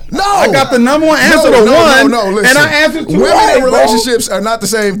get 4? No. I got the number 1 answer to 1, listen. and I answered 2 Women right, and bro. relationships are not the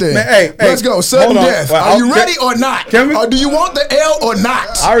same thing. Man, hey, let's go. Sudden hold on. death. Well, Are you okay. ready or not? Can we- Or do you want the L or not?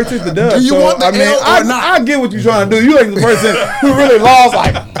 I already took the dub. Do you want the L or not? I get what you're trying to do. You like the person who really lost,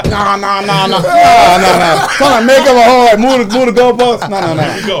 like, nah. Trying to make up a whole, like, move the goalposts.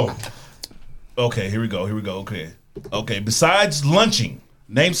 Here we go. Okay, here we go. Okay. Okay. Besides lunching,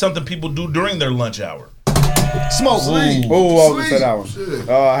 Name something people do during their lunch hour. Smoke. Oh, I was gonna say that one.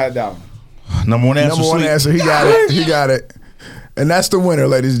 Oh, I had that one. Number one answer. Number one sleep. answer. He got it. He got it. And that's the winner,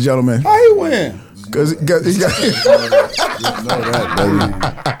 ladies and gentlemen. How he win? Because he got. Just know that, baby.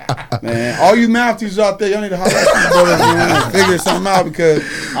 Man, all you math teachers out there, y'all need to holler at these brothers, man, figure something out because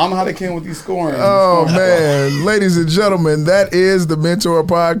I don't know how they came with these scoring. Oh man, ladies and gentlemen, that is the Mentor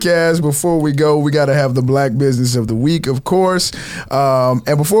Podcast. Before we go, we got to have the Black Business of the Week, of course. And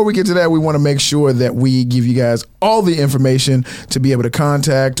before we get to that, we want to make sure that we give you guys all the information to be able to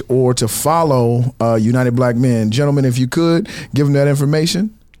contact or to follow United Black Men. Gentlemen, if you could give them that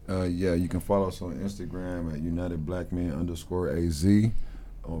information. Yeah, you can follow us on Instagram at UnitedBlackMen_AZ.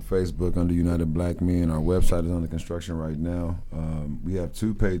 On Facebook under United Black Men. Our website is under construction right now. We have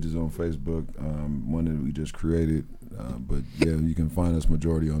 2 pages on Facebook, one that we just created. But yeah, you can find us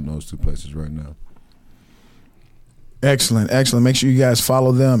majority on those 2 places right now. Excellent. Make sure you guys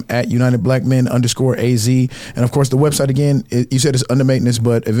follow them at UnitedBlackMen_AZ. And of course, the website again, you said it's under maintenance,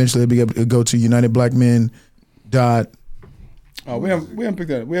 but eventually it'll be able to go to UnitedBlackMen. Oh, we haven't picked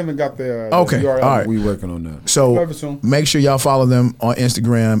that. We haven't got the Okay, URL. all right. We working on that. So soon. make sure y'all follow them on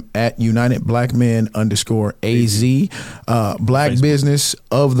Instagram at UnitedBlackMen_AZ. Black Business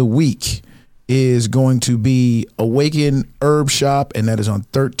of the Week is going to be Awaken Herb Shop, and that is on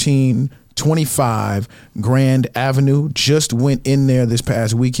 1325 Grand Avenue. Just went in there this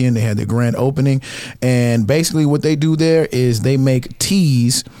past weekend. They had their grand opening, and basically what they do there is they make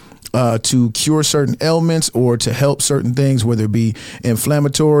teas to cure certain ailments or to help certain things, whether it be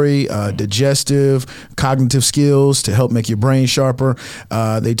inflammatory, digestive, cognitive skills, to help make your brain sharper.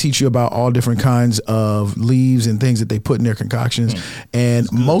 They teach you about all different kinds of leaves and things that they put in their concoctions,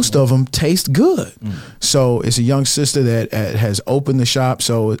 and most of them taste good. So it's a young sister that has opened the shop.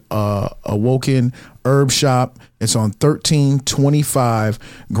 So Awoken Herb Shop. It's on 1325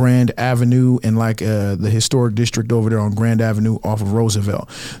 Grand Avenue in the historic district over there on Grand Avenue off of Roosevelt.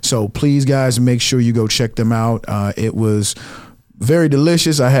 So please, guys, make sure you go check them out. It was very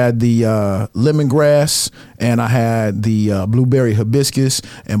delicious. I had the lemongrass and I had the blueberry hibiscus,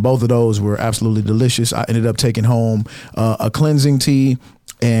 and both of those were absolutely delicious. I ended up taking home a cleansing tea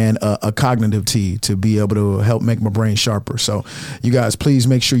and a cognitive tea to be able to help make my brain sharper. So you guys, please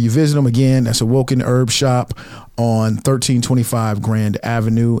make sure you visit them. Again, that's Awoken Herb Shop on 1325 Grand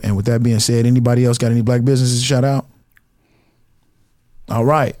Avenue. And with that being said, anybody else got any black businesses to shout out? All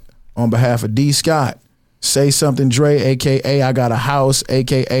right. On behalf of D. Scott, Say Something Dre, a.k.a. I Got a House,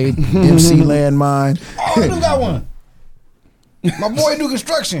 a.k.a. MC Landmine. Oh, I do got one. My boy do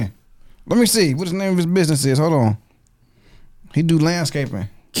construction. Let me see what his name of his business is. Hold on. He do landscaping.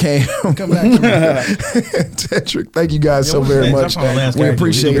 Cam, Come back to me. Tetrick, thank you guys so very much. We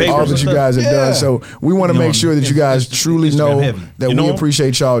appreciate Papers all that and you stuff. guys have done. So we want to make sure that you guys it's truly Instagram know heavy. that You we know?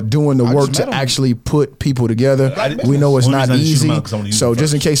 appreciate y'all doing the work just to met 'em. actually put people together. We know it's Only not reason I didn't shoot 'em easy. out 'cause I wanna use So them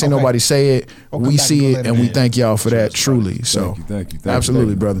just in first. case ain't nobody say it, We'll we come back see to it it and later. we thank y'all for that truly. So Thank you.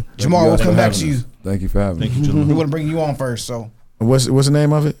 absolutely, brother. Jamal, we'll come back to you. Thank you for having Thank you, me. gentlemen. We want to bring you on first, so. What's the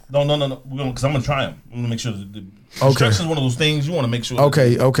name of it? No. Because I'm gonna try them. I'm gonna make sure that the construction is one of those things you want to make sure.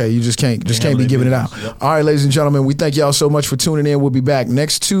 Okay. You just can't be giving it out. Yep. All right, ladies and gentlemen, we thank y'all so much for tuning in. We'll be back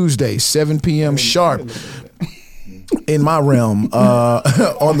next Tuesday, 7 p.m. sharp. In my realm,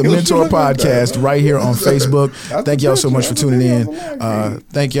 on the Mentor Podcast, right here on Facebook. Thank y'all so much for tuning in.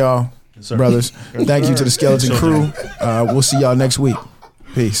 Thank y'all, sir. brothers. Thank you to the Skeleton Crew. We'll see y'all next week.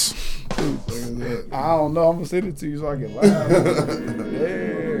 Peace. I don't know. I'm gonna send it to you so I can laugh. Yeah.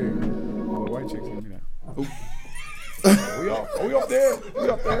 Oh, the white chicks hit me now. Oop. Are we up there? We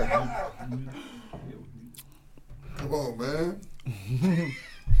up there? Come on, man.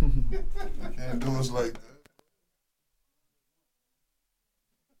 Can't do us like that.